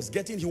thing was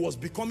getting, he was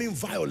becoming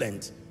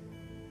violent.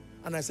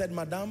 And I said,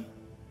 Madam,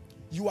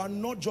 you are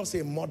not just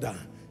a mother.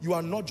 You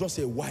are not just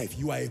a wife.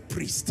 You are a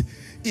priest.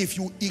 If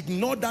you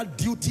ignore that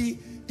duty,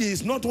 it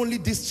is not only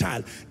this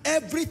child.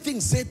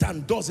 Everything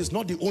Satan does is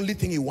not the only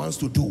thing he wants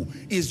to do.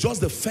 It's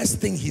just the first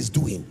thing he's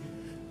doing.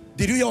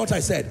 Did you hear what I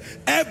said?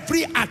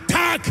 Every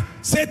attack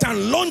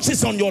Satan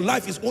launches on your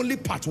life is only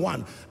part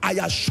 1. I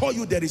assure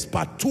you there is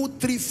part 2,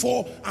 3,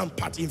 4, and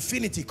part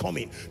infinity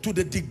coming, to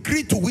the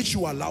degree to which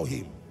you allow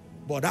him.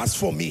 But as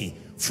for me,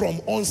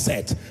 from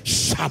onset,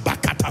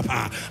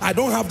 Shabakatapa, I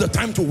don't have the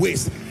time to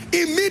waste.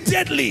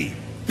 Immediately,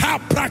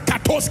 not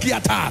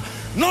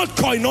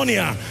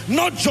Koinonia,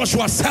 not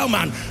Joshua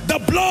Selman, the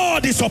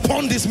blood is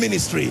upon this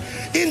ministry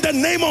in the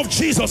name of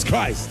Jesus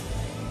Christ.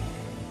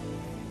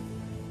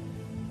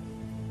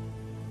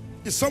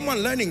 Is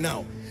someone learning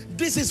now?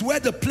 This is where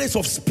the place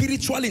of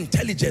spiritual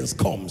intelligence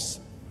comes.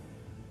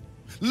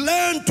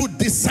 Learn to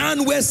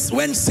discern when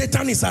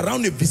Satan is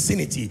around a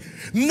vicinity.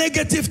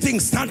 Negative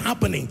things start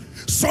happening.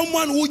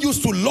 Someone who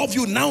used to love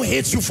you now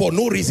hates you for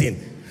no reason.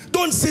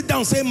 Don't sit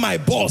down saying my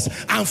boss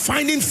and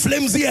finding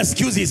flimsy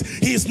excuses.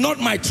 He is not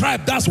my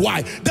tribe, that's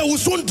why. They will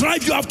soon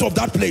drive you out of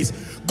that place.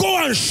 Go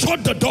and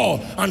shut the door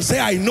and say,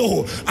 I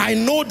know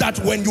that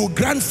when you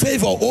grant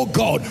favor, oh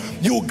God,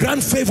 you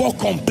grant favor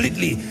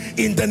completely.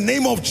 In the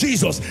name of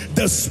Jesus,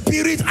 the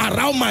spirit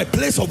around my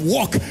place of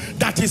work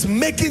that is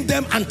making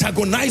them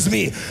antagonize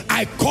me,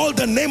 I call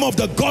the name of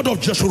the God of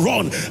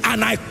Jeshurun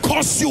and I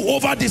curse you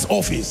over this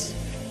office.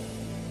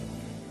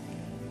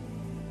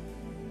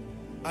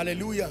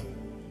 Hallelujah.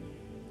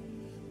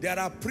 There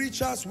are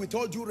preachers, with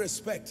all due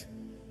respect,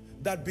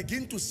 that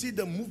begin to see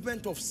the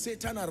movement of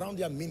Satan around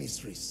their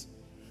ministries.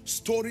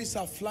 Stories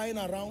are flying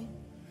around,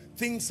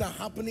 things are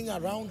happening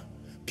around,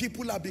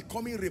 people are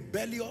becoming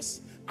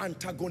rebellious,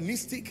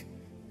 antagonistic.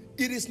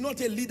 It is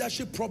not a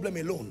leadership problem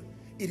alone.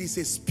 It is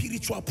a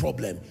spiritual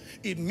problem.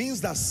 It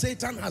means that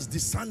Satan has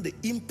discerned the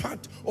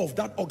impact of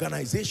that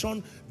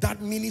organization,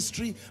 that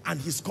ministry, and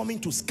he's coming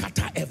to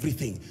scatter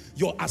everything.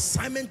 Your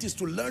assignment is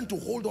to learn to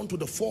hold on to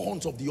the four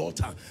horns of the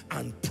altar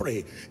and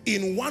pray.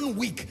 In 1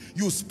 week,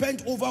 you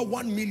spent over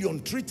 1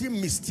 million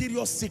treating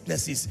mysterious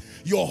sicknesses.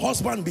 Your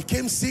husband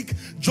became sick.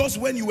 Just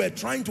when you were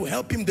trying to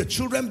help him, the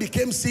children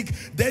became sick.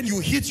 Then you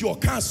hit your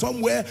car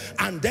somewhere,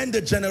 and then the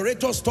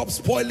generator stopped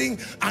spoiling,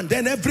 and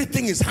then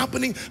everything is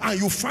happening,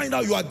 and you find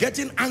out you are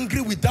getting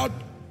angry without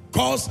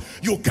cause.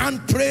 You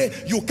can't pray,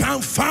 you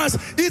can't fast.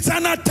 It's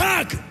an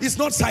attack. It's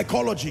not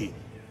psychology.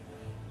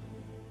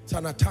 It's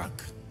an attack.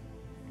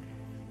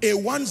 A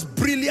once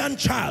brilliant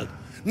child,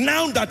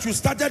 now that you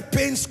started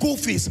paying school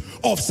fees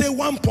of say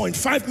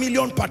 1.5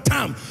 million per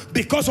term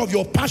because of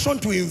your passion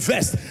to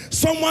invest,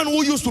 someone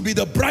who used to be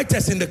the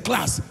brightest in the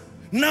class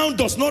now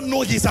does not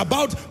know he's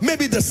about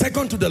maybe the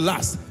second to the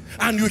last,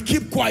 and you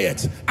keep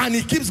quiet and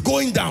he keeps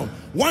going down.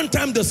 One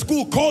time the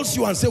school calls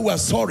you and say, we're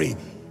sorry,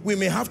 we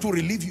may have to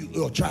relieve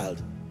your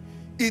child.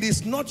 It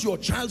is not your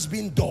child's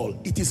being dull.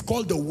 It is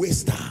called the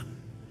waster.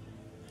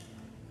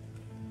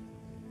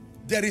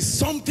 There is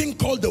something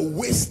called the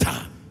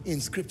waster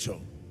in scripture.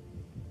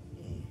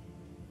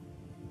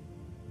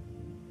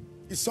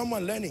 Is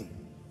someone learning?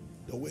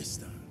 The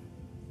waster.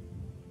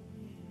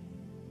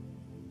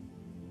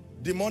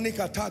 Demonic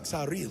attacks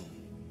are real.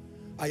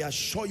 I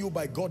assure you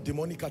by God,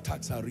 demonic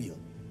attacks are real.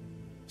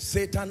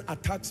 Satan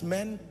attacks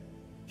men.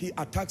 He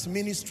attacks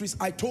ministries.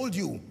 I told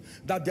you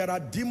that there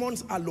are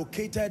demons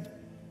allocated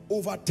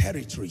over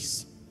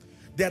territories.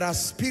 There are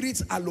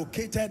spirits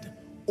allocated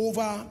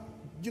over,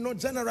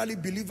 generally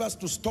believers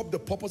to stop the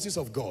purposes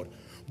of God.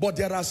 But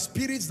there are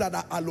spirits that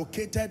are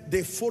allocated,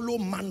 they follow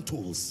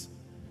mantles.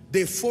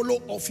 They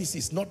follow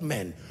offices, not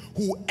men.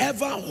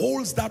 Whoever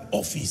holds that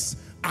office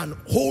and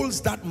holds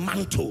that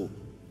mantle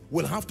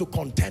will have to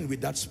contend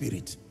with that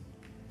spirit.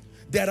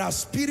 There are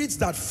spirits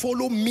that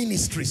follow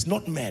ministries,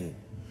 not men.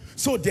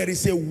 So there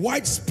is a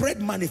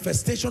widespread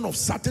manifestation of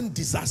certain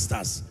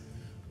disasters.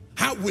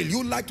 How will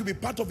you like to be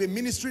part of a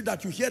ministry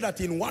that you hear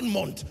that in 1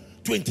 month,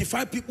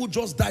 25 people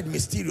just died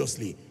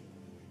mysteriously?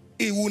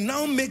 It will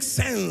now make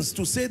sense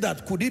to say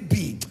that could it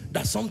be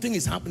that something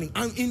is happening,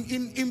 and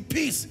in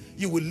peace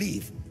you will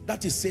leave.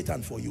 That is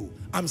Satan for you.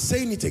 I'm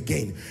saying it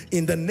again.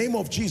 In the name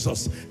of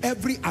Jesus,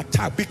 every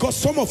attack, because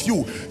some of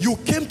you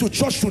came to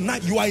church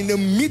tonight, you are in the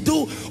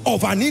middle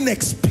of an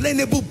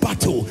inexplainable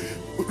battle,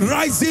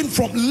 rising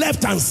from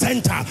left and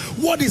center.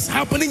 What is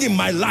happening in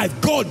my life?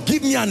 God,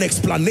 give me an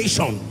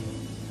explanation.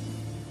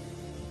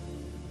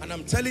 And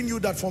I'm telling you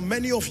that for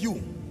many of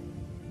you,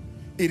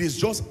 it is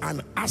just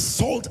an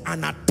assault,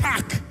 an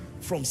attack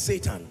from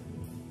Satan.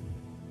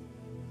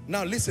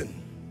 Now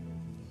listen,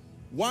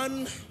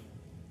 one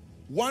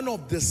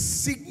of the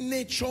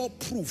signature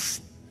proof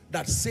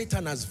that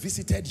Satan has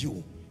visited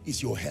you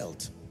is your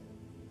health.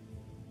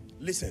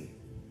 Listen.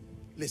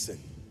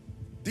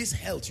 This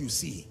health you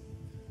see,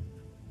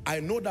 I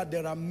know that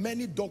there are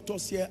many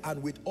doctors here,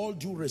 and with all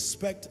due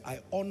respect, I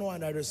honor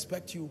and I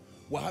respect you.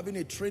 We're having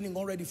a training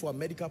already for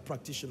medical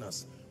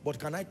practitioners. But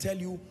can I tell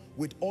you,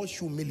 with all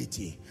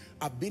humility,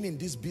 I've been in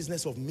this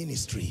business of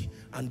ministry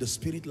and the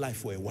spirit life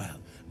for a while.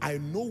 I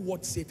know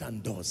what Satan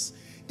does.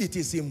 It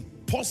is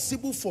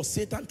impossible for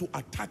Satan to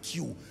attack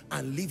you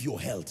and leave your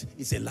health.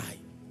 It's a lie.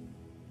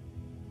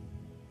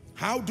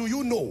 How do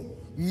you know?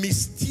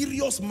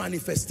 Mysterious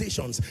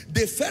manifestations.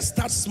 They first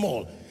start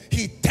small.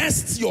 He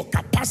tests your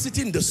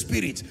capacity in the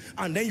spirit,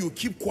 and then you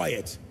keep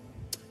quiet.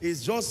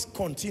 It's just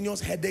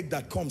continuous headache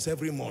that comes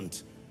every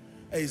month.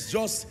 It's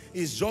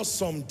just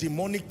some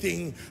demonic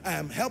thing.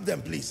 Help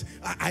them, please.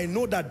 I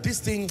know that this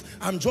thing,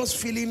 I'm just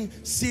feeling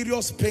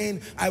serious pain.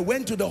 I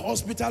went to the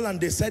hospital and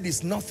they said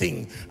it's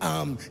nothing.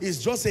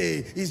 It's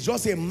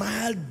just a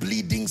mild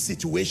bleeding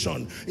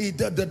situation.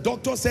 The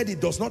doctor said he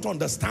does not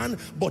understand,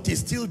 but it's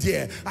still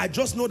there. I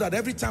just know that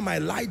every time I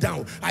lie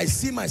down, I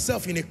see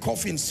myself in a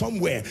coffin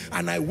somewhere,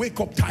 and I wake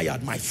up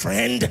tired. My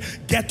friend,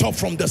 get up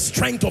from the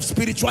strength of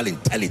spiritual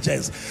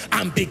intelligence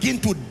and begin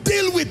to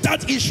deal with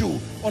that issue.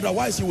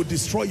 Otherwise, you would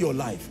destroy your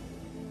life.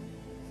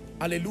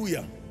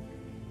 Hallelujah.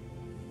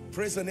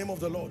 Praise the name of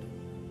the Lord.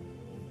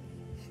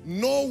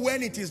 Know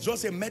when it is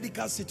just a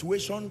medical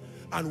situation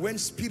and when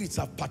spirits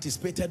have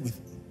participated with.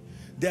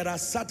 There are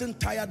certain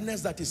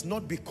tiredness that is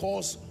not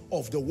because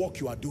of the work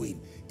you are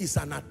doing. It's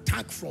an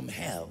attack from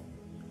hell.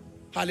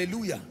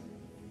 Hallelujah.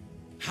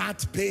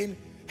 Heart pain,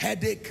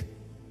 headache,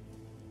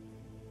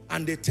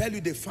 and they tell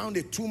you they found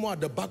a tumor at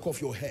the back of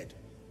your head.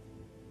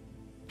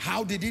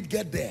 How did it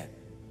get there?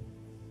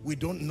 We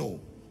don't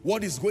know.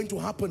 What is going to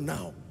happen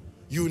now?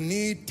 You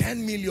need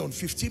 10 million,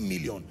 15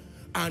 million,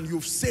 and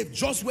you've saved.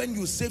 Just when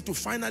you save to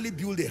finally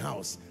build a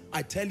house,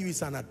 I tell you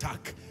it's an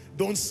attack.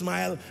 Don't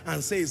smile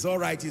and say it's all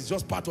right, it's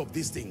just part of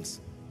these things.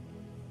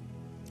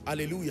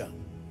 Hallelujah.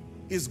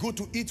 It's good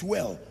to eat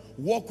well.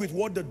 Walk with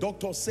what the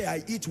doctors say.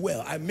 I eat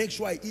well. I make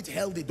sure I eat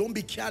healthy. Don't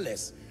be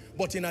careless.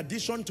 But in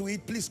addition to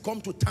it, please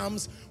come to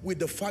terms with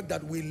the fact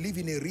that we live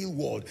in a real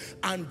world.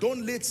 And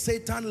don't let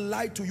Satan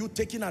lie to you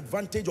taking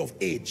advantage of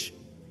age.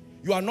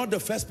 You are not the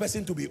first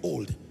person to be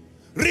old.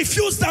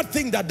 Refuse that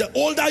thing that the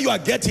older you are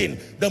getting,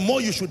 the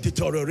more you should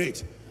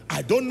deteriorate.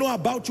 I don't know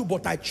about you,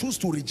 but I choose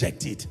to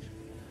reject it.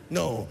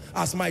 No,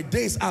 as my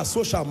days are,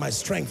 so shall my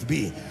strength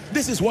be.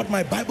 This is what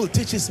my Bible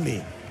teaches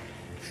me.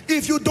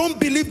 If you don't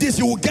believe this,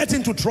 you will get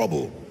into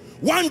trouble.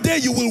 One day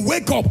you will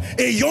wake up,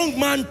 a young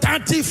man,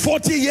 30,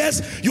 40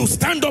 years, you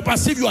stand up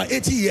as if you are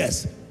 80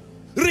 years.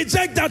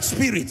 Reject that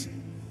spirit.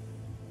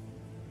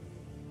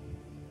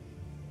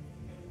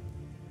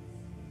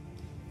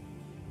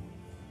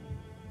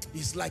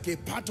 It's like a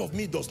part of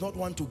me does not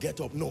want to get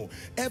up. No,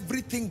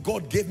 everything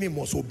God gave me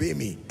must obey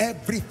me.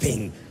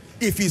 Everything.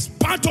 If it's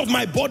part of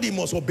my body,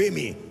 must obey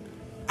me.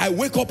 I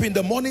wake up in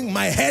the morning,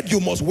 my head, you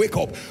must wake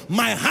up.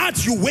 My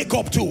heart, you wake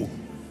up too.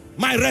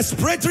 My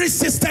respiratory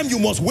system, you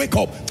must wake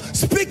up.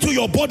 Speak to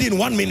your body in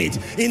 1 minute.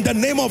 In the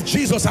name of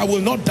Jesus, I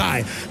will not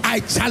die. I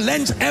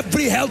challenge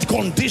every health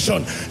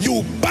condition.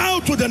 You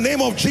bow to the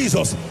name of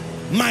Jesus.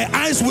 My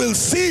eyes will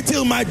see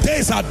till my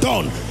days are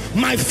done.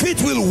 My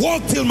feet will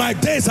walk till my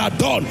days are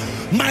done.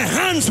 My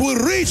hands will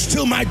reach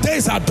till my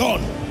days are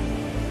done.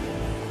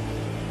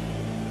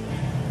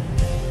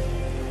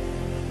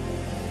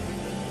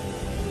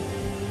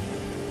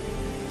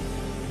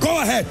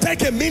 Go ahead,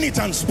 take a minute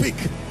and speak.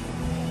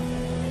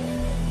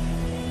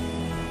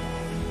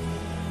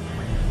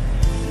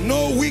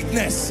 No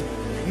weakness,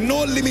 no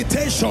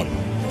limitation,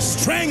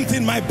 strength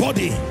in my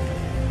body.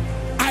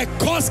 I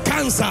cause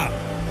cancer,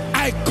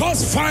 I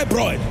cause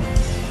fibroid,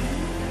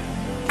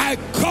 I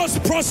cause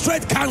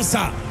prostate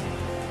cancer,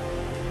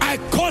 I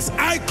cause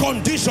eye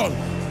condition,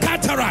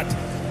 cataract,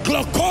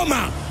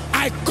 glaucoma.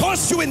 I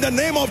curse you in the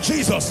name of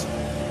Jesus.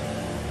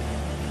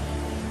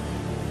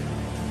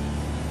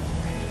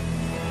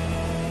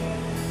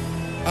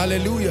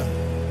 Hallelujah.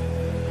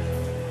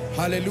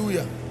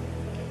 Hallelujah.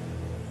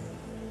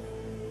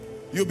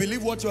 You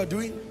believe what you are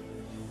doing?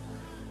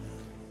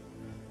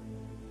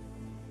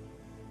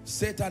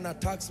 Satan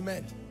attacks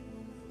men.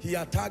 He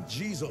attacked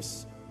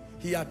Jesus.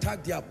 He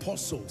attacked the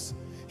apostles.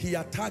 He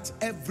attacks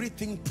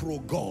everything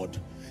pro-God.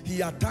 He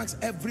attacks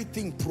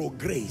everything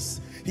pro-grace.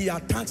 He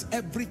attacks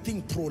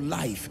everything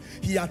pro-life.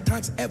 He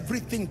attacks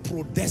everything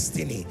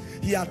pro-destiny.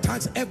 He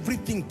attacks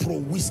everything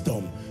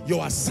pro-wisdom.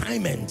 Your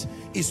assignment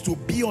is to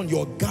be on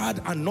your guard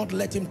and not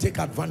let him take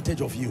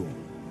advantage of you.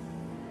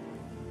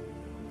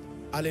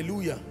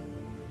 Hallelujah.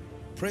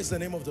 Praise the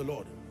name of the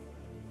Lord.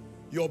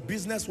 Your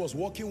business was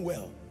working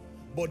well,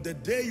 but the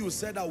day you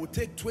said, I will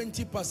take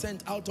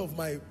 20% out of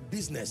my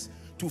business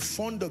to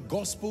fund the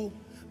gospel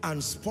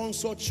and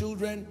sponsor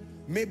children,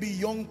 maybe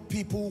young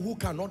people who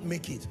cannot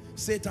make it,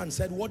 Satan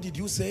said, what did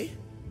you say?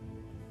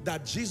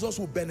 That Jesus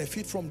will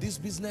benefit from this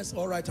business?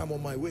 All right, I'm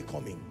on my way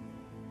coming.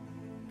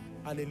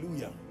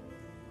 Hallelujah.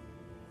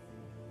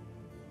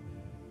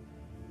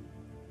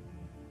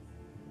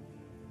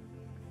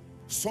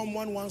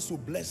 Someone wants to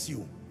bless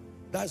you.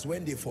 That's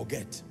when they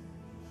forget.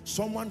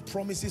 Someone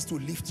promises to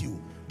lift you.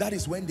 That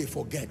is when they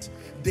forget.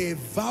 They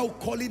vow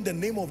calling the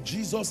name of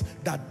Jesus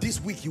that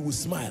this week you will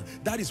smile.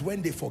 That is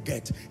when they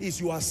forget.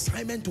 It's your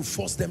assignment to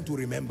force them to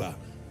remember.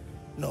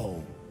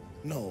 No,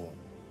 no,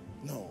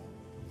 no.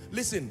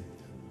 Listen,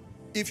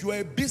 if you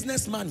are a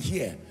businessman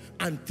here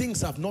and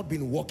things have not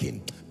been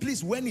working,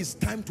 please, when it's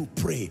time to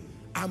pray,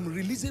 I'm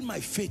releasing my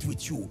faith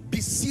with you.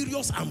 Be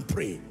serious and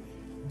pray.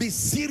 Be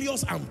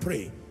serious and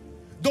pray.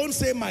 Don't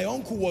say my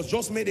uncle was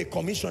just made a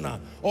commissioner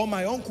or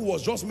my uncle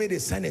was just made a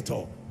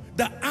senator.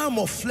 The arm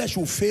of flesh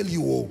will fail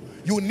you.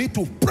 You need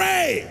to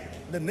pray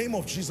in the name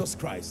of Jesus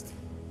Christ.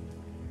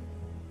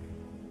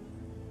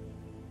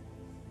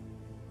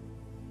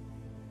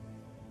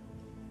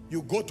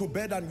 You go to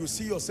bed and you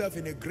see yourself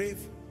in a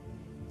grave.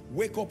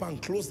 Wake up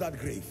and close that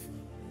grave.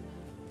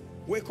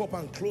 Wake up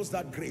and close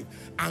that grave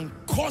and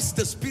curse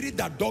the spirit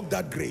that dug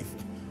that grave.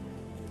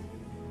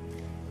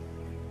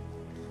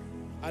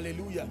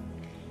 Hallelujah.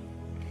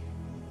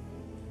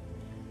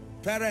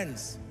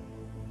 Parents,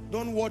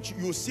 don't watch.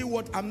 You see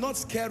what, I'm not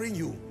scaring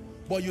you,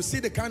 but you see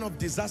the kind of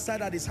disaster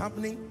that is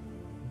happening.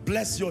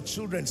 Bless your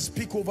children,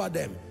 speak over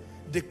them,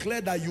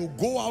 declare that you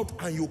go out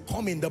and you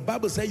come in. The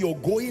Bible says you're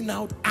going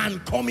out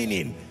and coming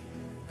in.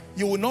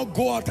 You will not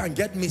go out and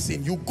get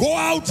missing. You go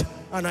out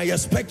and I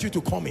expect you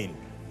to come in.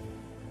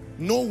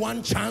 No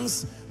one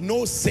chance,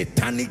 no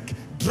satanic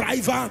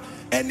driver,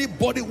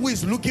 anybody who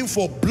is looking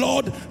for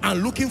blood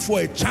and looking for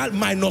a child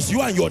minus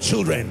you and your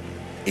children.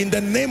 In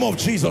the name of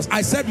Jesus,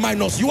 I said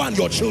minus you and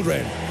your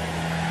children.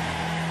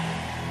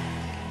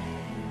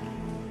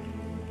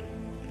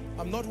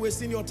 I'm not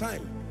wasting your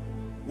time.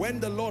 When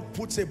the Lord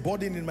puts a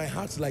burden in my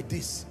heart like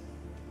this,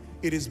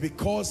 it is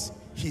because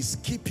he's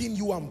keeping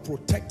you and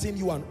protecting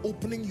you and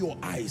opening your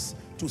eyes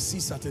to see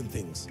certain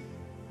things.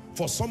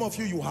 For some of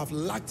you, you have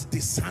lacked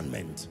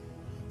discernment.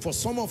 For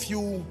some of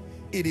you,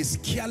 it is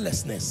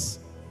carelessness.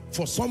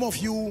 For some of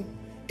you,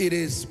 it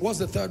is, what's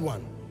the third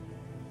one?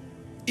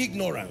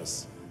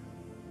 Ignorance.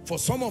 For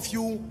some of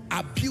you,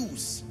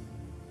 abuse.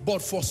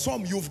 But for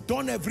some, you've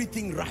done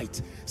everything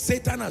right.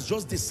 Satan has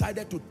just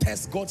decided to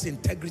test God's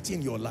integrity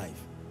in your life.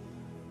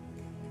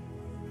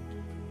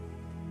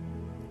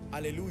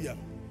 Hallelujah.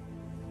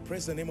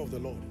 Praise the name of the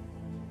Lord.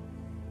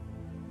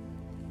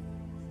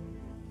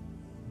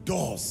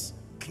 Doors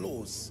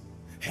close,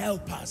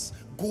 helpers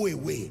go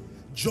away,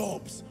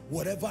 jobs,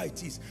 whatever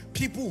it is.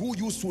 People who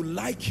used to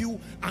like you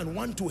and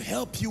want to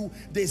help you,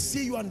 they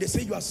see you and they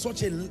say you are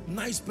such a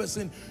nice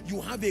person, you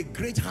have a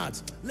great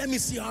heart. Let me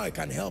see how I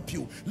can help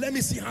you. Let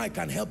me see how I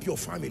can help your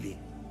family.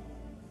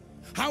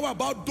 How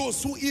about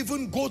those who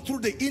even go through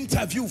the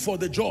interview for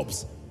the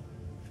jobs?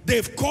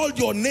 They've called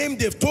your name,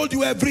 they've told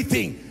you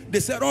everything. They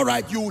said, all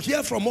right, you will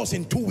hear from us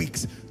in 2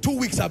 weeks. 2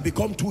 weeks have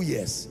become 2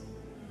 years.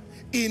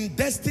 In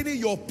destiny,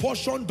 your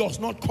portion does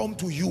not come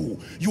to you.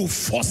 You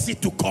force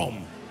it to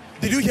come.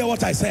 Did you hear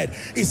what I said?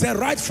 He said,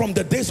 right from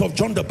the days of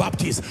John the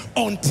Baptist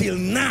until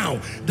now,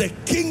 the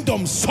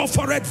kingdom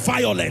suffered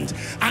violence.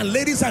 And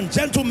ladies and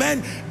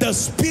gentlemen, the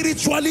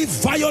spiritually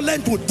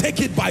violent will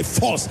take it by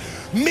force.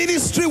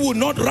 Ministry will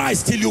not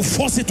rise till you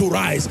force it to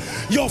rise.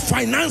 Your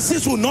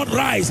finances will not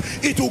rise.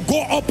 It will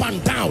go up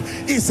and down.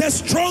 He says,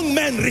 strong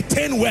men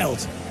retain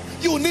wealth.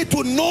 You need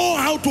to know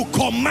how to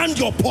command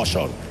your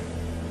portion.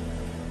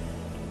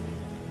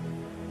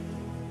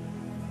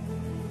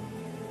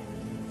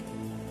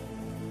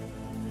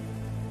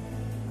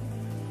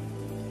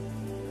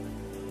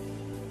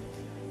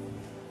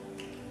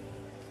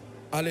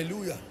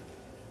 Hallelujah.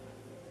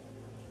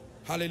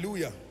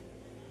 Hallelujah.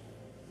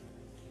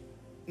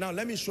 Now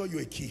let me show you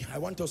a key. I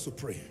want us to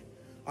pray.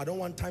 I don't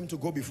want time to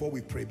go before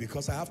we pray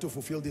because I have to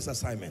fulfill this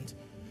assignment.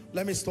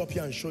 Let me stop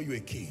here and show you a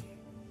key.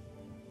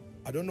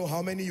 I don't know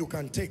how many you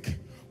can take,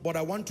 but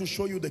I want to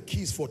show you the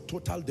keys for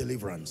total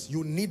deliverance.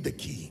 You need the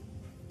key.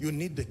 You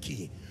need the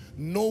key.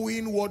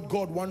 Knowing what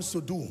God wants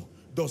to do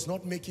does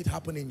not make it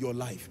happen in your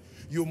life.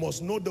 You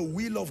must know the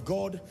will of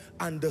God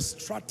and the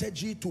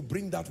strategy to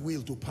bring that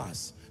will to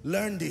pass.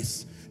 Learn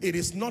this. It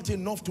is not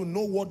enough to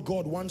know what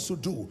God wants to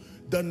do.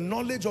 The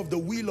knowledge of the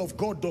will of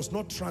God does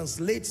not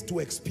translate to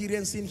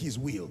experiencing his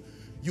will.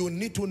 You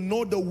need to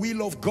know the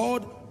will of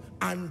God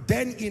and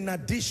then in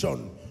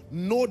addition,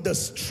 know the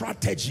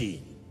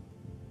strategy.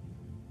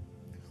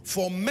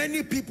 For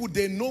many people,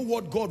 they know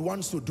what God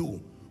wants to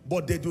do,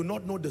 but they do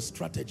not know the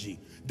strategy.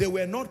 They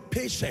were not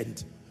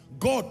patient.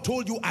 God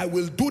told you, I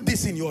will do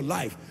this in your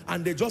life.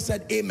 And they just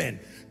said, amen.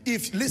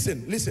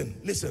 Listen.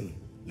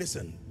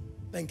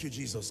 Thank you,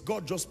 Jesus.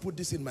 God just put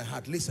this in my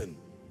heart. Listen.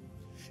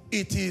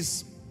 It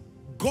is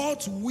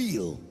God's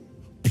will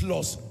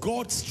plus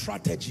God's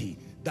strategy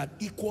that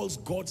equals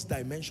God's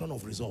dimension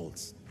of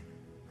results.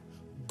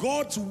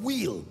 God's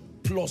will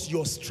plus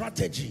your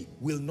strategy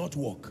will not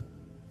work.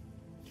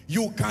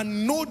 You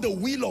can know the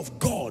will of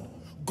God.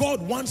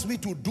 God wants me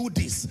to do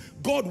this.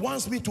 God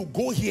wants me to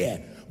go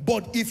here.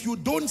 But if you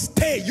don't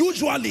stay,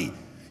 usually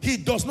he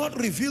does not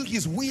reveal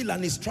his will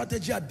and his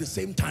strategy at the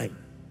same time.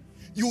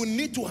 You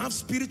need to have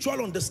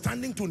spiritual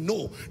understanding to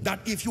know that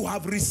if you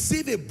have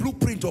received a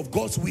blueprint of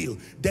God's will,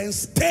 then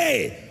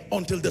stay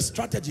until the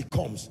strategy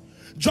comes.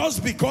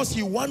 Just because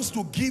he wants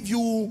to give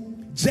you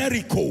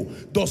Jericho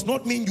does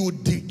not mean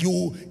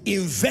you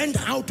invent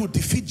how to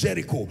defeat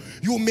Jericho.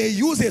 You may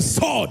use a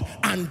sword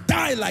and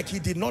die like he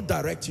did not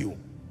direct you.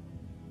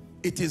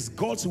 It is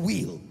God's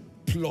will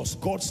plus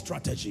God's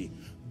strategy.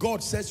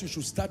 God says you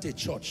should start a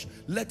church.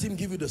 Let him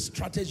give you the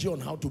strategy on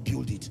how to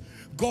build it.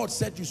 God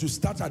said you should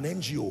start an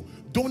NGO.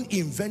 Don't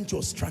invent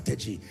your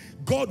strategy.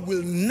 God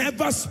will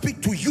never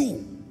speak to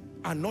you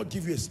and not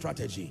give you a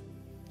strategy.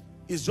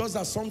 It's just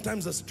that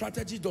sometimes the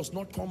strategy does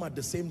not come at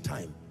the same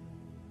time.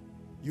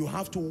 You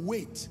have to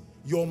wait.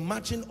 Your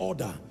marching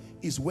order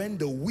is when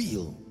the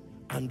will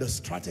and the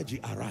strategy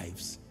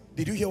arrives.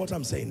 Did you hear what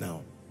I'm saying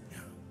now?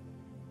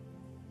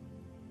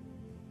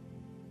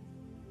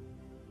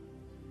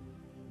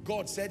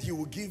 God said he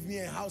will give me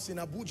a house in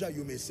Abuja,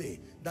 you may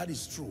say. That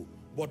is true.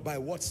 But by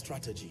what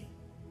strategy?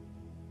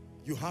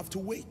 You have to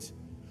wait.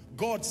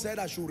 God said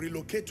I should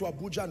relocate to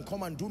Abuja and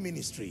come and do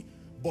ministry.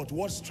 But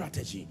what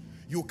strategy?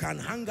 You can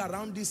hang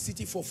around this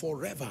city for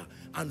forever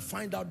and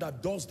find out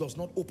that doors does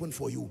not open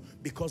for you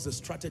because the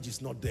strategy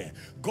is not there.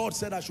 God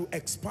said I should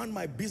expand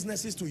my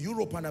businesses to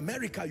Europe and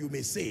America, you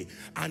may say,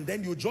 and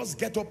then you just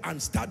get up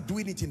and start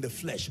doing it in the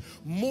flesh.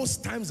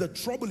 Most times the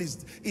trouble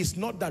is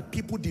not that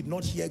people did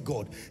not hear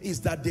God, is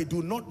that they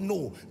do not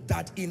know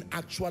that in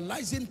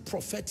actualizing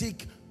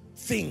prophetic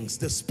things,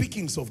 the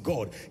speakings of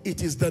God,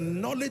 it is the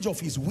knowledge of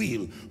his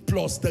will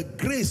plus the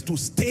grace to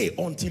stay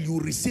until you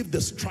receive the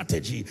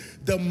strategy.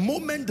 The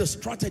moment the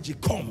strategy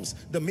comes,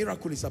 the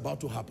miracle is about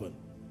to happen.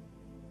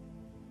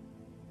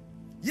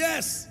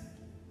 Yes,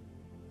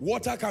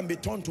 water can be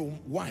turned to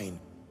wine,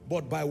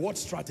 but by what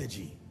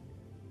strategy?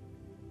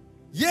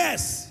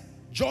 Yes,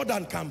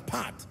 Jordan can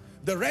part,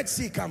 the Red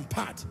Sea can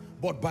part,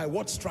 but by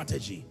what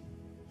strategy?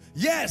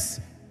 Yes,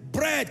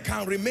 bread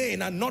can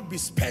remain and not be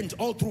spent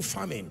all through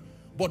famine,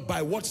 but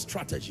by what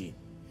strategy?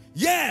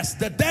 Yes,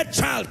 the dead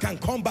child can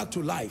come back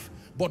to life,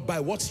 But by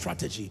what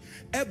strategy?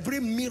 Every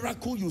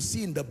miracle you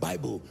see in the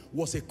Bible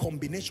was a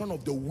combination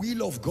of the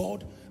will of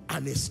God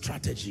and a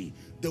strategy.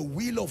 The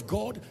will of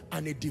God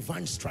and a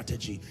divine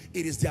strategy.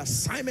 It is the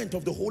assignment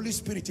of the Holy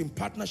Spirit in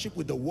partnership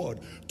with the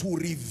Word to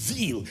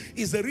reveal.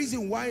 Is the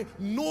reason why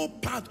no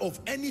part of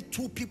any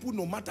two people,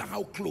 no matter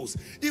how close,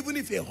 even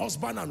if a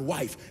husband and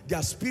wife,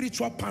 their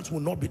spiritual parts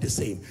will not be the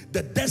same.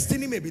 The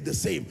destiny may be the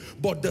same,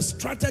 but the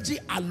strategy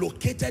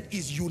allocated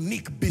is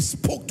unique,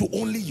 bespoke to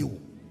only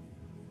you.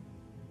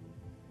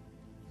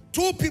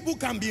 Two people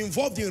can be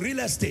involved in real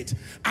estate,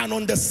 and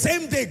on the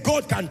same day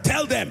God can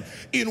tell them,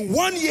 in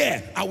 1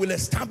 year I will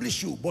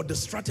establish you, but the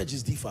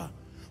strategies differ.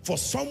 For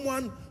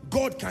someone,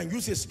 God can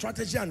use a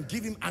strategy and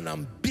give him an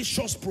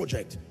ambitious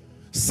project.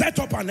 Set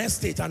up an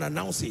estate and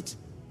announce it,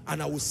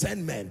 and I will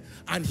send men,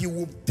 and he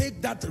will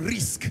take that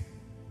risk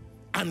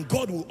and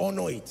God will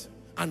honor it,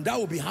 and that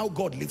will be how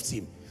God lifts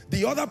him.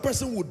 The other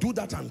person will do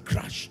that and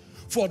crash.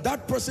 For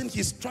that person,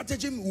 his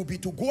strategy will be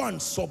to go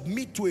and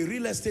submit to a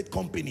real estate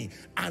company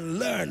and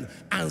learn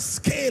and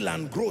scale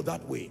and grow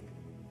that way.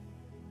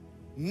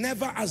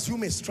 Never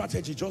assume a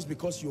strategy just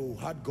because you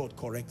heard God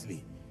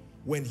correctly.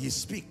 When he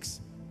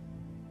speaks,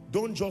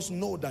 don't just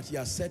know that he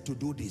has said to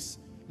do this.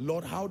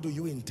 Lord, how do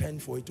you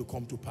intend for it to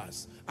come to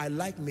pass? I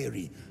like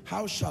Mary.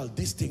 How shall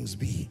these things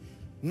be?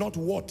 Not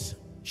what.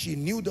 She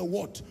knew the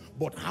what,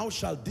 but how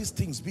shall these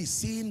things be,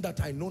 seeing that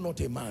I know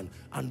not a man?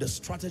 And the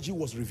strategy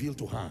was revealed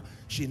to her.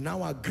 She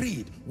now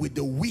agreed with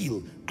the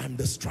will and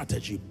the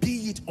strategy.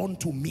 Be it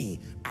unto me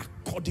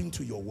according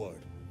to your word.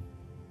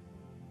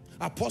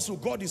 Apostle,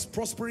 God is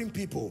prospering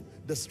people.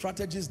 The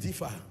strategies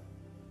differ.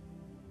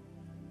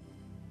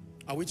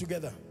 Are we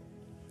together?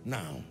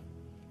 Now,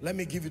 let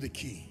me give you the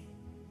key.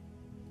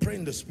 Pray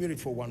in the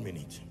spirit for 1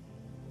 minute.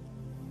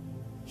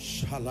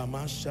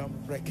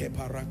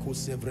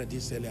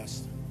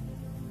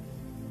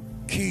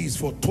 Keys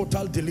for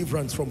total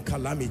deliverance from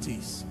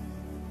calamities.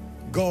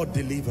 God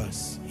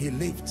delivers, he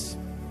lifts.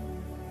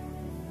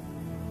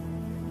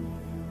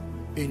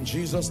 In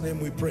Jesus' name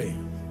we pray.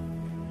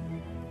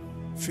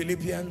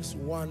 Philippians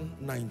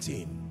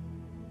 1:19.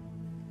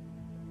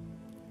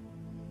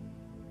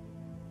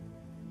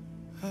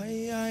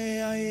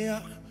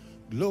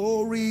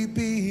 Glory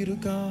be to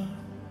God.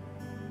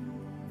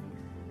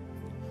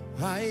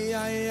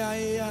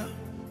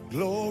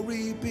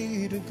 Glory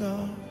be to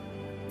God.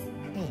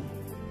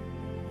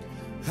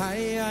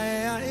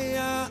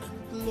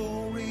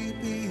 Glory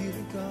be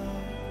to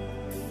God.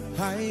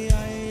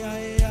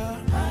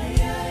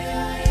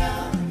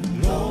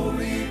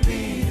 Glory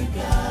be to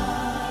God.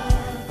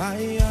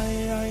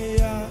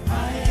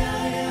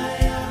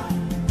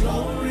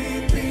 Glory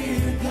be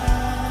to God.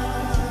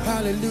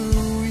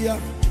 Hallelujah.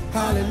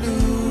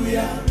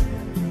 Hallelujah.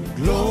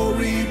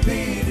 Glory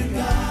be to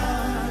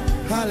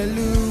God.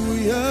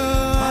 Hallelujah.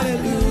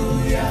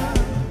 Hallelujah.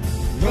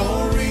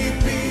 Glory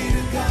be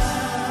to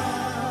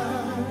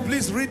God.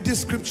 Please read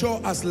this scripture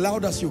as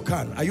loud as you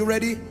can. Are you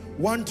ready?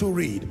 1 to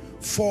read.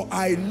 For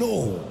I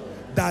know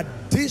that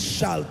this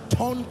shall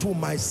turn to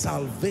my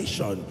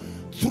salvation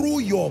through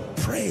your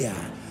prayer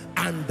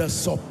and the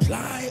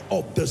supply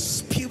of the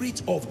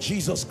Spirit of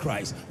Jesus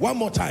Christ. One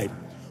more time.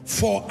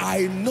 For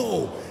I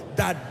know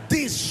that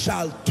this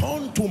shall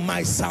turn to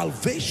my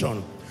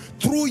salvation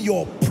through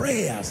your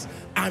prayers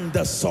and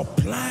the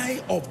supply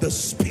of the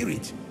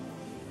Spirit.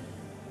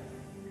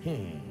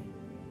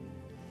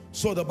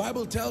 So the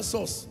Bible tells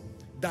us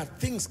that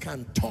things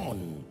can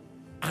turn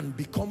and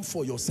become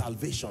for your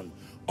salvation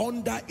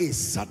under a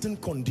certain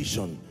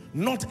condition.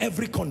 Not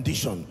every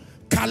condition.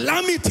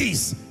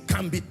 Calamities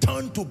can be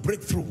turned to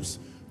breakthroughs,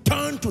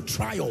 turned to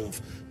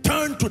triumph,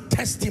 turned to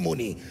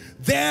testimony.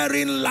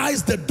 Therein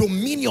lies the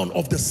dominion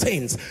of the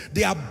saints,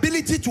 the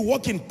ability to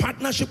work in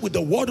partnership with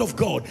the Word of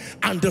God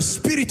and the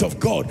Spirit of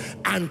God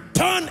and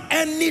turn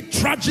any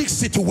tragic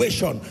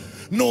situation,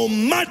 no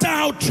matter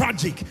how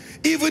tragic.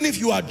 Even if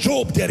you are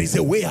Job, there is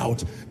a way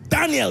out.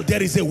 Daniel,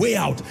 there is a way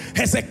out.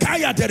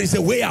 Hezekiah, there is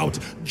a way out.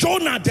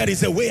 Jonah, there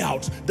is a way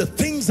out. The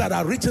things that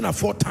are written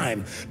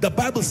aforetime, the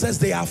Bible says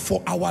they are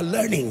for our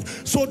learning,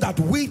 so that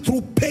we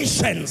through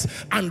patience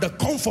and the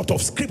comfort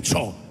of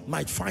Scripture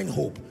might find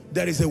hope.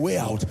 There is a way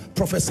out.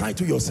 Prophesy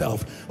to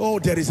yourself. Oh,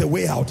 there is a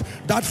way out.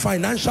 That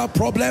financial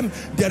problem,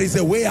 there is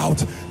a way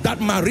out. That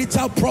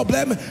marital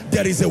problem,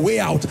 there is a way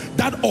out.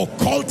 That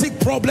occultic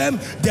problem,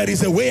 there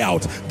is a way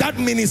out. That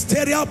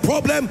ministerial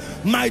problem,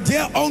 my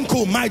dear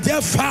uncle, my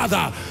dear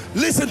father,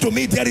 listen to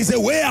me, there is a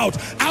way out.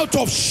 Out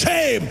of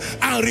shame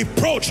and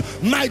reproach,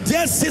 my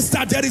dear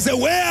sister, there is a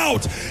way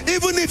out.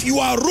 Even if you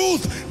are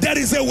Ruth, there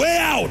is a way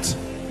out.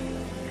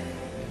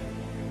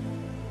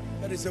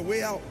 There is a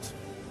way out.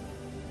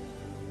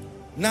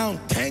 Now,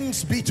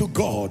 thanks be to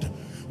God,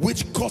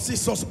 which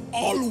causes us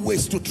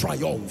always to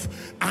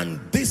triumph. And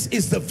this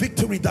is the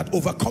victory that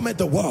overcometh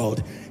the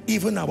world,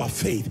 even our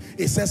faith.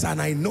 It says,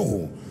 and I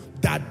know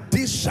that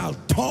this shall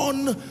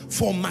turn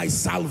for my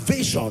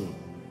salvation.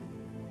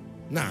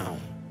 Now,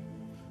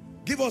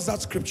 give us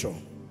that scripture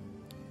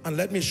and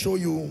let me show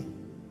you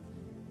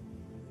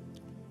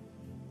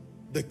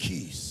the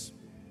keys.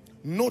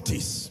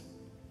 Notice,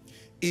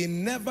 He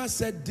never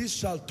said, this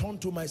shall turn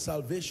to my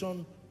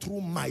salvation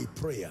through my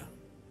prayer.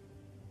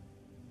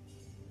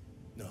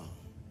 No.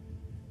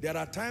 There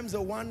are times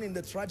the one in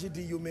the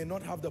tragedy, you may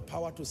not have the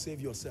power to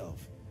save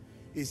yourself.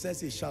 He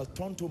says, it shall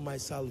turn to my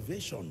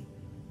salvation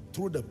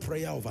through the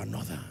prayer of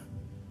another.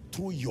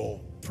 Through your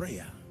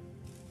prayer.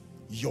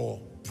 Your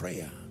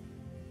prayer.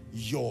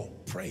 Your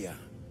prayer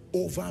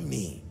over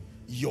me.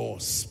 Your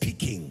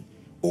speaking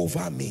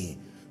over me.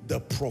 The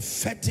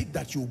prophetic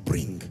that you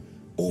bring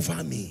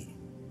over me.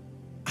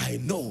 I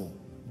know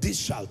this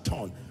shall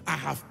turn. I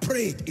have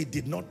prayed, it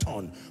did not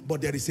turn.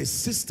 But there is a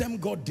system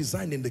God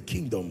designed in the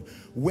kingdom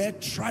where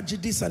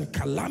tragedies and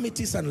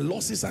calamities and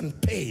losses and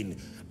pain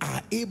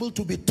are able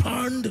to be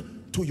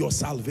turned to your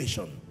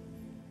salvation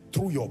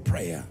through your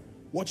prayer.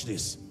 Watch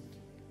this.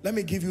 Let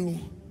me give you,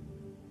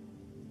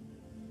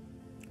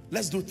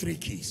 let's do 3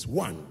 keys.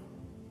 1,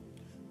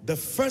 the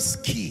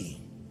first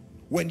key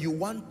when you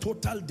want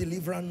total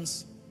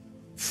deliverance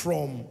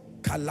from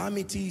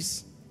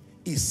calamities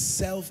is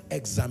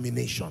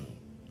self-examination.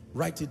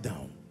 Write it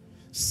down.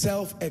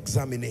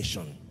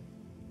 Self-examination.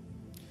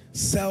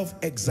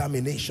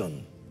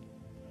 Self-examination.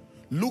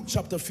 Luke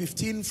chapter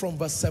 15 from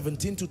verse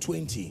 17 to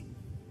 20.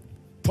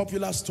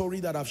 Popular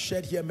story that I've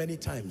shared here many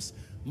times.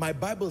 My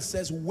Bible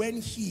says when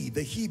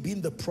the he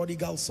being the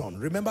prodigal son.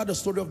 Remember the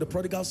story of the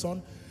prodigal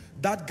son?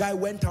 That guy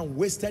went and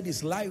wasted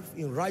his life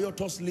in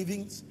riotous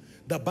livings.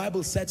 The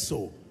Bible said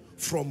so.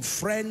 From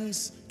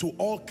friends to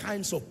all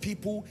kinds of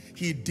people,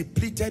 he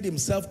depleted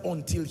himself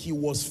until he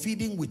was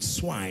feeding with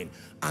swine.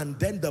 And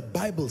then the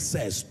Bible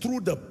says, through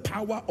the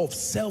power of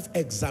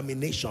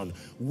self-examination,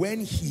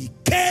 when he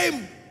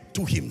came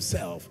to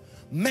himself,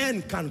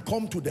 men can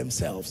come to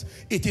themselves.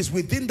 It is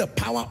within the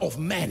power of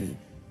men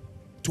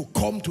to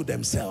come to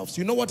themselves.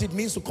 You know what it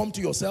means to come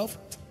to yourself?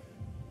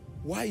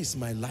 Why is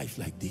my life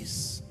like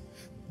this?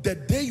 The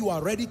day you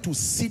are ready to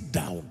sit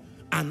down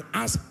and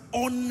ask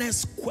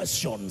honest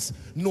questions,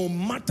 no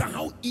matter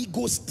how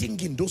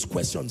ego-stinging those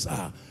questions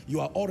are,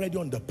 you are already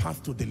on the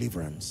path to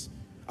deliverance.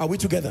 Are we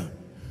together?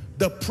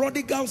 The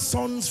prodigal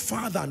son's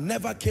father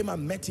never came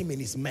and met him in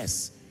his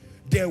mess.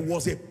 There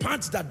was a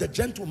part that the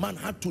gentleman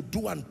had to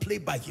do and play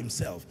by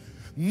himself.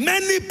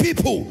 Many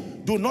people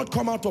do not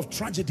come out of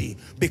tragedy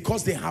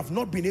because they have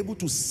not been able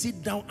to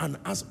sit down and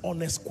ask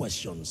honest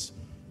questions.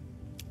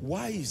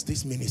 Why is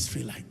this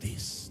ministry like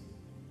this?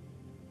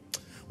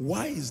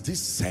 Why is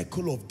this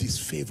cycle of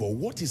disfavor?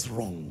 What is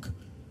wrong?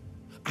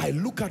 I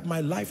look at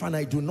my life and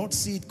I do not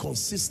see it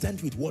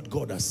consistent with what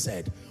God has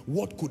said.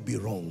 What could be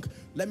wrong?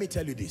 Let me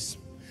tell you this.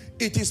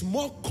 It is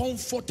more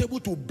comfortable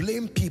to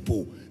blame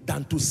people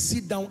than to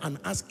sit down and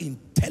ask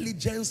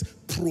intelligence,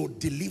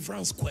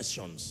 pro-deliverance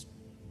questions.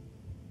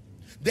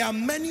 There are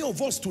many of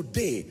us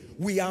today,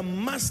 we are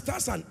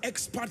masters and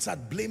experts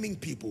at blaming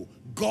people.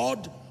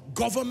 God,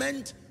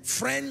 government,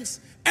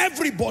 friends,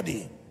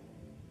 everybody.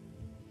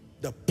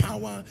 The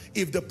power,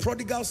 if the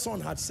prodigal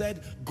son had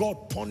said,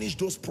 God punished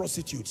those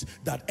prostitutes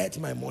that ate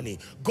my money.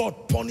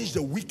 God punished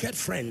the wicked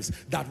friends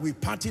that we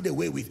partied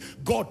away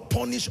with. God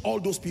punished all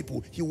those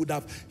people. He would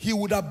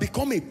have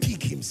become a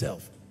pig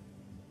himself.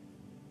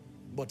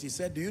 But he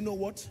said, do you know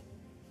what?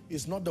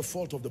 It's not the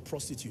fault of the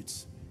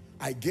prostitutes.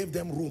 I gave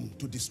them room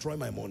to destroy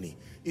my money.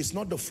 It's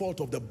not the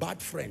fault of the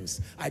bad friends.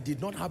 I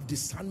did not have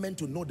discernment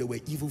to know they were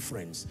evil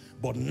friends.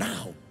 But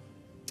now,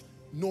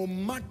 no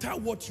matter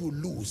what you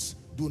lose,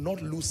 do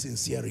not lose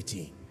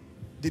sincerity.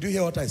 Did you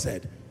hear what I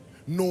said?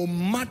 No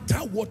matter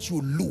what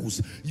you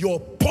lose, your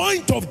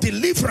point of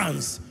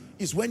deliverance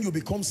is when you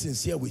become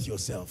sincere with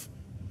yourself.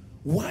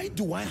 Why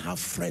do I have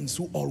friends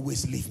who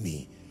always leave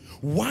me?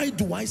 Why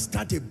do I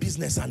start a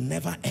business and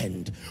never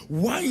end?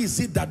 Why is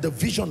it that the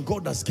vision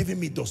God has given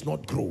me does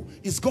not grow?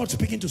 Is God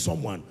speaking to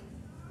someone?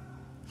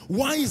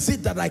 Why is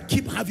it that I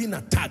keep having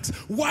attacks?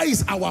 Why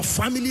is our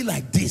family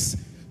like this?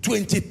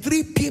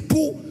 23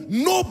 people,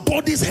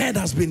 nobody's head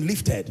has been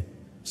lifted.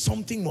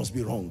 Something must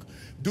be wrong.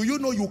 Do you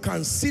know you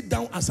can sit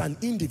down as an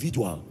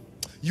individual?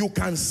 You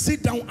can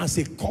sit down as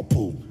a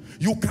couple.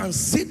 You can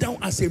sit down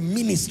as a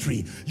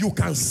ministry. You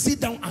can sit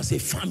down as a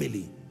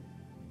family.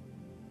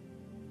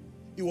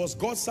 It was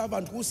God's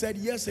servant who said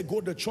years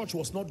ago the church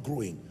was not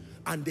growing,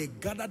 and they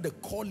gathered the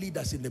core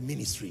leaders in the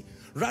ministry.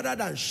 Rather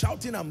than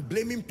shouting and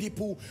blaming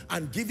people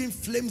and giving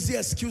flimsy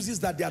excuses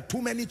that there are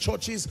too many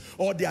churches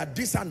or there are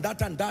this and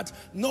that,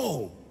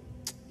 no.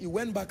 He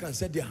went back and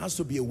said there has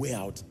to be a way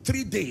out.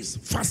 3 days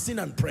fasting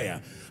and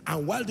prayer.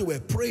 And while they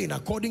were praying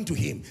according to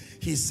him,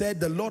 he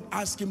said the Lord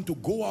asked him to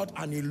go out,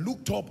 and he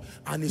looked up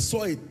and he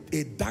saw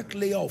a dark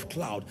layer of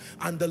cloud.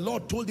 And the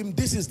Lord told him,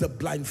 this is the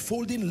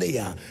blindfolding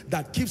layer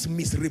that keeps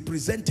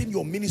misrepresenting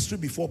your ministry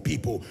before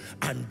people.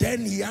 And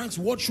then he asked,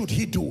 what should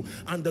he do?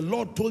 And the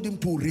Lord told him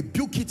to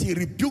rebuke it. He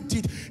rebuked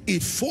it.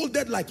 It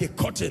folded like a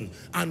curtain.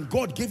 And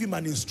God gave him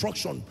an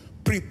instruction.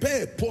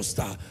 Prepare a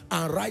poster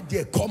and write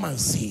there, come and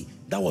see.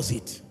 That was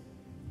it.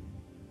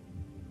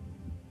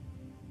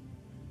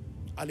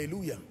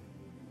 Hallelujah.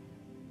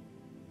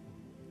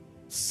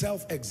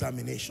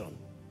 Self-examination.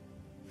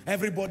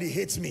 Everybody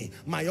hates me.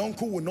 My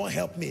uncle will not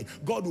help me.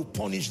 God will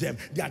punish them.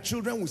 Their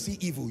children will see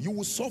evil. You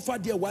will suffer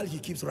there while he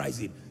keeps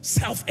rising.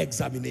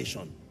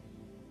 Self-examination.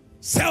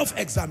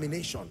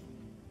 Self-examination.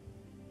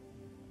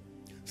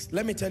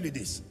 Let me tell you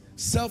this.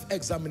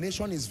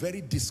 Self-examination is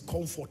very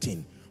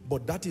discomforting,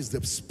 but that is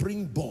the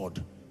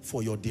springboard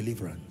for your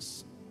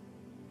deliverance.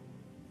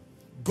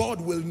 God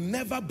will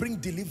never bring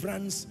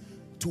deliverance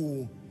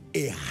to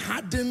a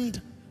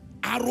hardened,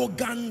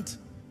 arrogant,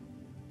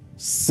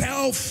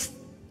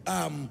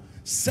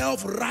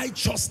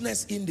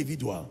 self-righteousness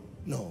individual.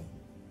 No.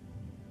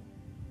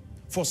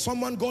 For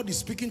someone, God is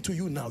speaking to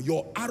you now.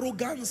 Your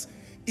arrogance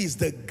is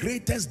the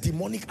greatest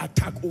demonic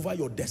attack over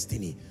your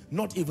destiny,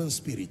 not even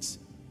spirits.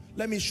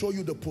 Let me show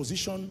you the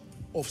position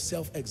of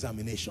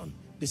self-examination.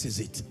 This is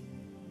it.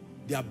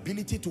 The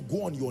ability to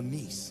go on your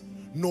knees.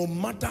 No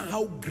matter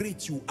how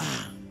great you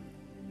are,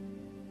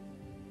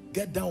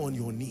 get down on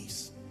your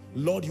knees.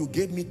 Lord, you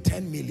gave me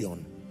 10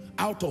 million.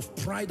 Out of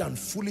pride and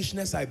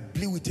foolishness, I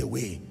blew it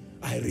away.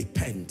 I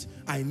repent.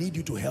 I need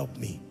you to help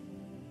me.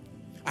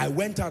 I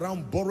went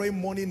around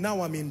borrowing money. Now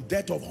I'm in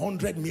debt of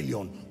 100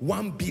 million,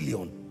 1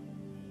 billion.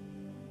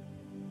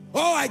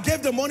 Oh, I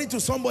gave the money to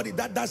somebody.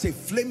 That's a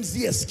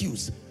flimsy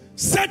excuse.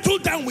 Settle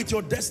down with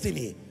your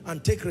destiny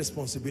and take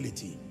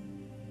responsibility.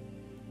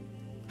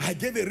 I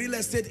gave a real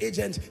estate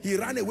agent. He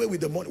ran away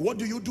with the money. What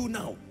do you do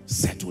now?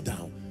 Settle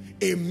down.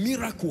 A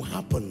miracle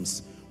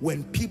happens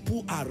when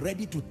people are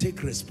ready to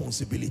take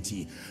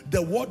responsibility.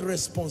 The word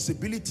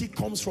responsibility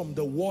comes from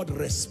the word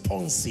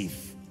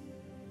responsive.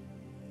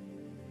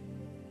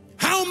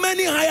 How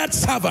many hired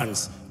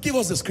servants? Give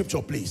us the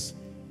scripture, please.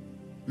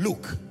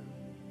 Look.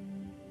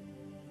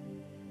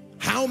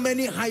 How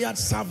many hired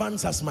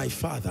servants has my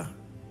father?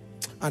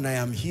 And I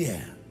am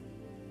here.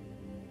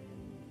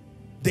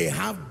 They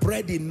have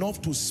bread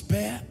enough to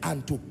spare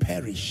and to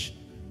perish.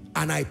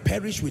 And I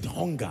perish with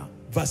hunger.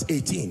 Verse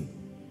 18.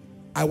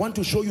 I want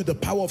to show you the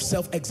power of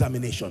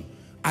self-examination.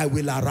 I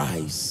will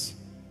arise.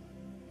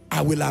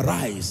 I will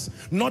arise.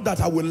 Not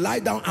that I will lie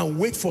down and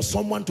wait for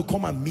someone to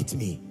come and meet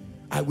me.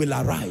 I will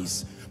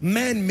arise.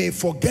 Men may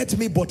forget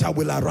me, but I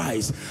will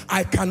arise.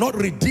 I cannot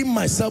redeem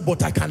myself,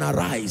 but I can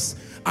arise.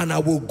 And I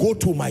will go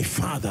to my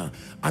father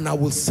and I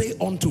will say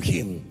unto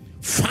him,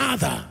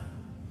 Father,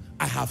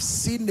 I have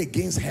sinned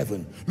against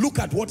heaven. Look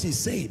at what he's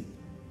saying.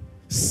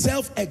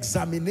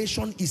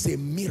 Self-examination is a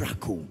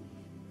miracle.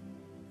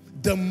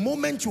 The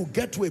moment you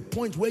get to a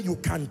point where you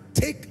can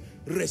take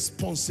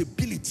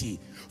responsibility,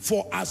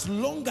 for as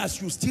long as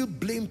you still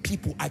blame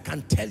people, I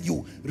can tell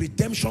you,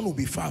 redemption will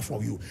be far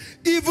from you.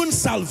 Even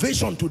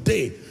salvation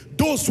today,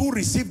 those who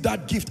receive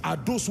that gift are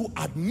those who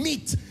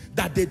admit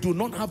that they do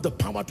not have the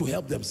power to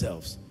help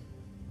themselves.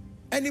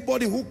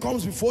 Anybody who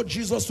comes before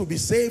Jesus to be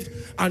saved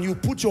and you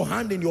put your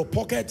hand in your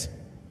pocket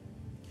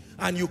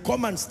and you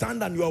come and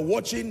stand and you are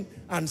watching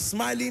and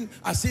smiling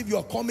as if you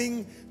are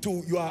coming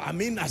to,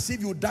 as if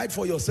you died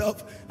for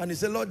yourself, and you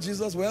say, Lord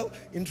Jesus, well,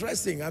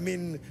 interesting, I'm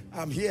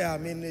here,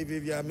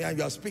 if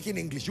you are speaking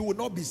English, you will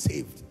not be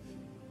saved.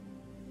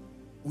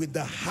 With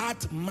the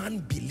heart man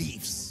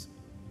believes.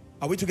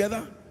 Are we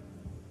together?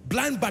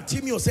 Blind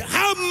Bartimaeus said,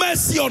 have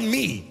mercy on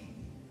me.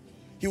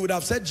 He would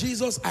have said,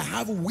 Jesus, I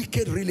have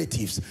wicked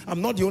relatives.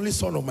 I'm not the only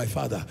son of my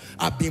father.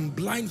 I've been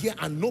blind here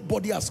and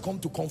nobody has come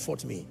to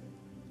comfort me.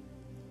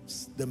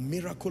 It's the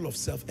miracle of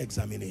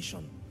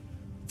self-examination.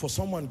 For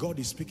someone, God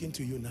is speaking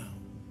to you now.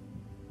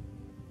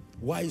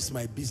 Why is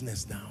my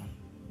business down?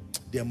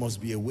 There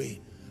must be a way.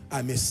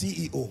 I'm a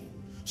CEO.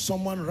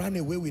 Someone ran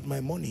away with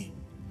my money.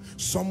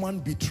 Someone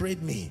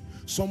betrayed me.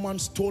 Someone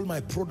stole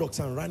my products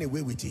and ran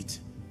away with it.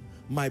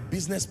 My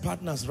business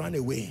partners ran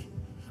away.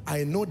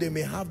 I know they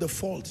may have the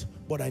fault,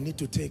 but I need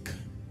to take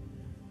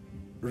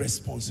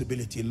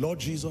responsibility. Lord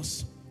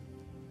Jesus,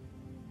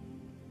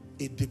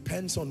 it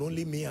depends on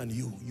only me and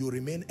you. You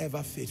remain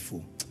ever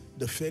faithful.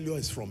 The failure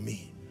is from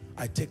me.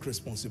 I take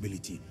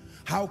responsibility.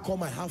 How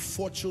come I have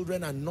 4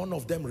 children and none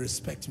of them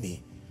respect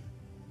me?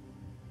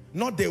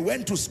 Not they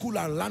went to school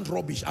and learned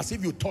rubbish as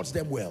if you taught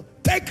them well.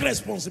 Take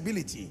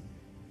responsibility.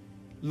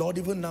 Lord,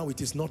 even now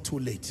it is not too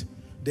late.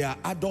 They are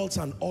adults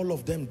and all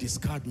of them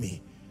discard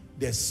me.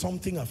 There's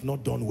something I've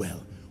not done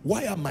well.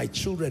 Why are my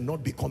children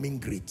not becoming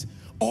great?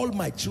 All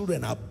my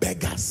children are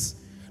beggars.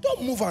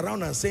 Don't move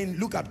around and saying,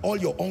 look at all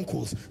your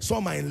uncles.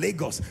 Some are in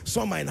Lagos,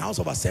 some are in House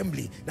of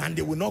Assembly, and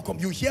they will not come.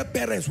 You hear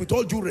parents, with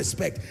all due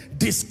respect,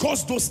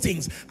 discuss those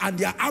things, and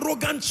their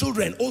arrogant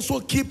children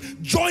also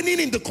keep joining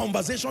in the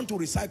conversation to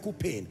recycle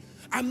pain.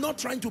 I'm not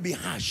trying to be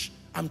harsh.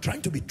 I'm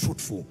trying to be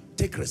truthful.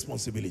 Take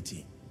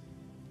responsibility.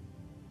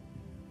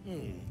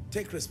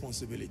 Take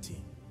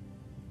responsibility.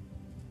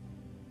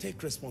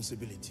 Take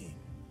responsibility.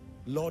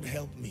 Lord,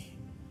 help me.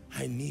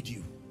 I need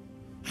you.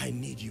 I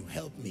need you.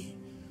 Help me.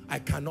 I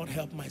cannot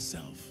help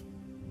myself.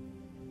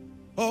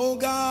 Oh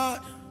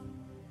God,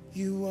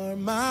 you are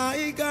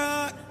my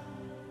God.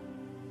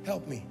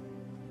 Help me.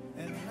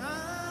 And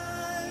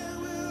I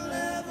will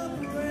ever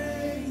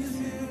praise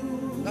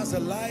you. That's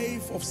a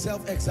life of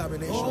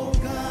self-examination. Oh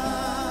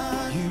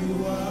God,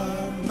 you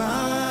are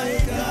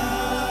my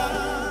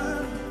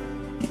God.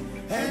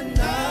 And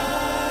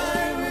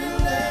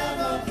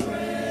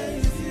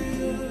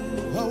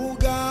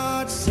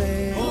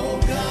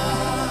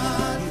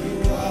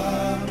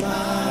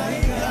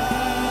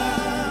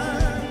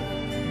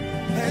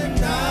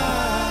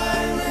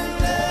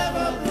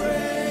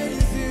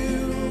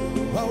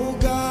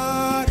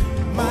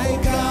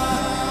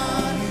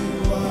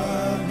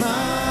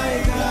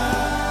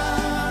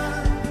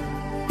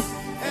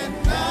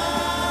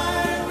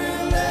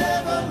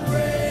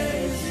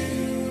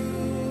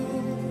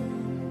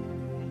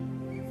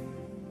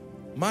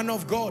Man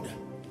of God,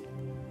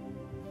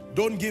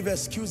 don't give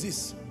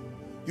excuses.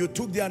 You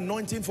took the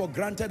anointing for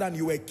granted and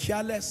you were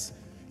careless.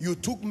 You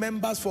took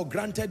members for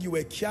granted, you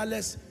were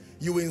careless.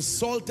 You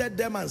insulted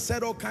them and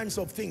said all kinds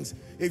of things.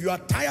 If you are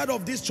tired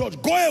of this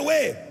church, go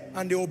away.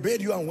 And they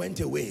obeyed you and went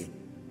away.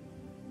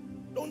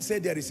 Don't say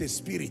there is a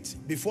spirit.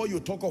 Before you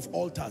talk of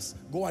altars,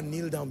 go and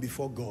kneel down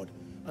before God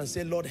and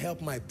say, Lord,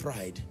 help my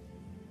pride.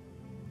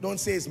 Don't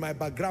say it's my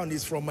background,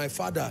 it's from my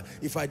father.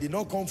 If I did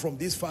not come from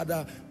this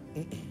father,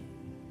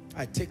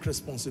 I take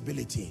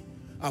responsibility.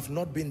 I've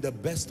not been the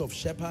best of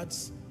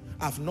shepherds.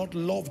 I've not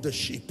loved the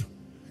sheep.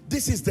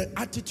 This is the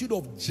attitude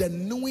of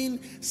genuine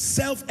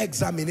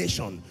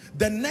self-examination.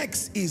 The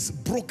next is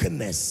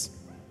brokenness.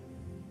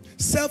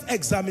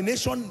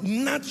 Self-examination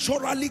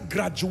naturally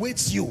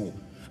graduates you.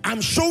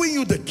 I'm showing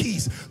you the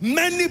keys.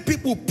 Many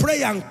people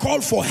pray and call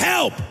for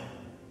help,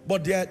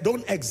 but they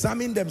don't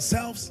examine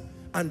themselves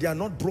and they are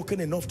not broken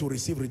enough to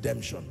receive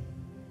redemption.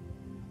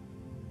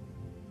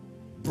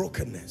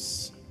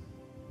 Brokenness.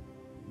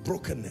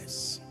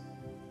 Brokenness.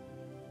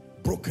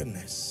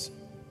 Brokenness.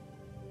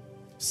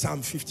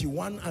 Psalm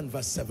 51 and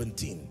verse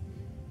 17.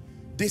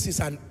 This is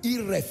an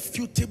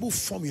irrefutable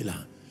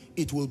formula.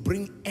 It will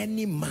bring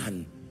any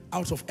man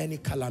out of any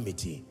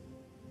calamity.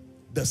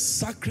 The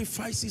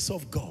sacrifices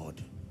of God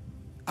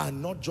are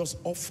not just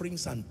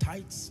offerings and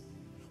tithes,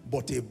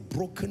 but a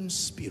broken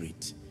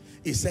spirit.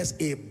 It says,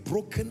 a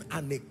broken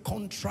and a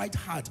contrite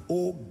heart,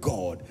 O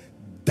God,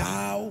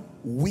 thou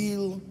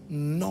will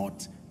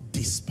not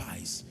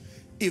despise.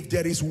 If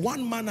there is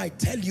one man, I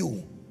tell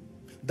you,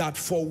 that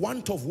for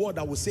want of word,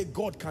 I will say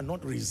God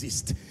cannot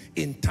resist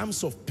in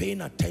terms of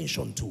paying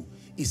attention to,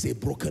 is a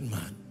broken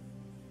man.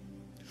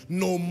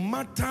 No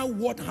matter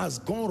what has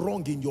gone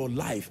wrong in your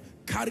life,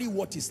 carry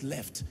what is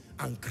left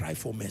and cry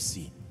for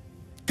mercy.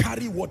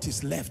 Carry what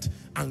is left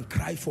and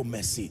cry for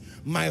mercy.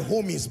 My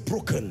home is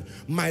broken.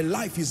 My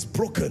life is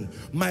broken.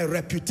 My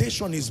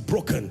reputation is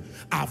broken.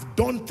 I've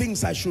done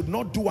things I should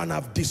not do and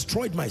I've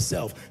destroyed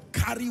myself.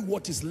 Carry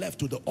what is left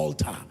to the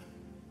altar.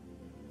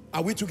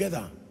 Are we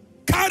together?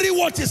 Carry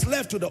what is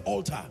left to the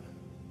altar.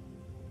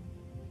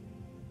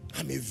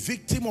 I'm a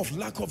victim of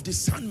lack of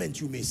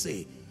discernment, you may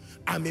say.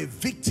 I'm a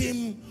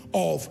victim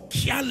of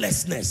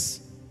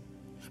carelessness.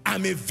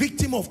 I'm a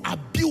victim of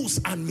abuse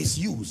and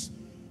misuse.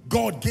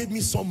 God gave me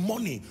some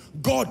money.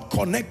 God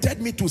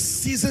connected me to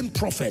seasoned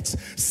prophets,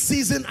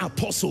 seasoned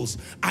apostles.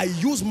 I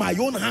used my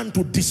own hand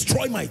to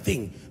destroy my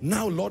thing.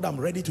 Now, Lord, I'm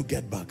ready to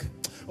get back.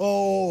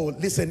 Oh,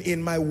 listen,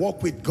 in my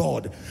walk with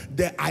God,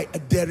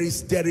 there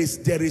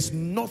is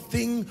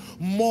nothing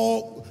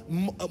more,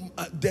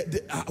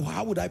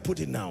 how would I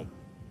put it now?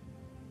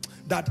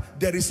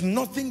 That there is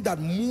nothing that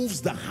moves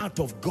the heart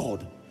of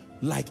God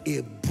like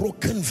a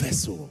broken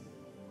vessel.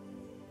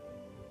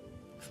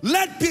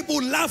 Let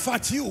people laugh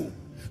at you.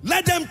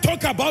 Let them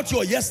talk about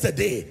your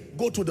yesterday.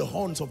 Go to the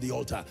horns of the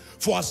altar.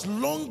 For as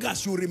long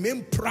as you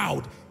remain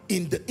proud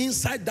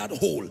inside that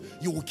hole,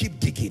 you will keep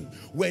digging.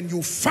 When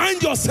you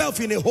find yourself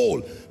in a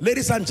hole,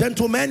 ladies and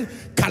gentlemen,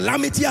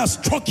 calamity has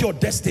struck your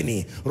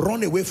destiny.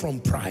 Run away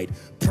from pride.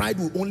 Pride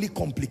will only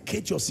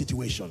complicate your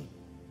situation.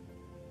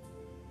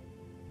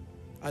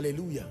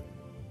 Hallelujah.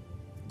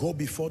 Go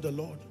before the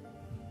Lord.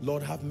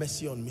 Lord, have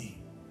mercy on me.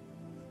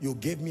 You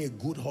gave me a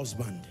good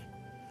husband.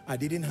 I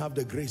didn't have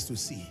the grace to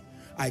see.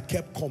 I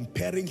kept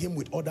comparing him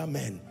with other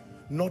men,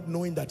 not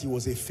knowing that he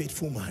was a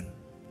faithful man.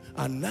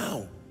 And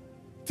now,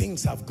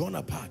 things have gone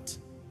apart.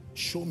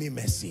 Show me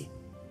mercy.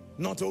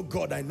 Not, oh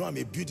God, I know I'm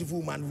a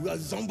beautiful man.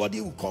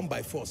 Somebody will come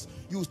by force.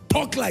 You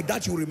talk like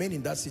that, you remain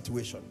in that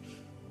situation.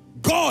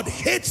 God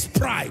hates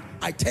pride,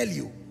 I tell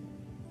you.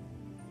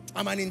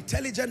 I'm an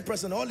intelligent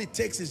person. All it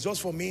takes is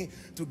just for me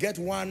to get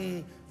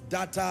one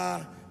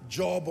data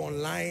job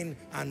online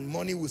and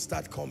money will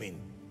start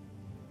coming.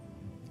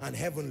 And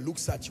heaven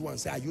looks at you and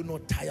says, are you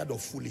not tired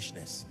of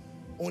foolishness?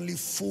 Only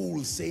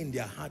fools say in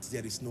their hearts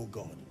there is no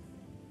God.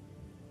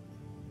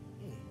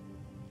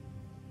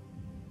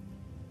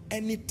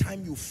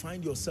 Anytime you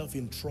find yourself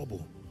in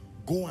trouble,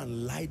 go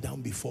and lie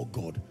down before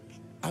God.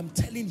 I'm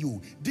telling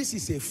you, this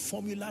is a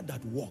formula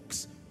that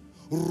works.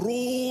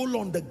 Roll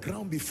on the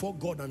ground before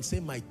God and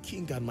say, my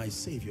King and my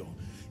Savior,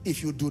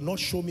 if you do not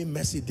show me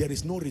mercy, there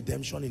is no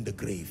redemption in the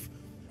grave.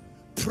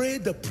 Pray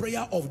the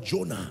prayer of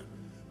Jonah.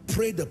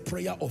 Pray the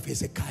prayer of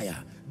Hezekiah.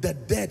 The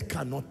dead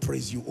cannot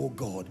praise you, oh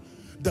God.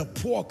 The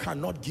poor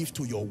cannot give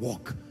to your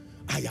work.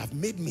 I have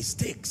made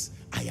mistakes,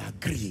 I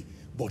agree,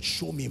 but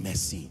show me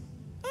mercy.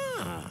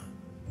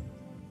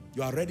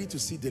 You are ready to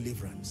see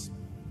deliverance.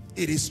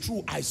 It is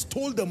true, I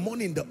stole the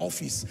money in the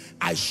office.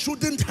 I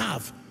shouldn't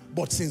have,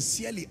 but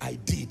sincerely I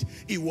did.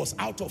 It was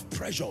out of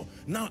pressure.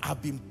 Now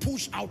I've been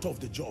pushed out of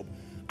the job.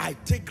 I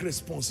take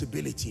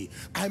responsibility.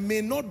 I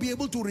may not be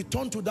able to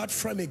return to that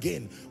frame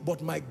again,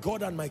 but my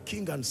God and my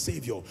King and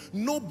Savior,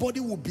 nobody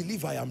will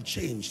believe I am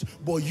changed.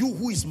 But you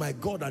who is my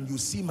God and you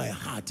see my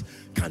heart,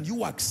 can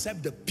you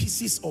accept the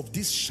pieces of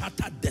this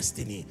shattered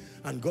destiny?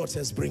 And God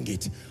says, bring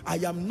it. I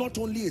am not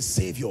only a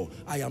Savior,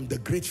 I am the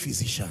great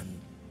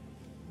physician.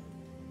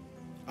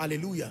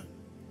 Hallelujah.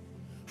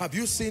 Have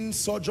you seen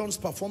surgeons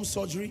perform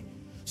surgery?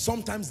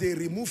 Sometimes they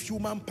remove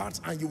human parts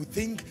and you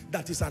think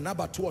that is an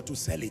abattoir to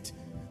sell it.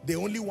 They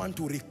only want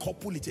to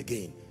recouple it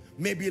again.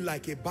 Maybe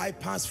like a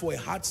bypass for a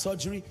heart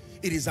surgery.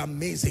 It is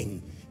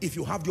amazing. If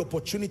you have the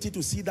opportunity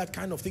to see that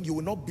kind of thing, you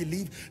will not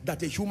believe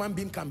that a human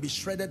being can be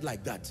shredded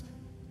like that.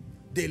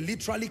 They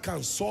literally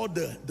can saw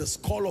the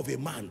skull of a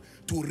man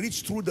to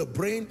reach through the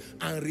brain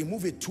and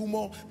remove a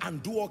tumor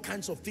and do all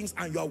kinds of things,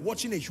 and you are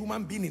watching a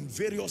human being in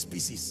various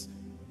pieces.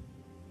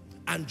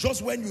 And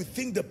just when you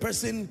think the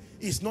person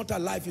is not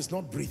alive, is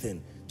not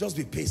breathing, just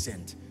be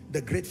patient.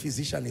 The great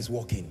physician is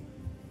working,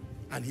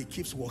 and he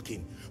keeps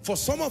working. For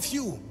some of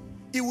you,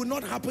 it will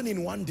not happen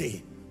in one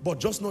day,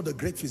 but just know the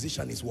great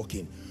physician is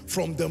working.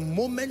 From the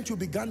moment you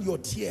began your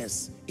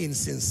tears in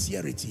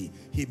sincerity,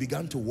 he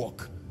began to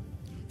work.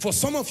 For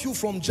some of you,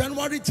 from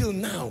January till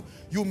now,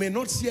 you may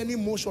not see any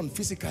motion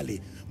physically,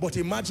 but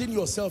imagine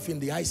yourself in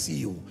the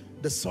ICU.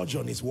 The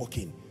surgeon is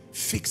working,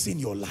 fixing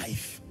your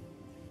life,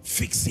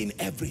 fixing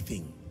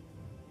everything.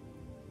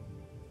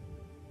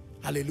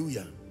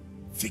 Hallelujah.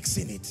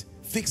 Fixing it,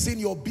 fixing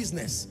your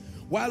business.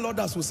 While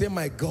others will say,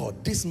 my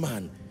God, this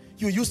man,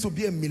 you used to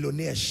be a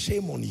millionaire,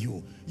 shame on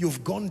you.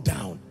 You've gone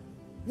down.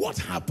 What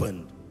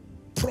happened?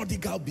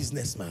 Prodigal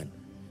businessman.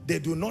 They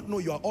do not know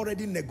you are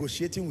already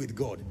negotiating with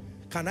God.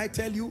 Can I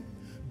tell you,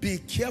 be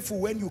careful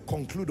when you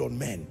conclude on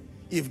men.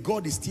 If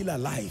God is still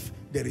alive,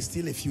 there is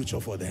still a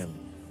future for them.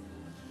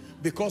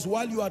 Because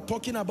while you are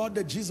talking about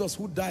the Jesus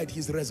who died,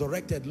 he's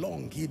resurrected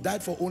long. He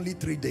died for only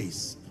 3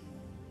 days.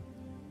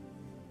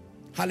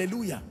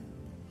 Hallelujah.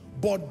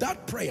 But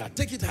that prayer,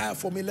 take it higher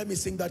for me. Let me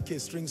sing that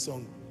K-string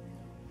song.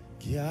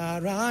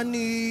 I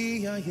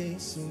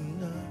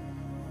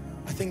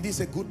think this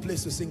is a good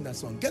place to sing that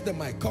song. Get the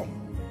mic, come.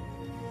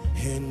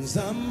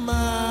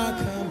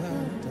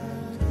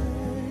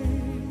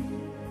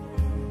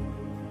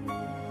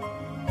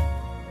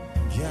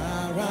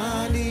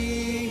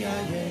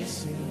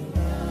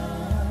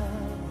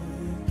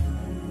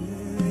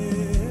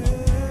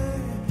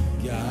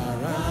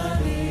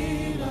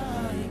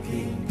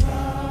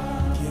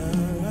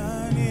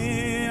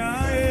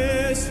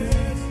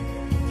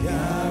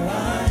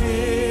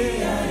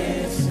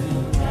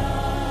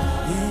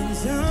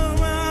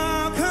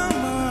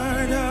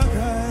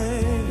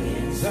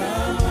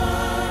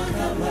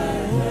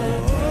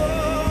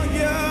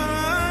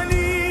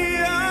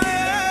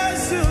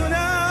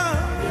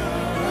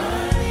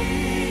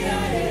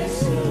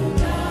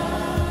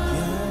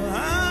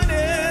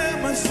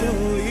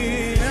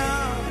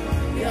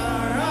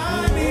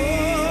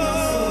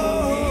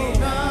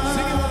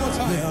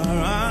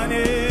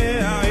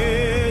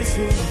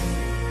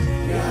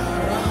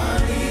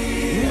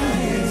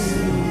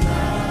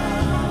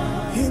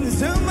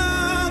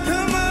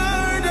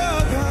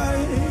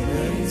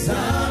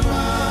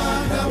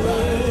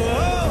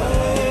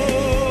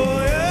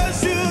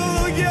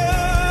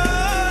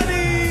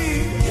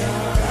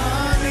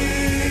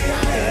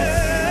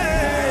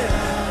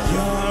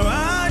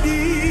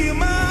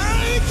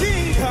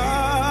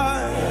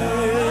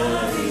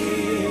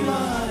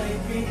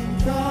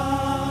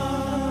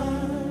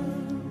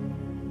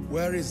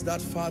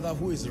 That father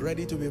who is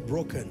ready to be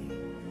broken,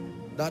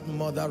 that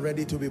mother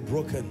ready to be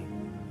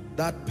broken,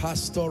 that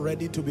pastor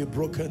ready to be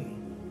broken,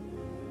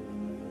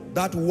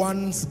 that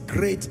once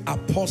great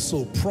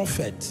apostle,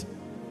 prophet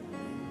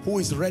who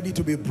is ready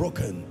to be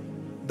broken,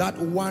 that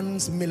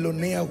once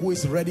millionaire who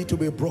is ready to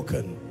be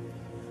broken,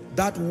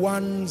 that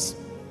once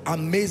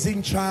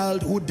amazing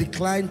child who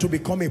declined to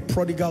become a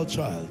prodigal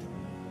child.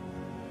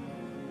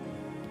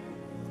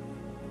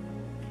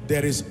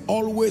 There is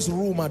always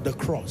room at the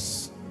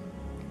cross.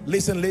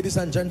 Listen, ladies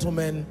and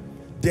gentlemen,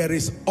 there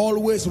is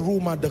always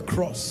room at the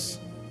cross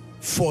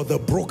for the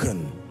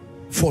broken,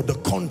 for the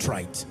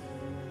contrite.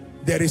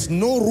 There is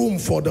no room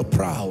for the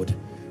proud.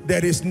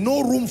 There is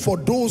no room for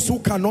those who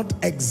cannot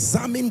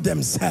examine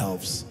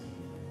themselves.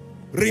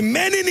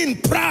 Remaining in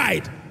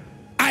pride,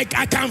 I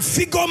can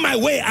figure my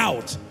way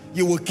out.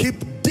 You will keep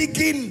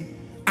digging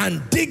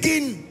and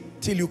digging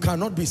till you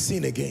cannot be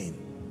seen again.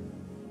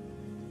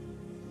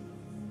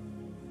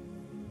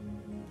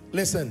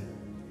 Listen.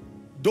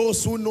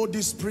 Those who know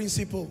this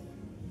principle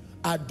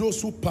are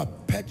those who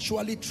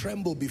perpetually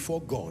tremble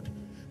before God.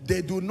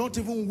 They do not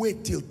even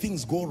wait till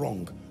things go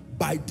wrong.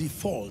 By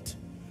default,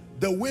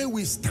 the way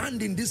we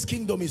stand in this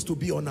kingdom is to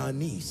be on our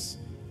knees.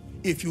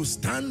 If you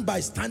stand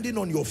by standing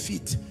on your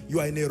feet, you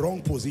are in a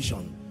wrong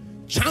position.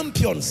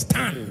 Champions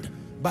stand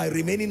by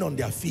remaining on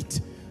their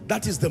feet.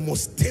 That is the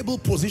most stable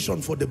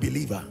position for the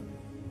believer.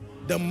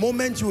 The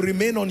moment you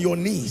remain on your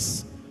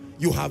knees,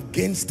 you have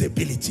gained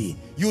stability.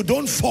 You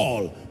don't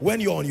fall when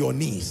you're on your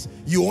knees.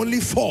 You only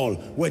fall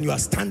when you are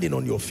standing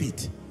on your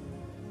feet.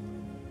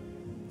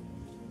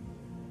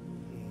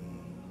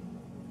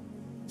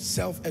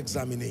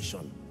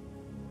 Self-examination.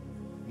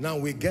 Now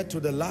we get to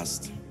the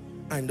last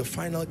and the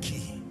final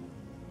key.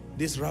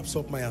 This wraps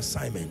up my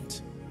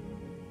assignment.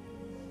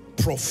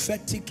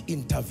 Prophetic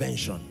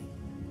intervention.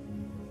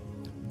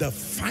 The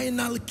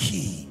final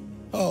key.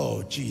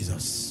 Oh,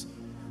 Jesus.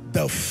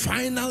 The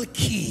final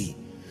key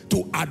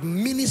to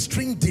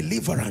administering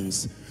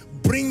deliverance,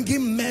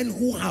 bringing men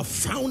who have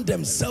found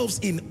themselves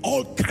in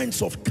all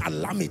kinds of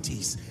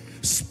calamities,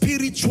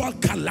 spiritual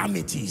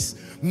calamities,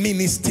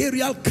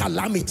 ministerial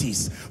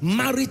calamities,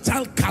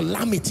 marital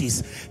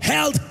calamities,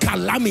 health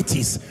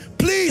calamities.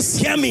 Please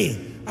hear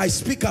me. I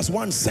speak as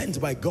one sent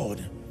by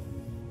God.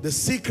 The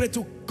secret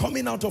to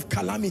coming out of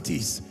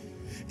calamities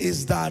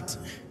is that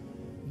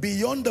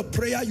beyond the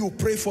prayer you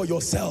pray for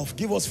yourself.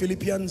 Give us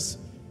Philippians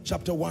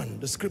chapter 1,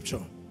 the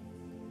scripture.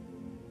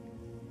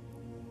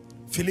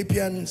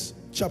 Philippians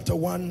chapter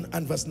 1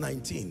 and verse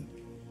 19.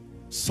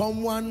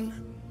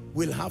 Someone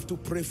will have to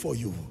pray for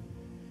you.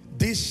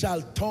 This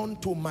shall turn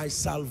to my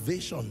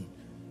salvation,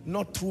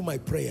 not through my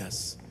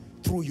prayers,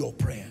 through your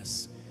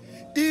prayers.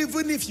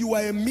 Even if you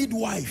are a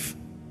midwife,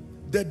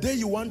 the day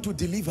you want to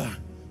deliver,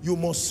 you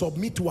must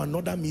submit to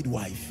another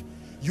midwife.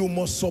 You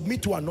must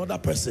submit to another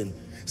person.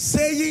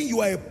 Saying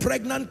you are a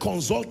pregnant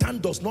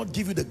consultant does not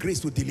give you the grace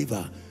to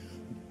deliver.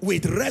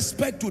 With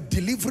respect to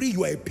delivery,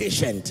 you are a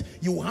patient.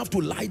 You have to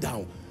lie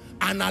down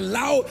and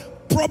allow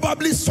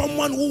probably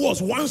someone who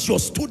was once your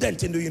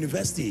student in the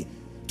university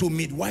to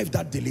midwife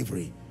that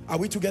delivery. Are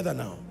we together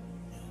now?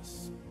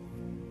 Yes.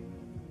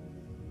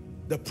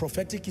 The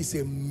prophetic is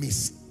a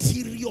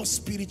mysterious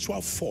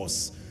spiritual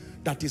force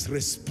that is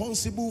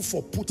responsible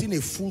for putting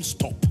a full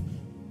stop.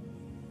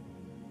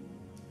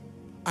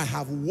 I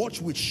have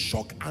watched with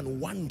shock and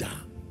wonder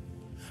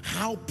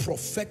how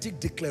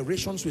prophetic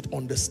declarations with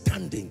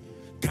understanding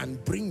can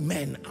bring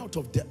men out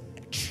of the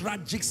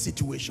tragic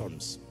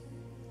situations.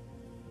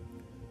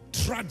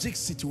 Tragic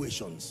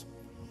situations.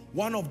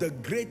 One of the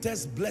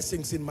greatest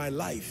blessings in my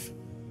life,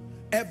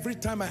 every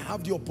time I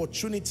have the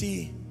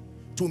opportunity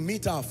to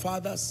meet our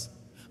fathers,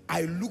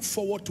 I look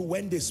forward to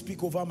when they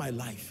speak over my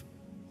life.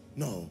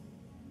 No.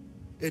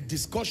 A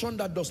discussion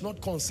that does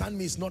not concern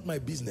me is not my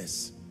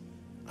business.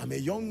 I'm a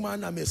young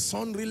man, I'm a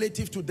son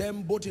relative to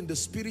them, both in the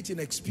spirit, in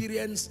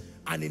experience,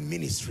 and in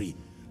ministry.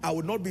 I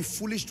would not be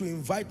foolish to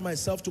invite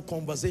myself to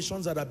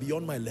conversations that are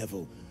beyond my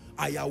level.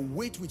 I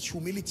await with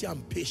humility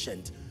and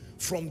patience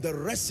from the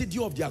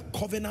residue of their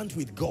covenant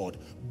with God,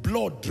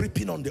 blood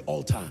dripping on the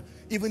altar,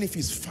 even if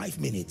it's 5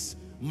 minutes.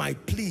 My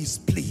please,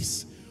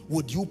 please,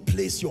 would you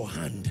place your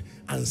hand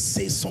and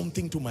say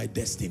something to my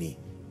destiny?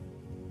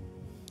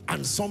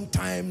 And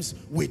sometimes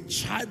with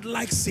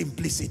childlike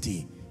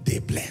simplicity, they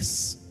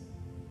bless.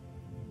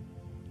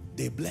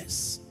 They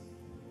bless.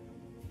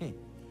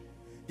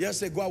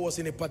 Years ago, I was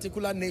in a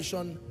particular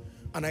nation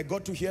and I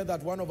got to hear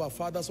that one of our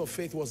fathers of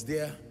faith was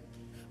there,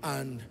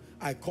 and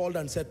I called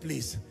and said,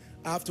 please,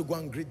 I have to go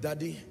and greet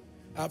daddy.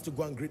 I have to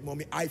go and greet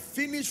mommy. I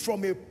finished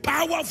from a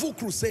powerful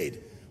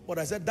crusade, but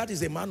I said, that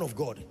is a man of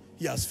God.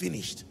 He has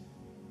finished.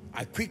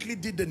 I quickly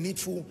did the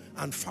needful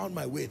and found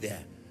my way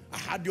there. I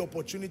had the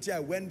opportunity. I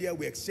went there.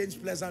 We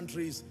exchanged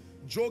pleasantries,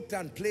 joked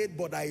and played,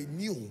 but I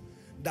knew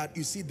that,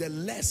 you see, the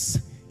less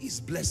is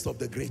blessed of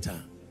the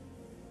greater.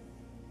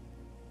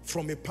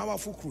 From a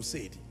powerful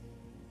crusade,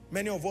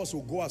 many of us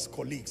will go as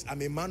colleagues.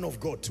 I'm a man of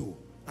God too,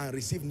 and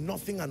receive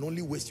nothing and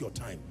only waste your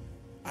time.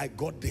 I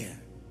got there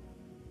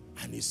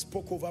and he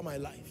spoke over my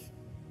life.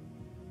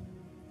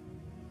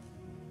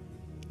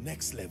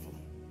 Next level,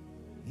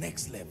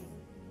 next level,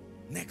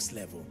 next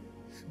level.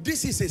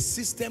 This is a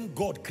system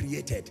God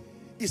created.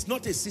 It's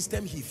not a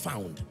system he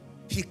found.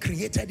 He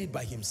created it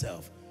by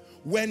himself.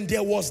 When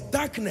there was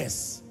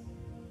darkness,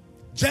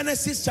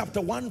 Genesis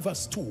chapter 1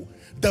 verse 2,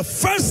 the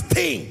first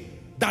thing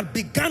that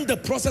began the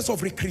process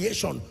of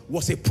recreation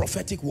was a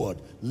prophetic word.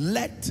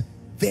 Let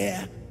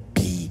there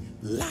be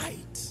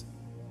light.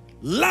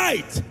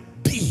 Light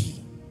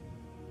be.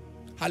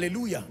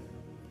 Hallelujah.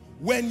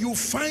 When you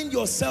find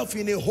yourself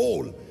in a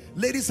hole,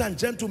 ladies and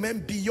gentlemen,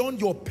 beyond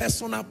your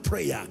personal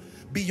prayer,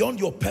 beyond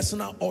your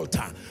personal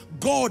altar,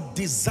 God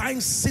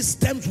designs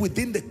systems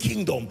within the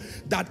kingdom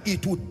that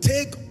it would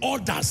take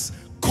others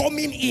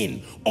coming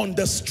in on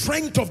the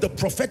strength of the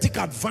prophetic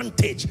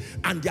advantage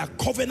and their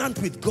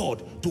covenant with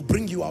God to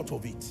bring you out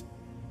of it.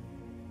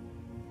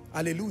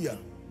 Hallelujah.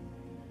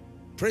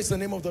 Praise the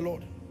name of the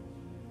Lord.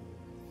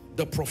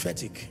 The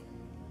prophetic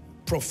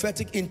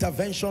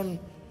intervention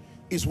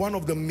is one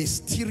of the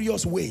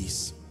mysterious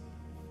ways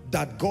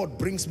that God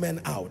brings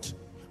men out.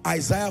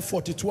 Isaiah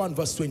 42 and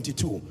verse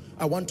 22.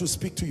 I want to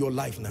speak to your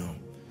life now.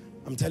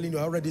 I'm telling you,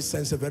 I already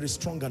sense a very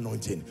strong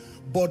anointing.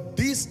 But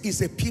this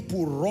is a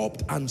people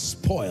robbed and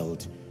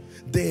spoiled.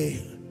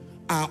 They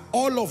are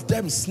all of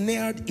them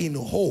snared in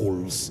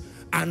holes,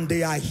 and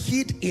they are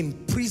hid in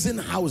prison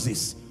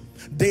houses.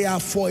 They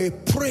are for a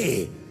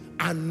prey,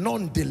 and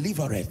none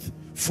delivereth,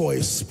 for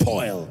a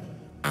spoil,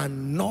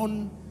 and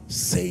none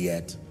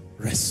saith,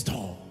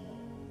 restore.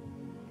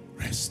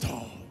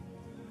 Restore.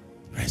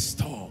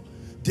 Restore.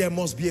 There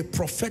must be a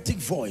prophetic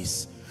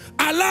voice.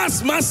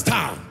 Alas,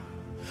 master,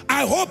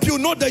 I hope you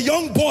know the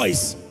young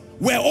boys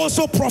were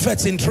also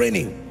prophets in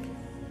training.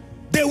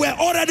 They were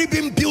already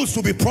being built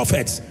to be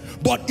prophets.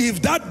 But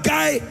if that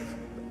guy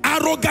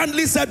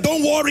arrogantly said,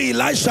 don't worry,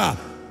 Elisha,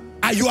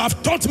 you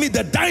have taught me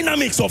the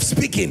dynamics of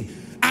speaking,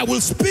 I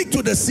will speak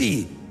to the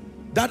sea,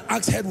 that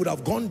axe head would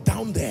have gone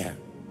down there.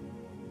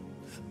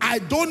 I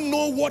don't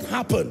know what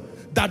happened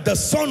that the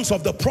sons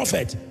of the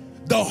prophet,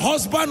 the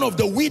husband of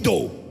the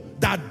widow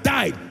that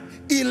died,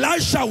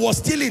 Elisha was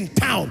still in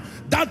town.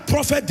 That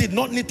prophet did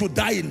not need to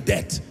die in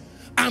death.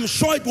 I'm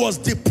sure it was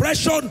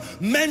depression,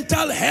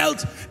 mental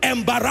health,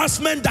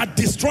 embarrassment that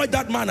destroyed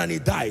that man, and he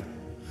died.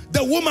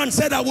 The woman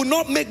said, I will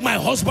not make my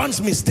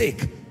husband's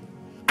mistake.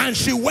 And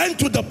she went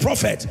to the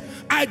prophet.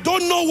 I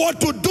don't know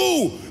what to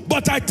do,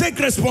 but I take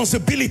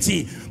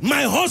responsibility.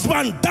 My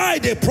husband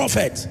died a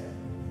prophet.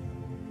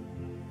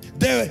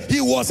 He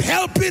was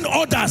helping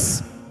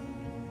others,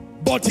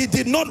 but he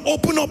did not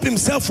open up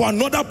himself for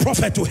another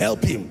prophet to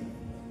help him.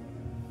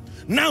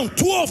 Now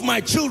 2 of my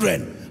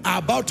children are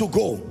about to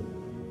go.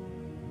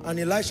 And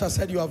Elisha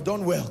said, you have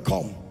done well,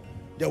 come.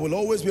 There will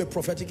always be a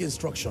prophetic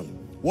instruction.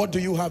 What do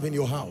you have in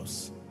your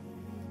house?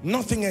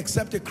 Nothing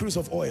except a cruse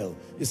of oil.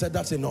 He said,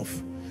 that's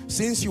enough.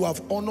 Since you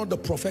have honored the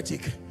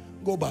prophetic,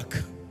 go back.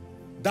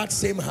 That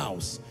same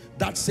house,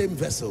 that same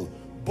vessel,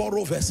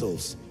 borrow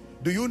vessels.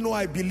 Do you know,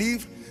 I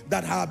believe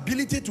that her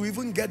ability to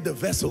even get the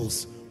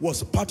vessels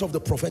was part of the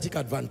prophetic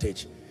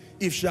advantage.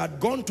 If she had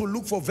gone to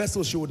look for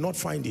vessels, she would not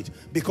find it,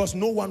 because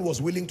no one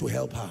was willing to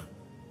help her.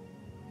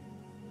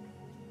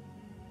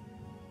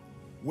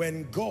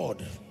 When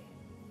God,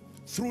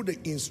 through the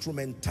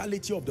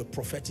instrumentality of the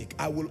prophetic,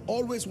 I will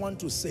always want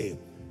to say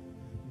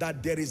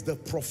that there is the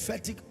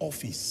prophetic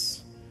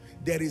office,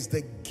 there is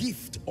the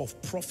gift of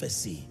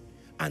prophecy,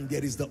 and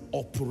there is the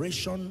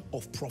operation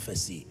of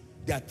prophecy.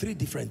 There are 3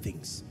 different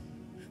things.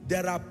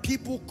 There are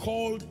people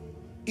called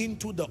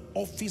into the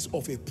office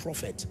of a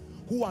prophet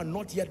who are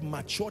not yet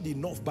matured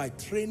enough by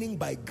training,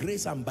 by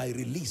grace, and by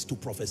release to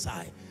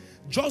prophesy.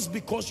 Just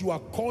because you are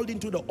called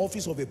into the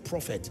office of a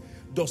prophet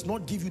does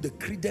not give you the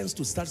credence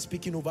to start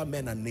speaking over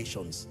men and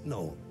nations.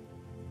 No.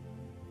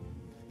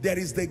 There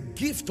is the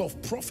gift of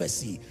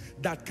prophecy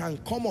that can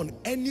come on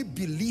any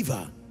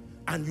believer,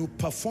 and you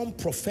perform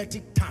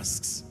prophetic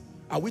tasks.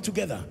 Are we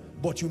together?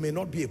 But you may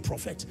not be a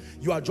prophet.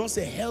 You are just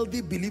a healthy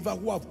believer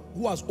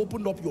who has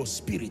opened up your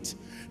spirit.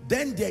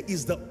 Then there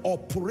is the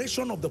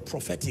operation of the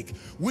prophetic,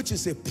 which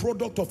is a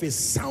product of a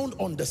sound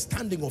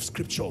understanding of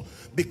scripture,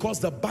 because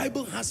the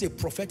Bible has a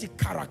prophetic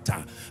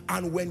character,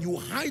 and when you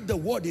hide the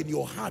word in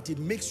your heart, it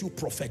makes you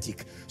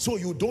prophetic. So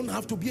you don't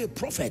have to be a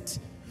prophet,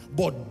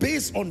 but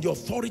based on the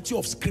authority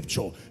of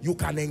scripture, you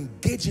can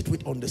engage it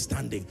with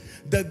understanding.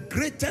 The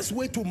greatest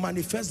way to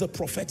manifest the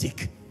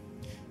prophetic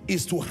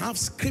is to have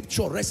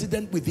scripture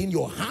resident within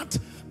your heart,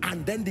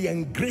 and then the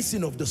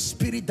engracing of the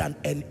spirit that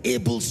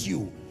enables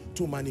you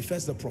to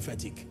manifest the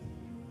prophetic.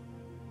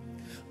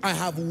 I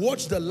have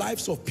watched the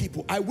lives of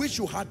people. I wish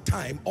you had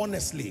time,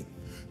 honestly,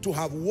 to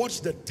have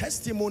watched the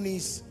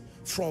testimonies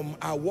from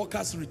our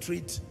workers'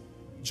 retreat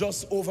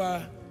just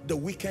over the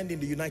weekend in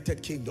the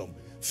United Kingdom.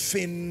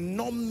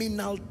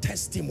 Phenomenal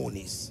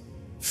testimonies.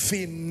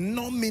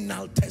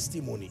 Phenomenal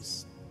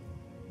testimonies.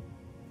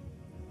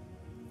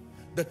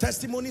 The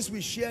testimonies we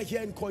share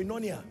here in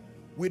Koinonia,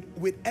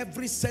 with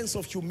every sense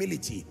of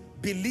humility,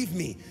 believe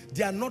me,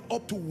 they are not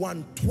up to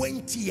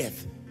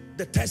 1/20th.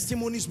 The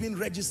testimonies being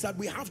registered.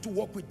 We have to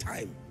work with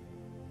time.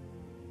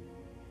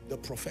 The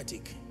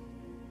prophetic.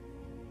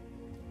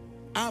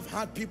 I've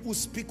had people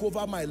speak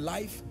over my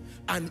life,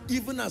 and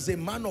even as a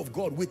man of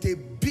God with a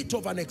bit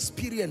of an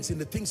experience in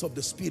the things of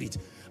the spirit,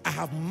 I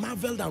have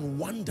marveled and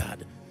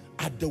wondered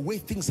at the way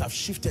things have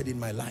shifted in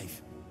my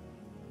life.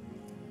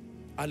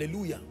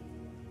 Hallelujah.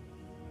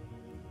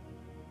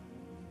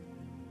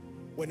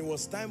 When it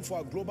was time for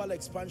our global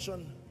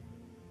expansion,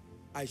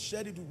 I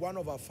shared it with one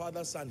of our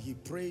fathers, and he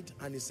prayed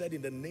and he said,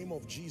 in the name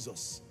of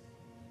Jesus,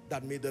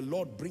 that may the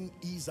Lord bring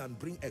ease and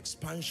bring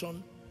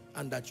expansion,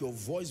 and that your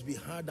voice be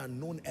heard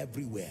and known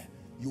everywhere.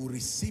 You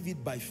receive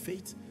it by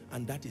faith,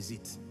 and that is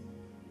it.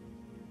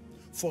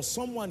 For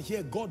someone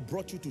here, God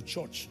brought you to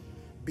church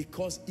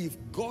because if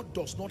God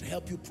does not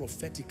help you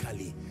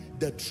prophetically,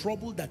 the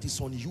trouble that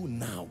is on you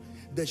now,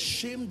 the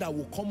shame that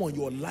will come on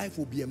your life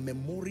will be a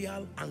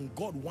memorial, and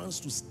God wants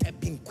to step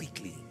in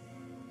quickly.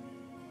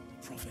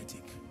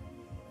 Prophetic.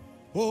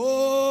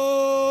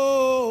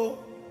 Oh,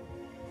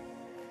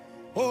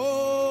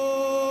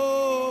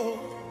 oh,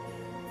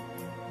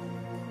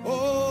 oh,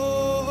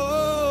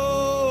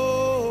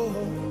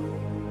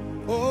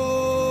 oh,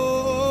 oh.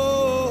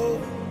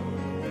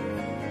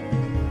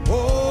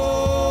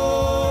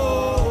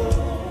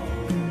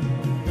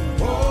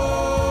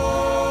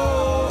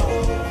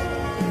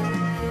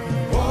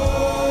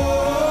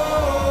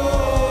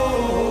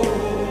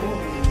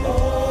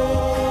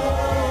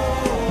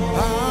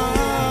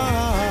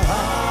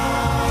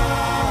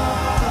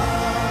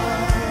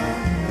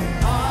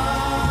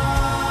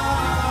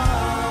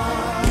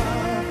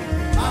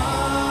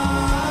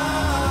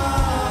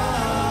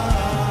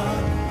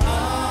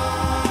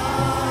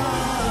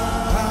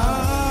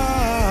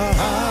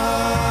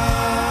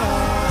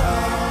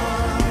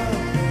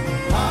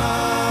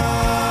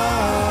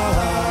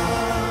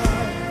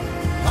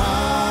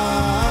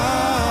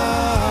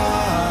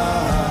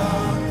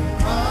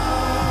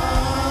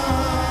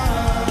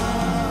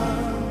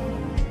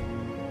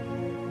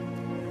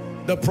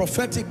 The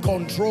prophetic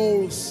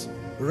controls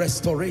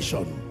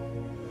restoration.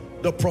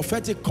 The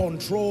prophetic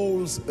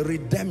controls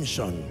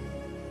redemption.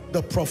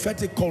 The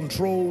prophetic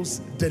controls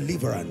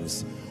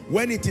deliverance.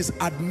 When it is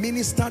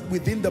administered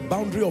within the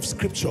boundary of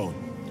scripture,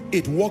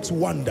 it works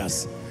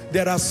wonders.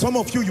 There are some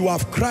of you, you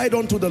have cried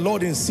unto the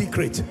Lord in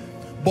secret,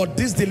 but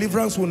this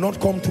deliverance will not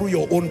come through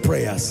your own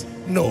prayers.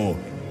 No,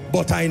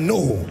 but I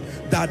know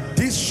that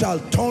this shall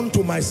turn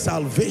to my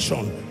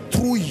salvation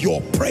through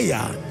your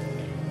prayer,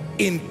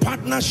 in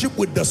partnership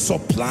with the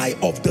supply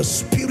of the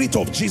Spirit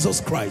of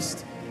Jesus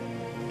Christ.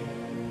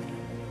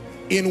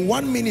 In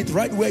 1 minute,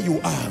 right where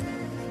you are,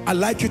 I'd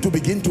like you to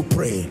begin to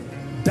pray.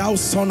 Thou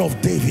Son of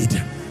David,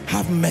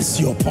 have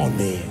mercy upon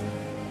me.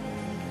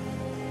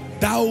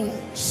 Thou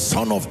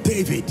Son of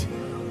David,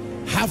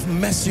 have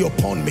mercy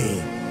upon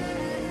me.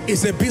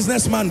 Is a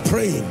businessman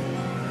praying.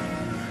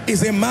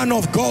 Is a man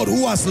of God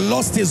who has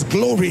lost his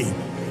glory,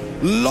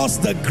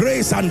 lost the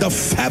grace and the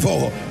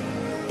favor.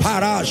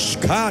 Parash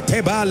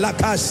kateba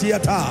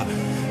lakasiata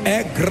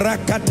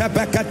egrakata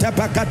bakata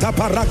bakata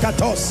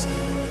parakatos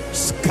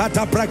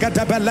skata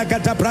brakata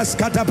belagata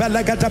braskata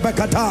belagata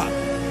bakata.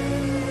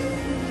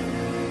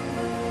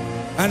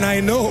 And I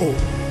know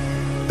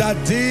that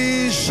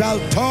this shall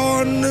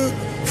turn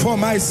for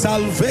my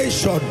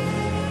salvation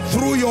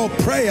through your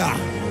prayer.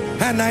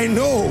 And I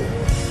know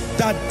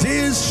that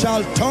this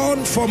shall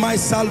turn for my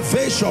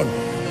salvation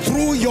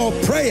through your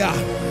prayer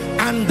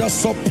and the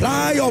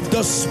supply of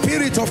the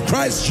Spirit of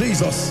Christ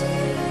Jesus.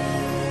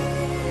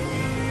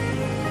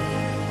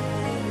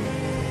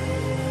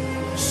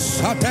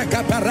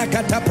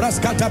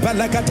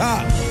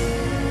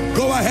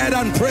 Go ahead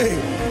and pray.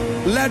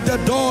 Let the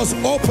doors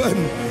open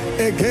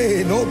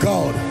again, oh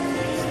God.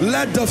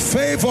 Let the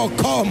favor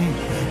come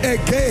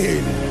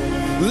again.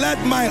 Let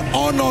my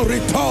honor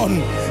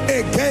return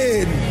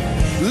again.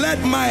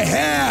 Let my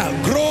hair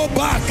grow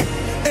back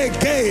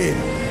again.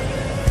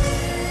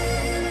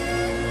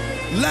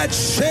 Let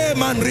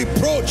shame and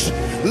reproach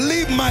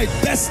leave my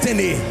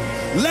destiny.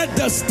 Let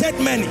the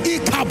statement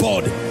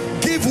Ichabod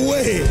give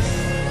way.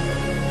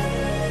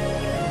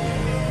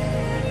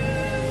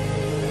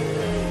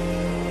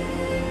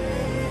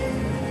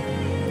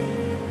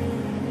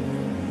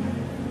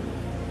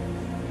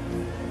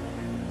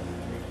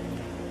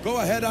 Go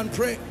ahead and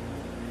pray.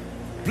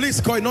 Please,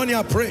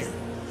 Koinonia, pray.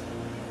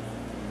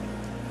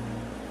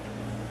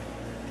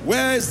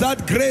 Where is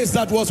that grace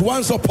that was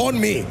once upon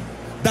me,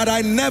 that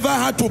I never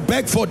had to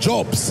beg for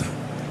jobs?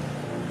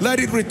 Let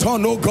it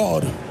return, oh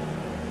God.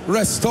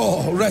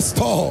 Restore,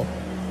 restore,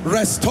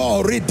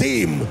 restore,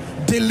 redeem,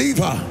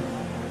 deliver.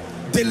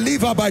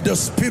 Deliver by the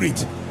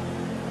Spirit.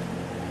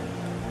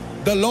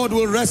 The Lord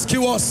will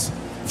rescue us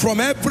from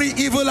every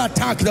evil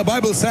attack, the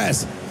Bible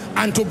says,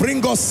 and to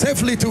bring us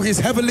safely to his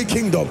heavenly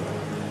kingdom.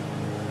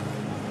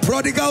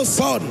 Prodigal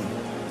son,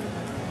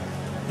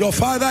 your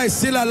father is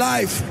still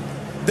alive.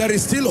 There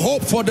is still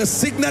hope for the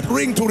signet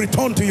ring to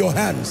return to your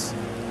hands.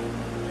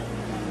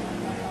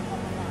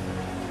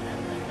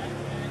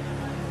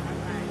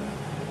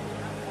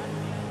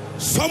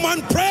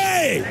 Someone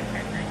pray.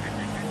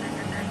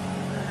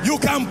 You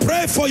can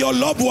pray for your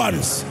loved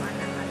ones.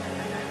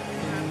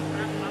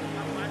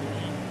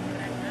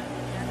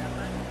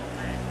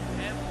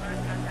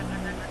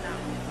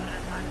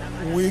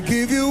 We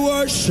give you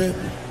worship,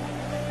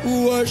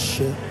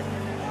 worship,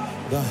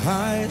 the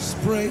highest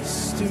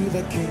praise to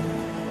the King.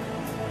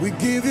 We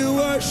give you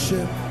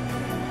worship,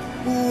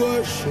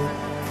 worship,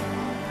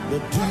 the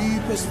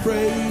deepest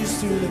praise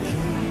to the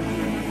King.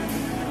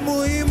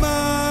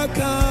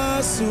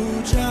 Muimaka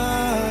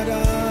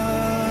sujada,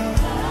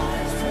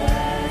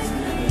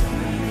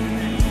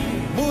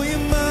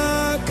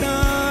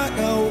 muimaka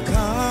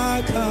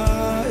naukaka.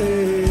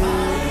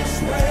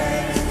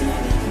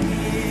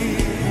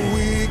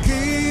 We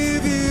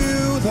give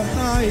you the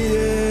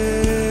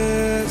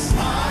highest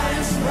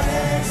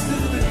praise to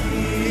the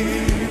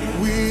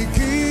King. We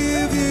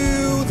give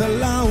you the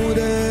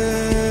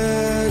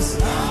loudest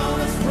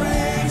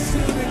praise to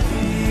the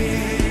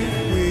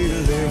King. We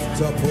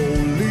lift up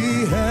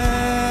holy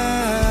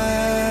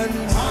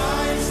hands.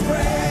 Highest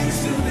praise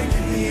to the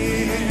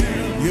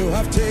King. You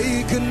have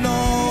taken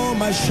all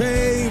my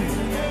shame.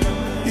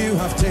 You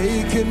have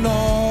taken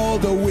all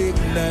the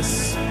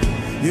weakness.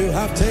 You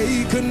have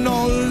taken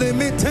all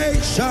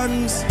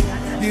limitations.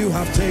 You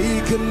have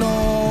taken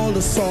all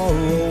the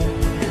sorrow.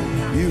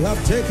 You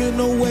have taken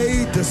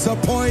away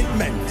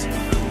disappointment.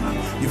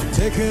 You've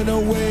taken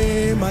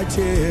away my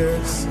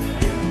tears.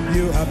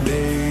 You have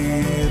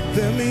made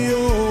them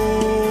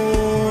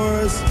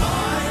yours.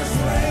 Highest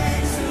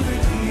praise to the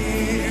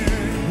King.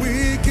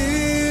 We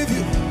give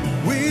you,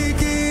 we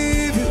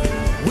give you,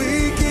 we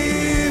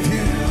give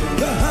you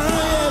the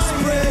highest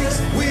praise.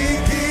 We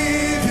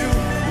give you,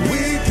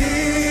 we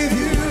give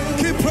you.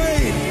 Keep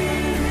praying.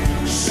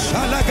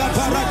 Shalaga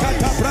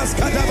barakata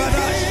braskata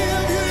badash.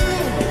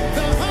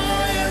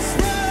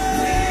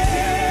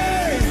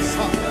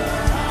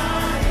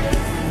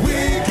 We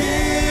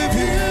give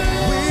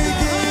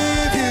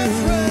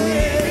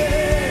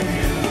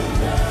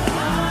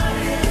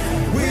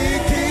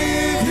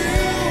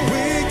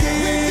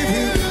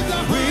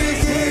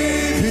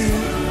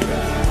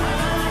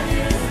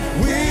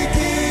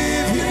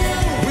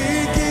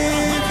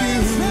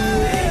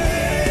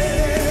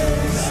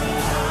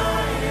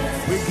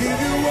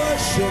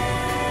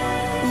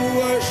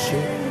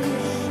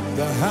worship,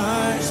 the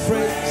highest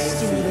praise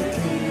to the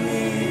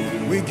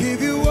King. We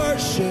give you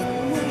worship,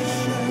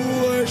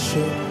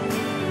 worship,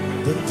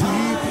 the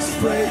deepest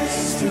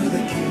praise to the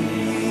King.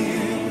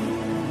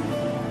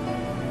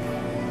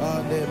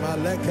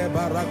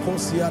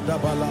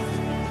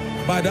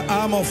 By the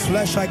arm of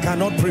flesh I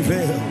cannot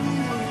prevail.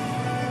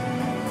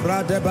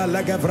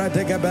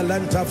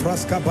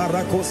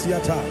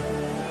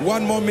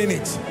 One more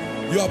minute.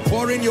 You are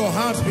pouring your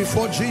heart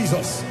before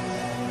Jesus,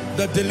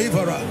 the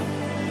deliverer,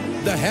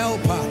 the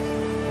helper,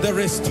 the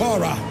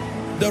restorer,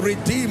 the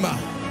redeemer.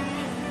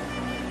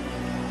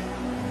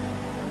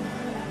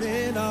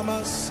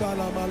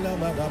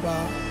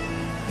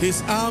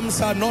 His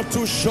arms are not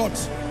too short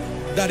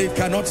that it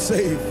cannot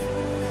save.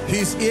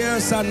 His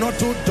ears are not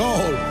too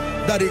dull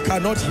that he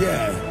cannot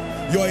hear.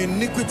 Your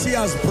iniquity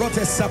has brought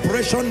a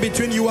separation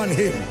between you and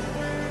him.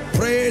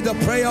 Pray the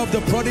prayer of the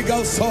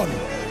prodigal son.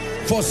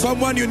 For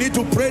someone you need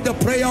to pray the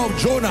prayer of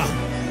Jonah.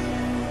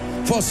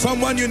 For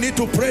someone you need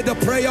to pray the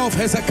prayer of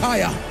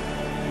Hezekiah.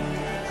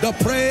 The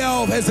prayer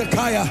of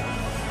Hezekiah.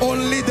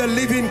 Only the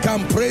living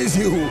can praise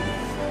you.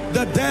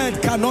 The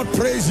dead cannot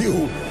praise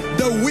you.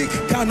 The weak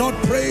cannot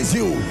praise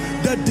you.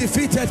 The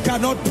defeated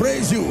cannot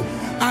praise you.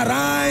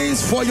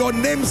 Arise for your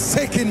name's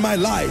sake in my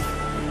life.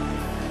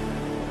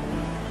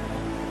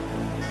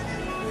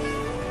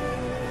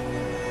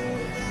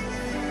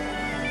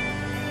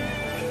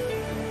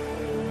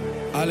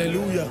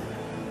 Hallelujah.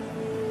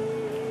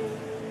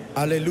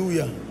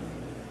 Hallelujah.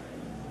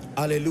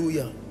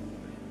 Hallelujah.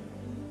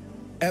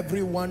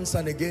 Every once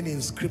and again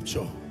in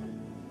scripture,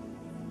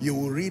 you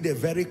will read a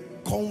very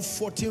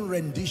comforting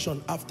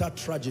rendition after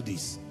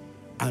tragedies.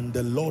 And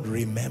the Lord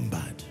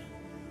remembered.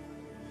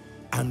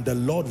 And the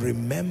Lord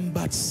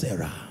remembered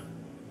Sarah.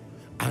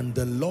 And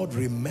the Lord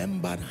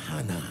remembered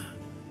Hannah.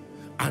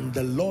 And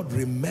the Lord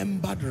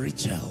remembered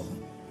Rachel.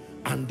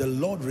 And the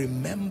Lord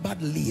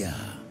remembered Leah.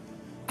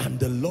 And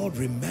the Lord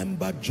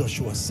remembered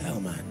Joshua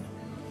Selman.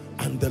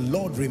 And the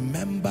Lord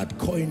remembered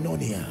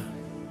Koinonia.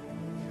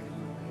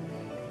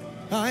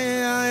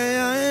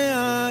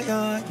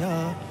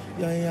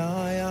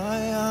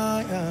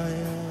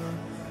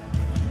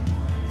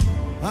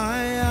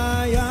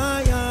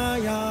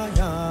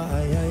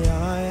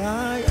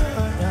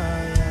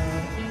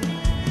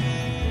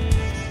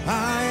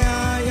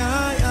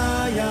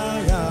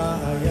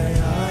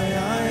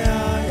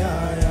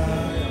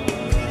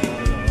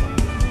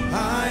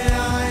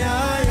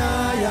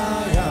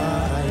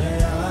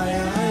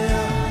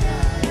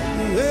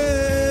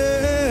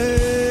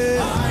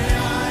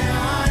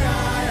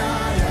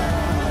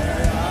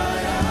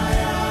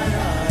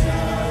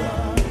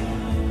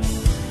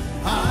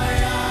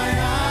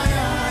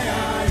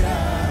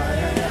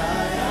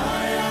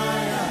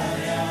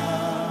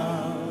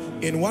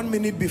 In 1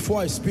 minute before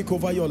I speak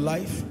over your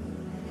life,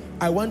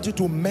 I want you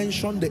to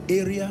mention the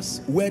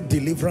areas where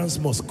deliverance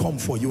must come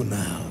for you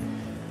now.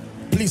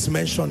 Please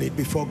mention it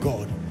before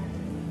God.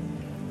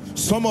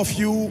 Some of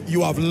you,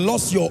 you have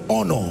lost your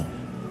honor.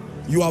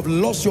 You have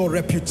lost your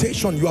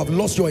reputation. You have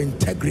lost your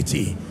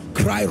integrity.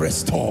 Cry,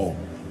 restore.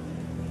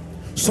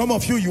 Some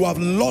of you, you have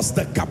lost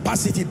the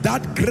capacity,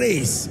 that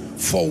grace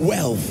for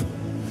wealth.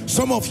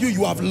 Some of you,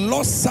 you have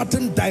lost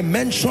certain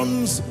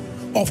dimensions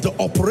of the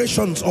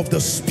operations of the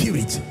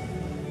Spirit.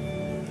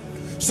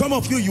 Some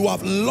of you, you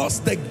have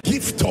lost the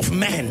gift of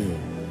man.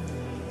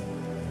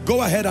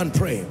 Go ahead and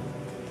pray.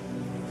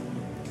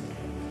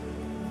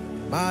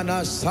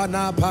 Mana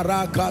sana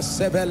paraka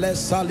sevele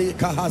sali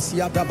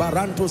kahasiata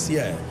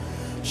barantusie.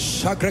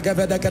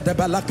 Shagregevedeke de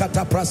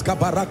balakata praska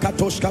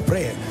barakatoshka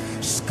pre.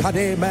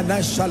 Skade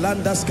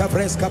menashalandas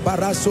kavreska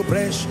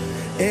barasubresh.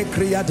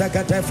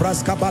 Ekriadagate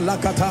fraska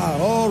balakata.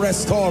 Oh,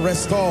 restore,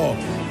 restore,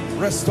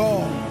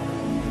 restore,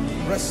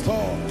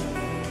 restore.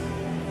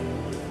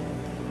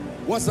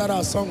 What's that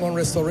our song on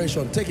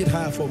restoration? Take it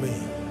higher for me.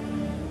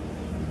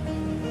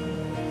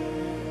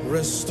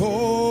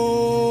 Restore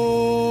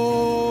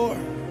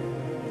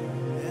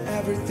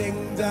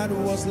everything that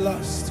was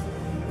lost.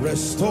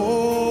 Restore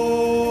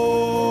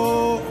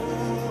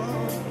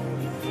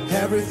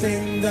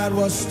everything that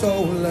was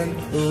stolen.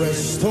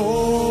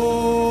 Restore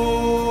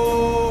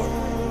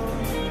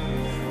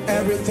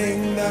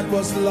everything that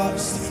was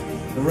lost.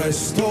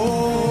 Restore.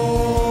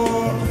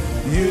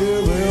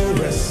 You will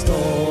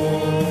restore.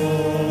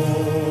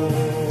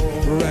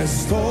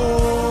 Restore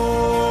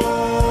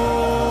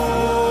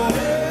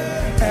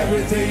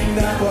everything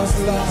that was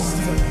lost.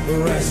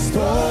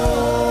 Restore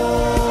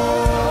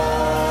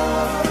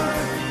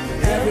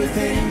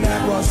everything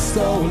that was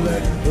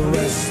stolen.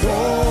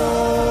 Restore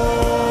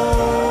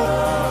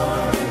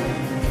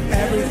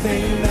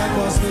everything that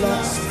was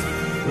lost.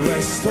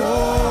 Restore.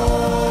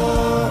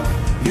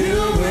 You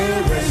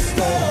will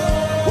restore.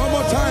 One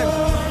more time.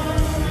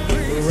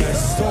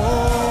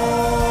 Restore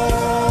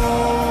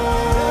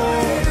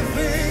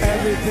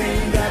everything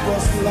that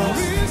was lost.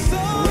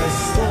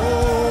 Restore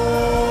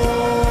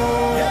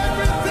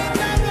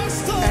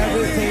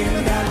everything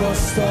that was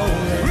stolen.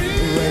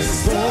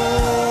 Restore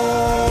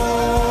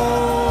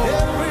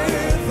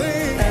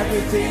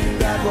everything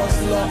that was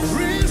lost.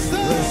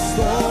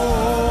 Restore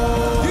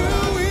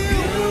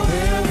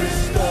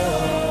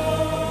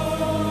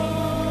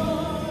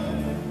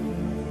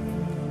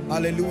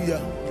Hallelujah.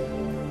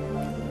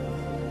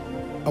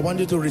 I want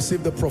you to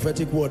receive the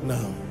prophetic word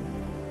now.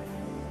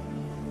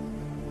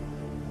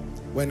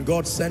 When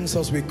God sends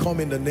us, we come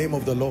in the name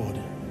of the Lord.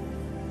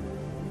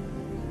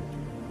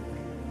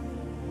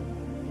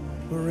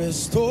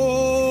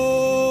 Restore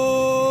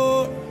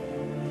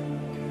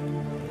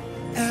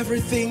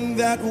everything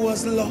that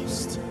was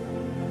lost.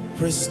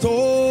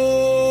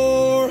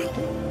 Restore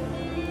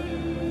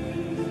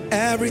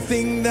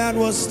everything that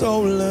was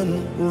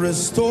stolen.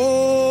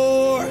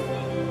 Restore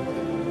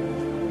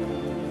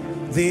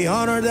the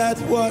honor that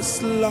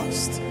was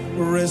lost.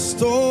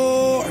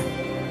 Restore.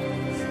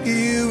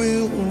 You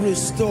will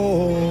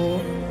restore.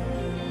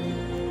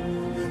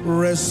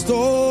 Restore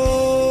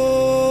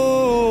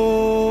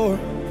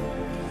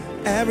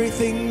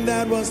everything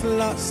that was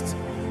lost.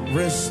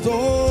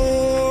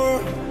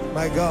 Restore,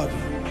 my God,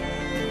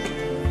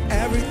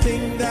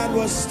 everything that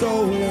was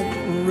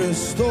stolen.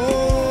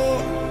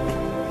 Restore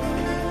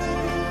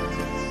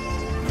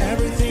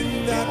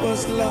everything that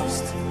was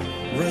lost.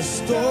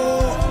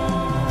 Restore.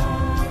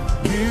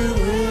 You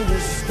will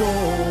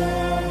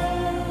restore.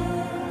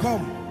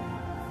 Come,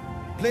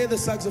 play the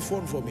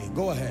saxophone for me.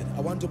 Go ahead. I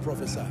want to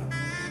prophesy.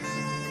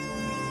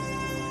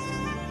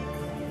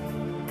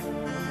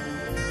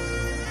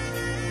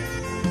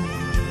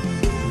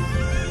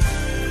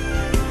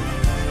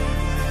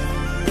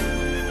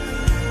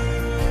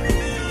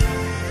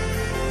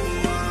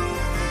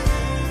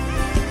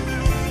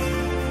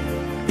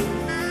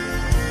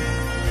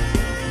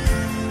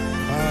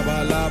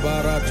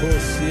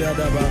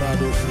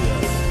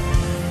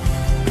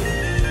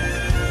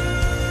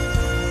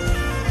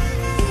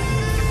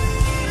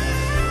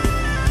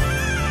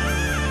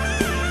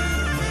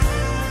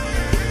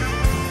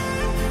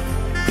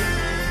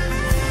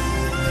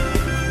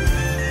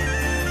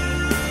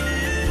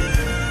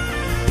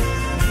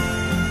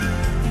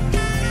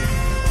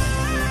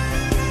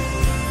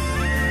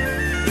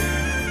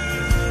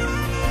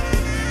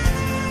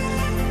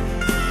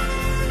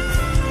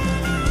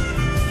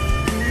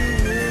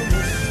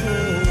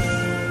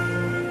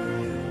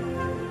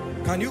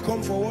 Can you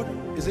come forward?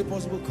 Is it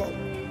possible? Come.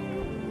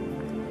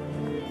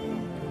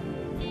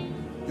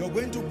 You're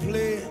going to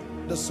play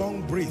the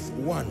song Breathe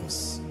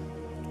once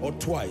or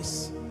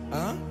twice.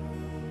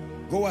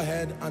 Go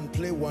ahead and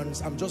play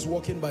once. I'm just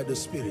walking by the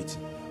Spirit.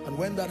 And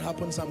when that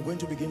happens, I'm going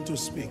to begin to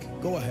speak.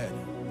 Go ahead.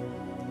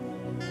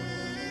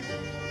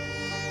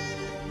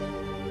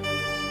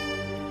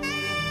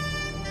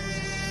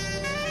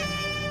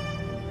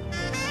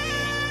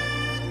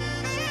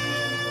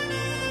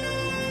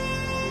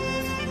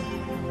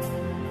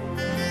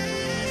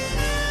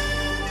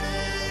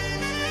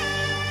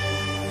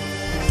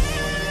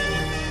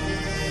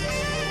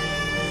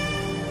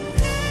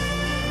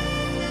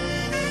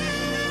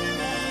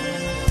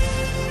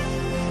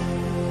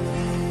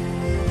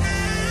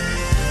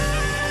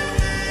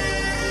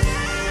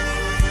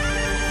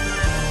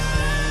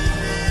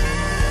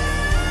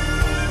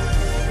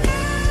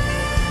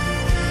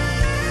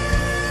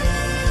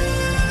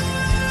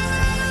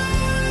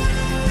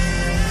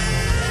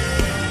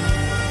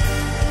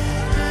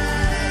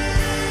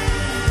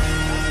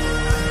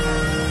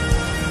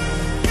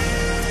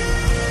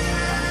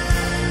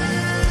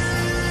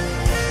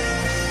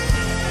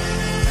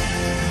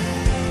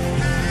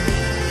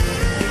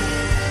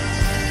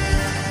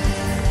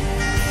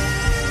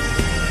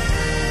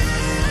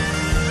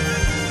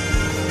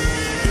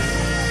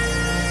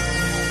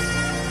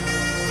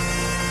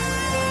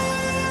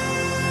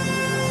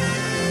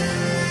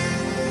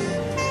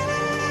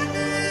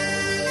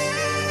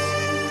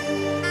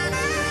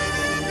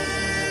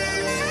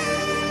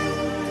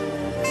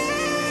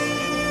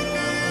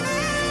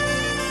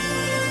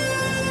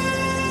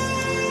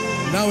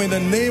 Now, in the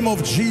name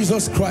of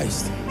Jesus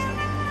Christ,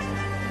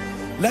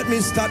 let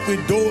me start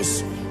with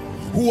those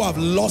who have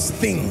lost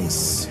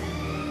things.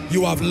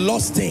 You have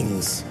lost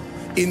things.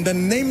 In the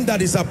name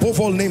that is above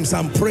all names,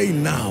 I'm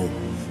praying now,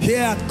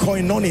 here at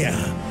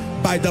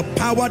Koinonia, by the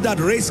power that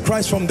raised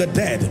Christ from the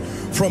dead,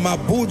 from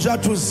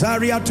Abuja to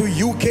Zaria to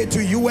UK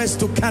to US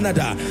to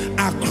Canada,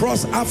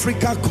 across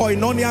Africa,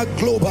 Koinonia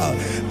Global,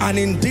 and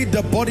indeed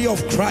the body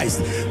of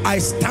Christ, I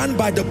stand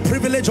by the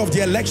privilege of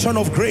the election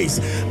of grace,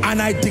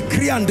 and I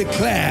decree and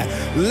declare,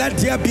 let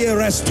there be a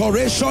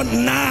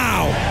restoration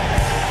now.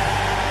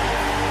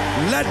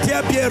 Let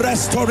there be a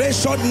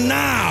restoration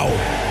now.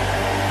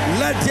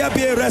 Let there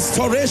be a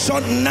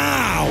restoration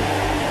now.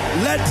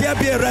 Let there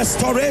be a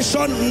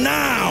restoration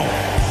now.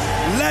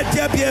 Let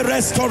there be a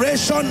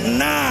restoration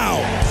now.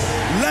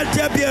 Let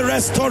there be a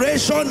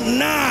restoration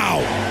now.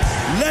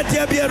 Let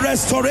there be a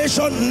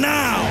restoration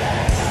now.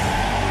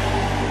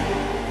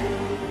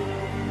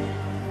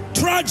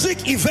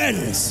 Tragic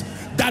events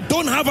that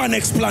don't have an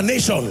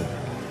explanation,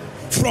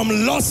 from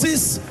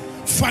losses,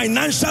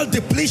 financial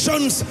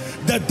depletions,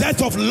 the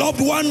death of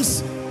loved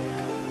ones,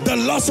 the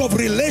loss of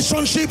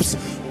relationships,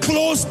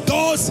 closed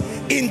doors,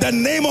 in the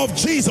name of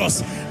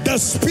Jesus. The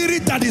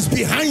spirit that is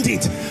behind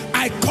it,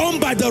 I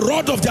come by the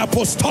rod of the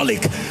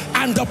apostolic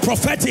and the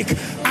prophetic.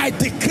 I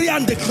decree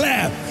and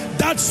declare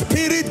that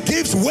spirit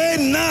gives way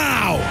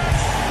now.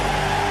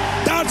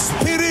 That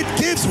spirit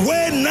gives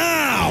way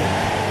now.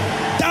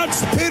 That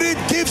spirit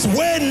gives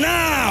way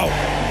now.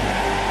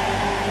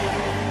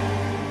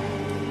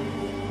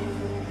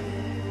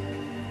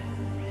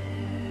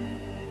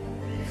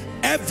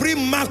 Every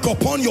mark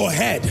upon your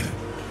head,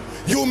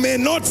 you may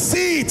not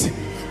see it,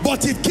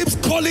 but it keeps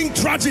calling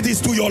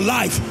tragedies to your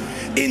life.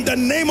 In the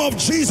name of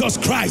Jesus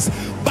Christ,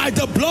 by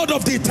the blood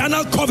of the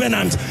eternal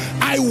covenant,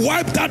 I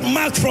wipe that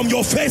mark from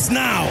your face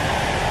now.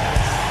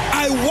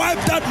 I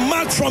wipe that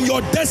mark from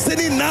your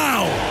destiny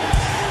now.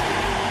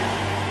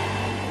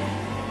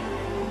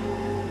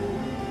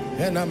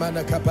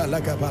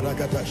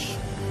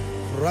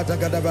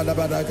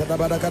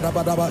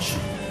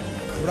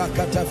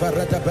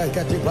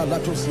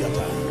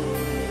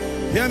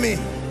 Hear me.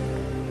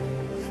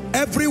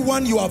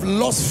 Everyone you have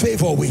lost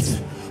favor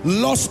with,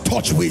 lost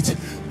touch with,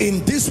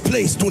 in this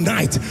place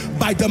tonight,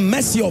 by the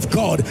mercy of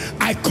God,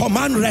 I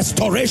command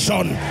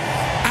restoration.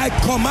 I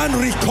command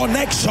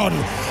reconnection.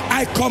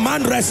 I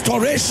command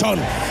restoration.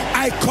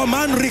 I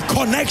command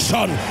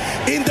reconnection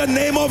in the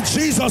name of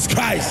Jesus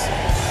Christ.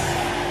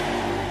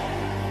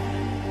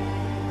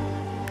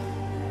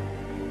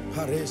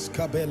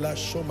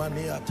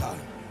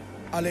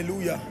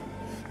 Hallelujah.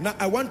 Now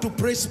I want to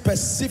pray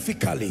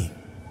specifically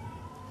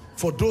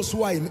for those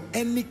who are in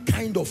any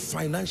kind of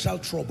financial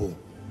trouble.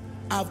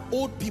 I've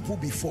owed people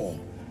before.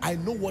 I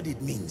know what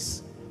it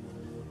means.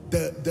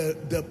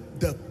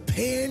 The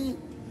pain,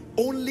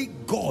 only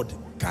God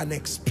can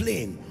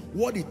explain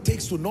what it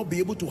takes to not be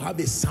able to have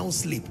a sound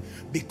sleep,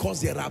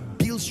 because there are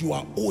bills you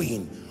are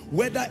owing,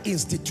 whether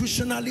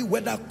institutionally,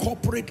 whether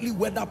corporately,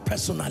 whether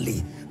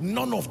personally.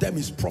 None of them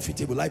is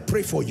profitable. I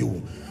pray for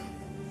you.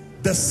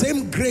 The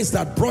same grace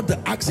that brought the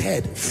axe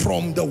head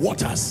from the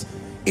waters,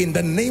 in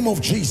the name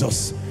of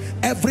Jesus,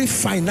 every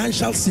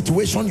financial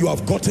situation you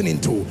have gotten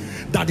into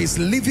that is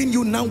leaving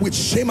you now with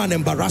shame and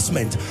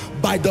embarrassment,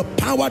 by the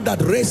power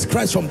that raised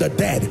Christ from the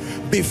dead,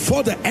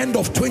 before the end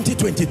of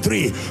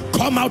 2023,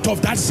 come out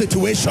of that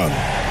situation.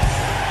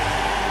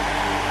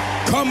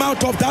 Come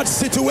out of that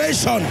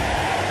situation.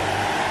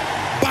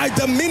 By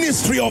the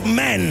ministry of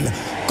men,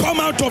 come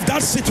out of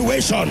that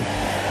situation.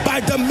 By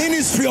the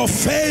ministry of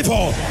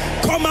favor,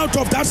 come out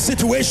of that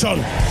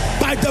situation.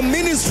 By the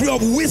ministry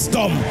of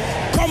wisdom,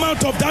 come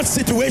out of that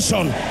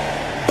situation.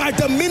 By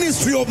the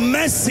ministry of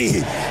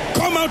mercy,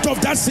 come out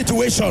of that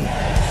situation.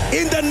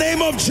 In the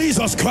name of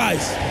Jesus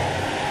Christ.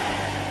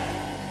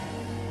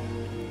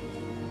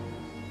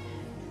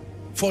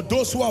 For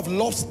those who have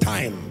lost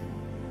time,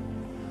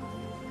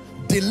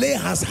 delay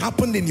has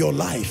happened in your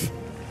life,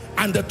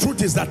 and the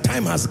truth is that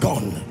time has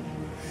gone.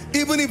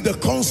 Even if the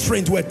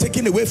constraints were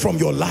taken away from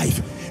your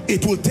life,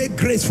 it will take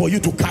grace for you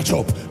to catch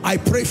up. I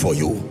pray for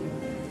you.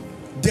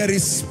 There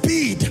is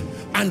speed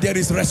and there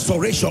is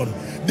restoration.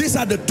 These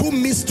are the two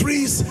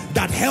mysteries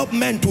that help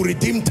men to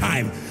redeem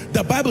time.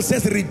 The Bible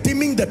says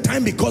redeeming the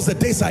time because the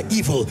days are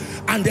evil.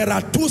 And there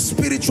are two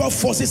spiritual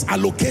forces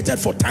allocated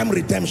for time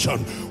redemption.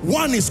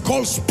 One is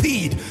called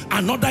speed,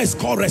 another is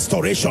called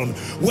restoration.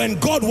 When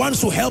God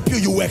wants to help you,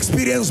 you will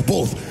experience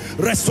both.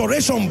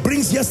 Restoration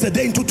brings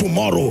yesterday into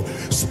tomorrow.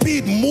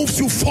 Speed moves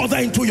you further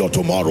into your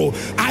tomorrow.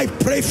 I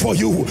pray for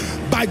you,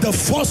 by the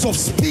force of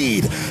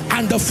speed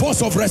and the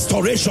force of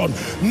restoration,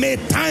 may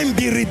time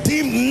be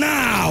redeemed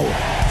now.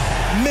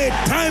 May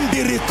time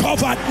be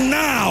recovered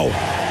now.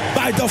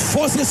 By the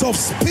forces of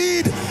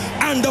speed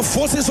and the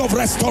forces of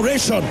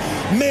restoration,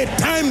 may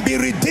time be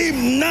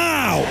redeemed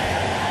now.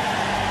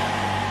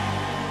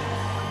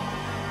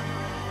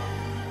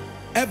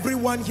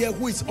 Everyone here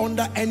who is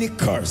under any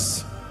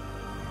curse,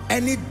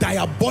 any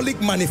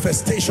diabolic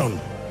manifestation,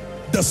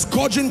 the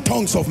scourging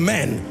tongues of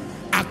men,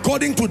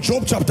 according to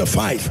Job chapter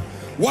 5,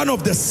 one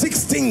of the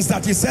 6 things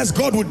that he says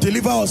God would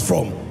deliver us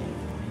from.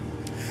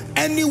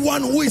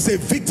 Anyone who is a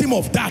victim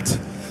of that,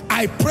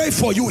 I pray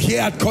for you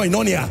here at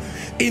Koinonia,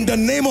 in the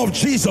name of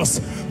Jesus,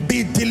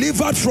 be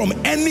delivered from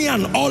any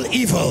and all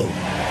evil.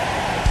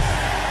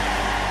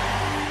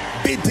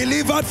 Be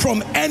delivered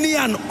from any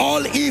and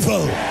all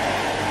evil.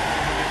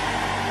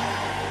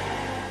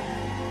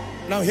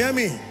 Now hear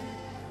me.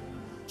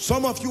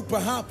 Some of you,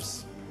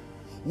 perhaps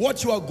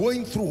what you are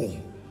going through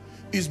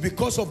is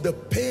because of the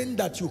pain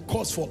that you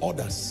cause for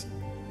others.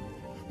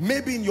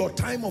 Maybe in your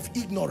time of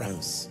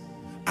ignorance,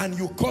 and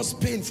you cause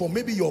pain for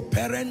maybe your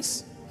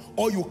parents,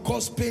 or you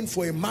cause pain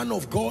for a man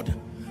of God,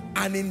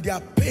 and in their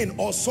pain,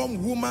 or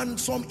some woman,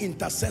 some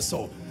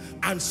intercessor,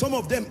 and some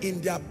of them in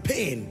their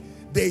pain,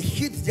 they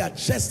hit their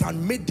chest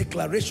and made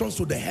declarations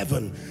to the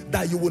heaven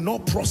that you will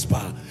not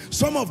prosper.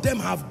 Some of them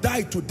have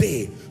died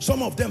today.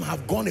 Some of them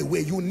have gone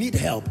away. You need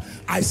help.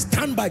 I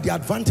stand by the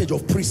advantage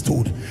of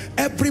priesthood.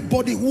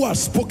 Everybody who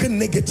has spoken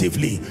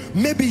negatively,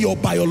 maybe your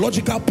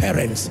biological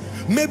parents,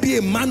 maybe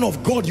a man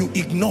of God you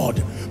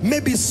ignored,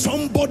 maybe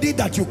somebody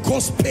that you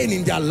caused pain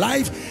in their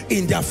life,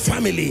 in their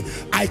family,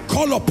 I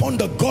call upon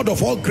the God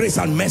of all grace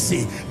and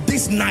mercy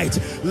this night.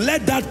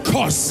 Let that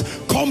curse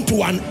come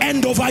to an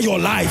end over your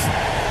life.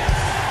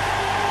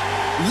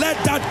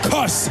 Let that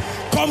curse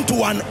come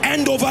to an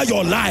end over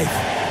your life.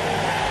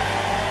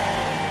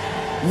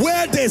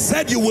 Where they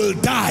said you will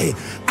die,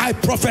 I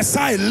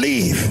prophesy,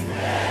 leave.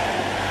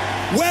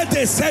 Where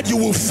they said you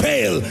will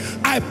fail,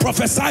 I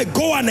prophesy,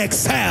 go and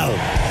excel.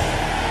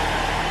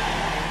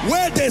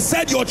 Where they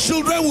said your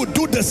children would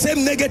do the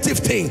same negative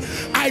thing,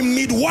 I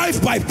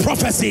midwife by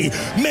prophecy,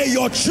 may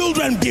your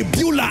children be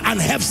Beulah and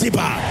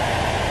Hephzibah.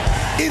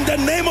 In the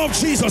name of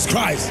Jesus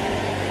Christ.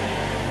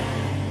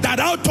 That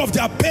out of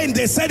their pain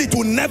they said it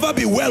will never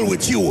be well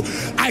with you.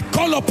 I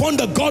call upon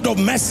the God of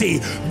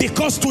mercy,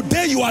 because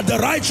today you are the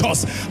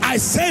righteous. I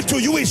say to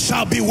you, it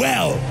shall be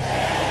well.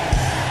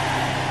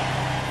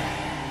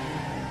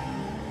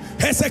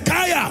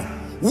 Hezekiah,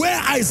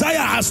 where Isaiah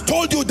has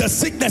told you the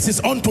sickness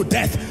is unto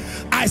death,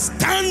 I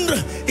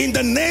stand in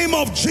the name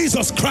of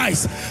Jesus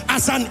Christ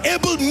as an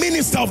able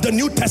minister of the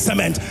New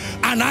Testament,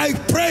 and I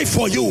pray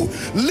for you,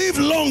 live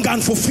long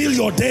and fulfill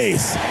your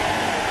days.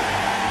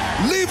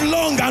 Live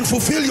long and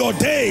fulfill your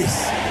days.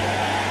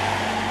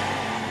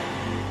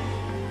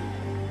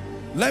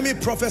 Let me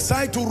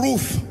prophesy to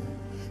Ruth.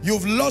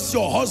 You've lost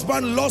your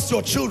husband, lost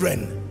your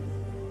children,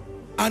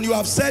 and you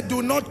have said,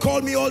 do not call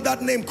me all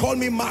that name, call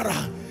me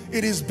Mara.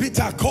 It is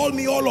bitter, call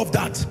me all of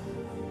that.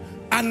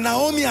 And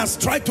Naomi has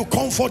tried to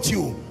comfort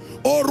you.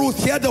 Oh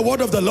Ruth, hear the word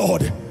of the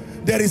Lord.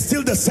 There is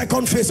still the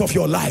second phase of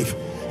your life.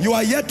 You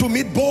are yet to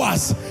meet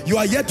Boaz. You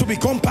are yet to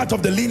become part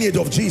of the lineage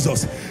of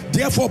Jesus.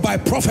 Therefore, by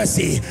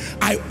prophecy,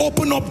 I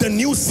open up the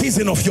new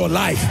season of your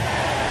life.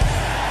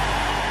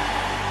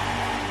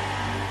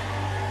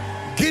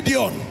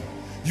 Gideon,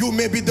 you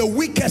may be the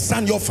weakest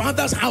and your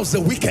father's house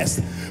the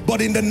weakest, but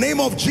in the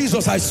name of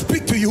Jesus, I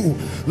speak to you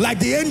like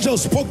the angel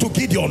spoke to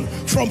Gideon.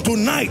 From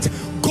tonight,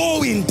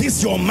 go in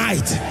this your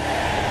might.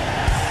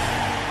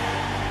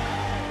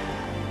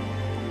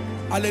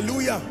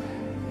 Hallelujah.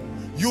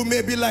 You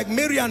may be like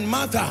Mary and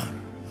Martha.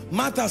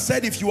 Martha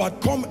said if you had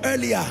come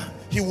earlier,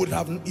 he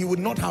would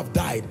not have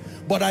died.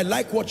 But I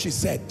like what she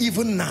said.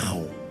 Even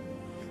now,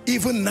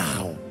 even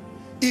now,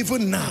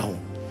 even now.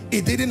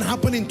 It didn't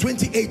happen in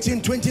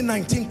 2018,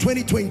 2019,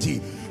 2020,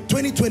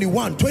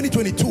 2021,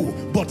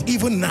 2022. But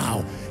even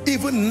now,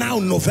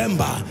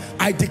 November,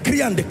 I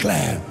decree and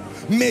declare,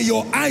 may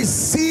your eyes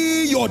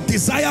see your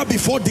desire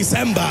before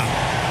December.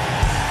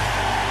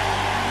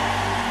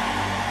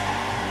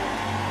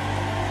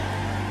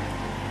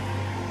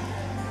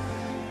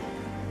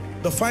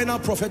 The final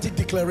prophetic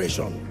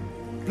declaration.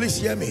 Please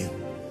hear me.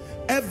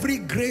 Every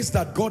grace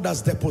that God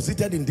has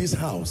deposited in this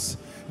house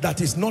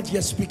that is not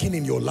yet speaking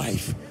in your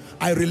life,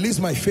 I release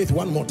my faith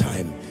one more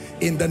time.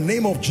 In the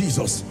name of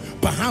Jesus,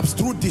 perhaps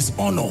through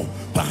dishonor,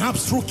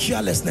 perhaps through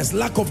carelessness,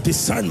 lack of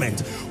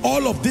discernment,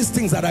 all of these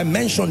things that I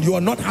mentioned, you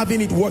are not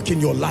having it work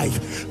in your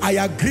life. I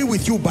agree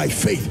with you by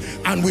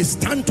faith, and we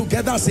stand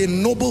together as a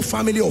noble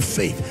family of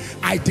faith.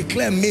 I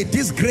declare, may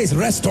this grace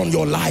rest on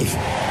your life.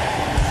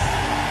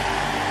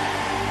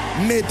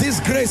 May this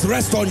grace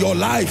rest on your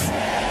life.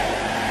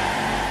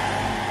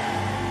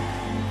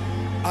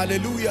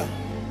 Hallelujah.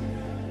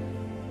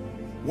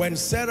 When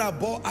Sarah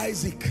bore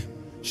Isaac,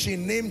 she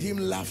named him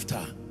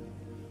Laughter,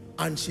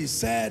 and she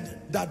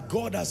said that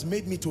God has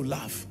made me to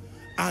laugh,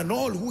 and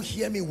all who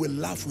hear me will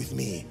laugh with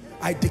me.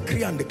 I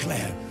decree and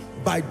declare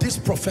by this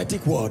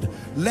prophetic word,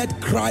 let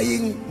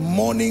crying,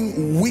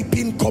 mourning,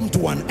 weeping come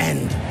to an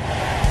end.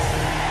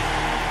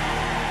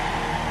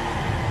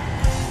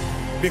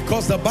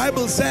 Because the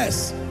Bible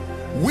says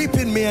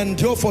weeping may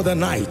endure for the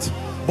night,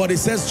 but it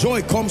says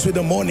joy comes with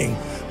the morning.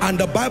 And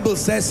the Bible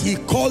says he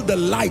called the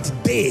light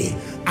day,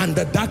 and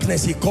the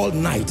darkness he called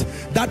night.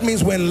 That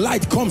means when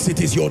light comes,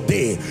 it is your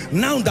day.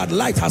 Now that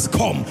light has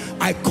come,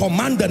 I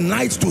command the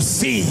night to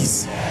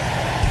cease.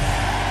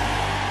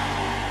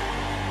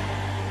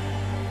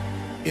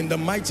 In the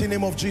mighty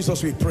name of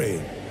Jesus we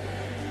pray.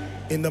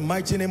 In the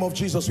mighty name of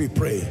Jesus we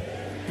pray.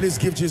 Please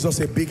give Jesus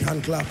a big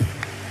hand clap.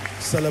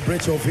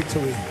 Celebrate your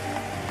victory.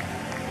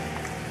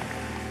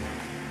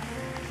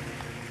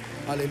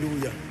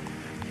 Hallelujah.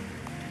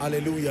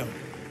 Hallelujah.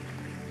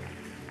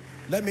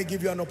 Let me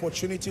give you an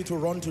opportunity to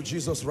run to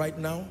Jesus right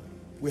now.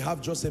 We have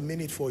just a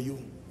minute for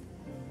you.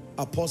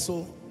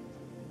 Apostle,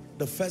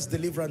 the first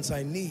deliverance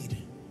I need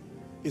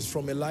is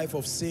from a life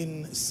of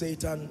sin,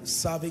 Satan,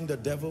 serving the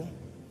devil.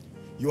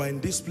 You are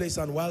in this place,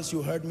 and whilst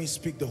you heard me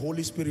speak, the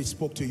Holy Spirit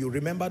spoke to you.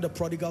 Remember the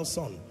prodigal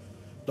son.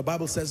 The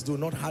Bible says, do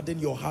not harden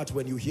your heart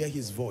when you hear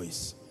his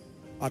voice.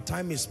 Our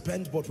time is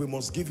spent, but we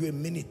must give you a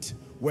minute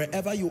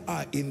wherever you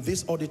are in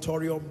this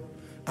auditorium,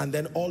 and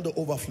then all the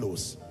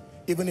overflows.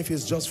 Even if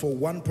it's just for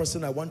one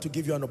person, I want to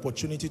give you an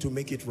opportunity to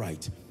make it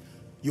right.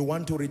 You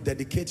want to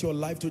rededicate your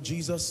life to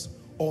Jesus,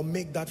 or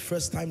make that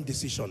first time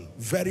decision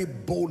very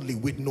boldly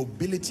with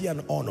nobility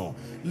and honor.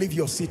 Leave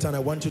your seat, and I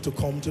want you to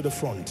come to the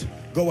front.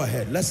 Go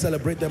ahead. Let's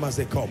celebrate them as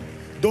they come.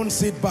 Don't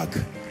sit back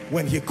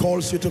when he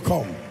calls you to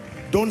come.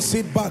 Don't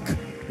sit back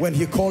when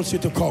he calls you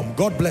to come.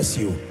 God bless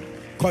you.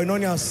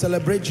 Koinonia,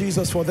 celebrate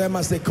Jesus for them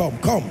as they come.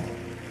 Come.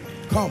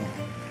 Come.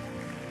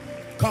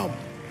 Come.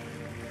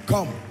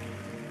 Come.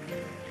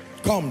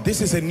 Come. This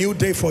is a new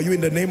day for you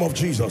in the name of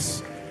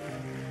Jesus.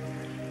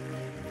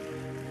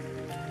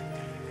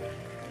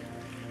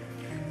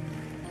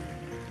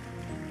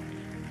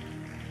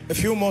 A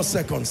few more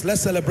seconds.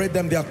 Let's celebrate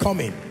them. They are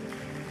coming.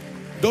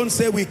 Don't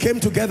say we came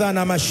together and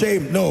I'm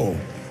ashamed. No.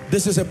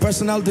 This is a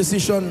personal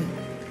decision.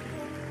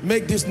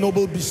 Make this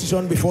noble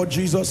decision before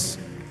Jesus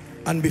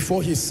and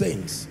before his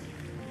saints.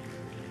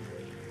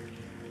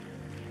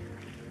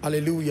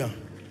 Hallelujah.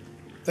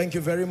 Thank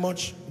you very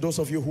much. Those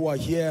of you who are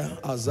here,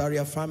 our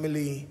Zaria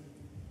family,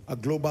 a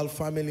global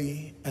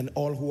family, and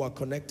all who are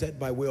connected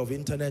by way of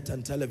internet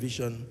and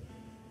television.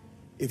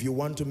 If you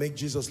want to make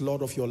Jesus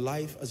Lord of your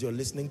life, as you're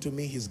listening to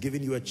me, he's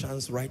giving you a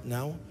chance right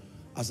now.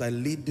 As I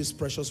lead these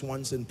precious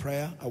ones in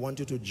prayer, I want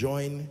you to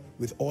join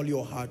with all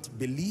your heart,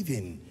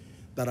 believing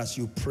that as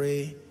you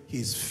pray, he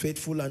is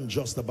faithful and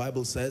just. The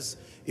Bible says,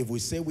 if we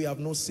say we have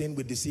no sin,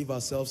 we deceive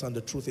ourselves and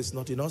the truth is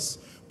not in us.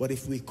 But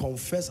if we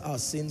confess our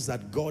sins,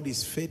 that God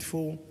is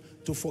faithful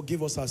to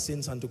forgive us our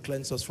sins and to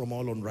cleanse us from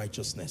all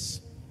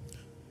unrighteousness.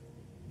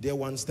 Dear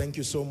ones, thank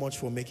you so much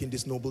for making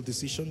this noble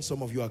decision.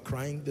 Some of you are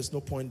crying. There's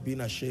no point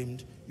being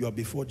ashamed. You are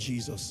before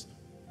Jesus,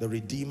 the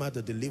Redeemer,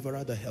 the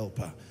Deliverer, the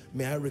Helper.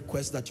 May I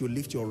request that you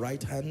lift your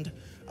right hand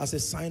as a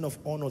sign of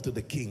honor to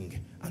the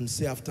King and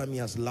say after me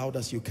as loud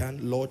as you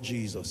can, Lord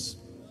Jesus,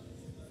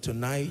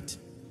 tonight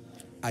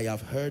I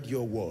have heard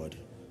your word.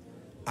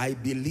 I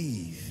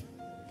believe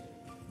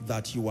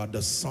that you are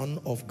the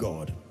Son of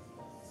God.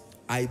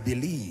 I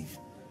believe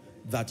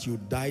that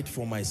you died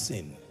for my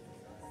sin.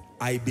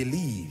 I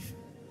believe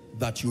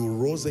that you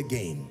rose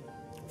again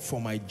for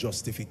my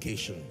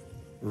justification.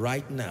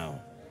 Right now,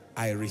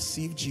 I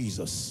receive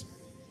Jesus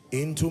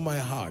into my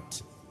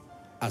heart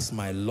as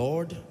my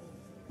Lord,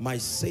 my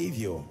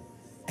Savior,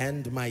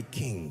 and my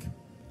King.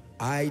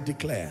 I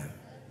declare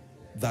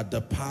that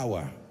the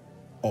power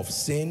of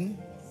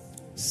sin,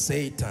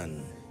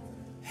 Satan,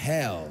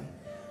 hell,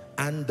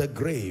 and the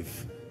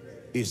grave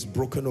is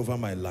broken over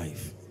my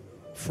life.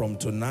 From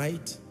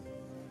tonight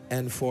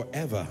and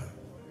forever,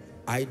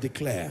 I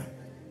declare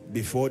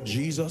before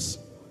Jesus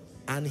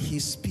and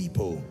his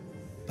people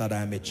that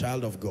I am a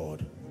child of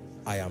God.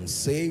 I am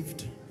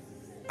saved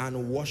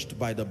and washed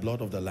by the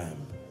blood of the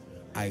Lamb.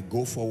 I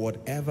go forward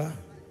ever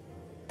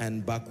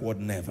and backward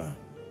never.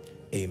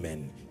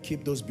 Amen.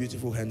 Keep those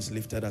beautiful hands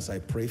lifted as I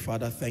pray.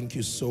 Father, thank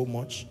you so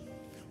much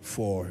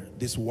for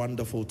this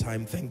wonderful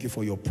time. Thank you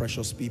for your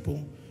precious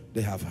people.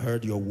 They have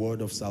heard your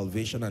word of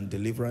salvation and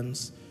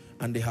deliverance,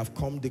 and they have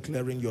come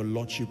declaring your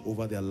lordship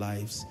over their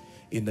lives.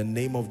 In the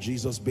name of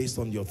Jesus, based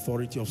on the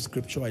authority of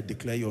Scripture, I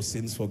declare your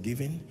sins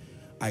forgiven.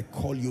 I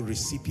call you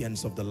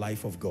recipients of the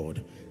life of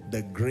God.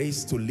 The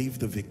grace to live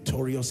the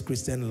victorious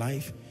Christian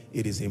life,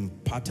 it is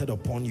imparted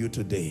upon you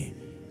today.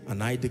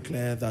 And I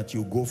declare that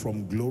you go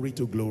from glory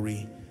to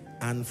glory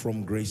and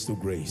from grace to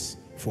grace.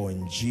 For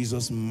in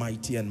Jesus'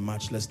 mighty and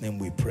matchless name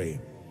we pray.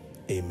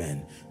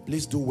 Amen.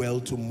 Please do well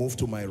to move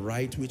to my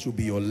right, which will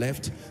be your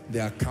left.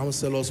 There are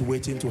counselors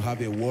waiting to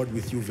have a word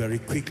with you very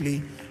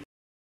quickly.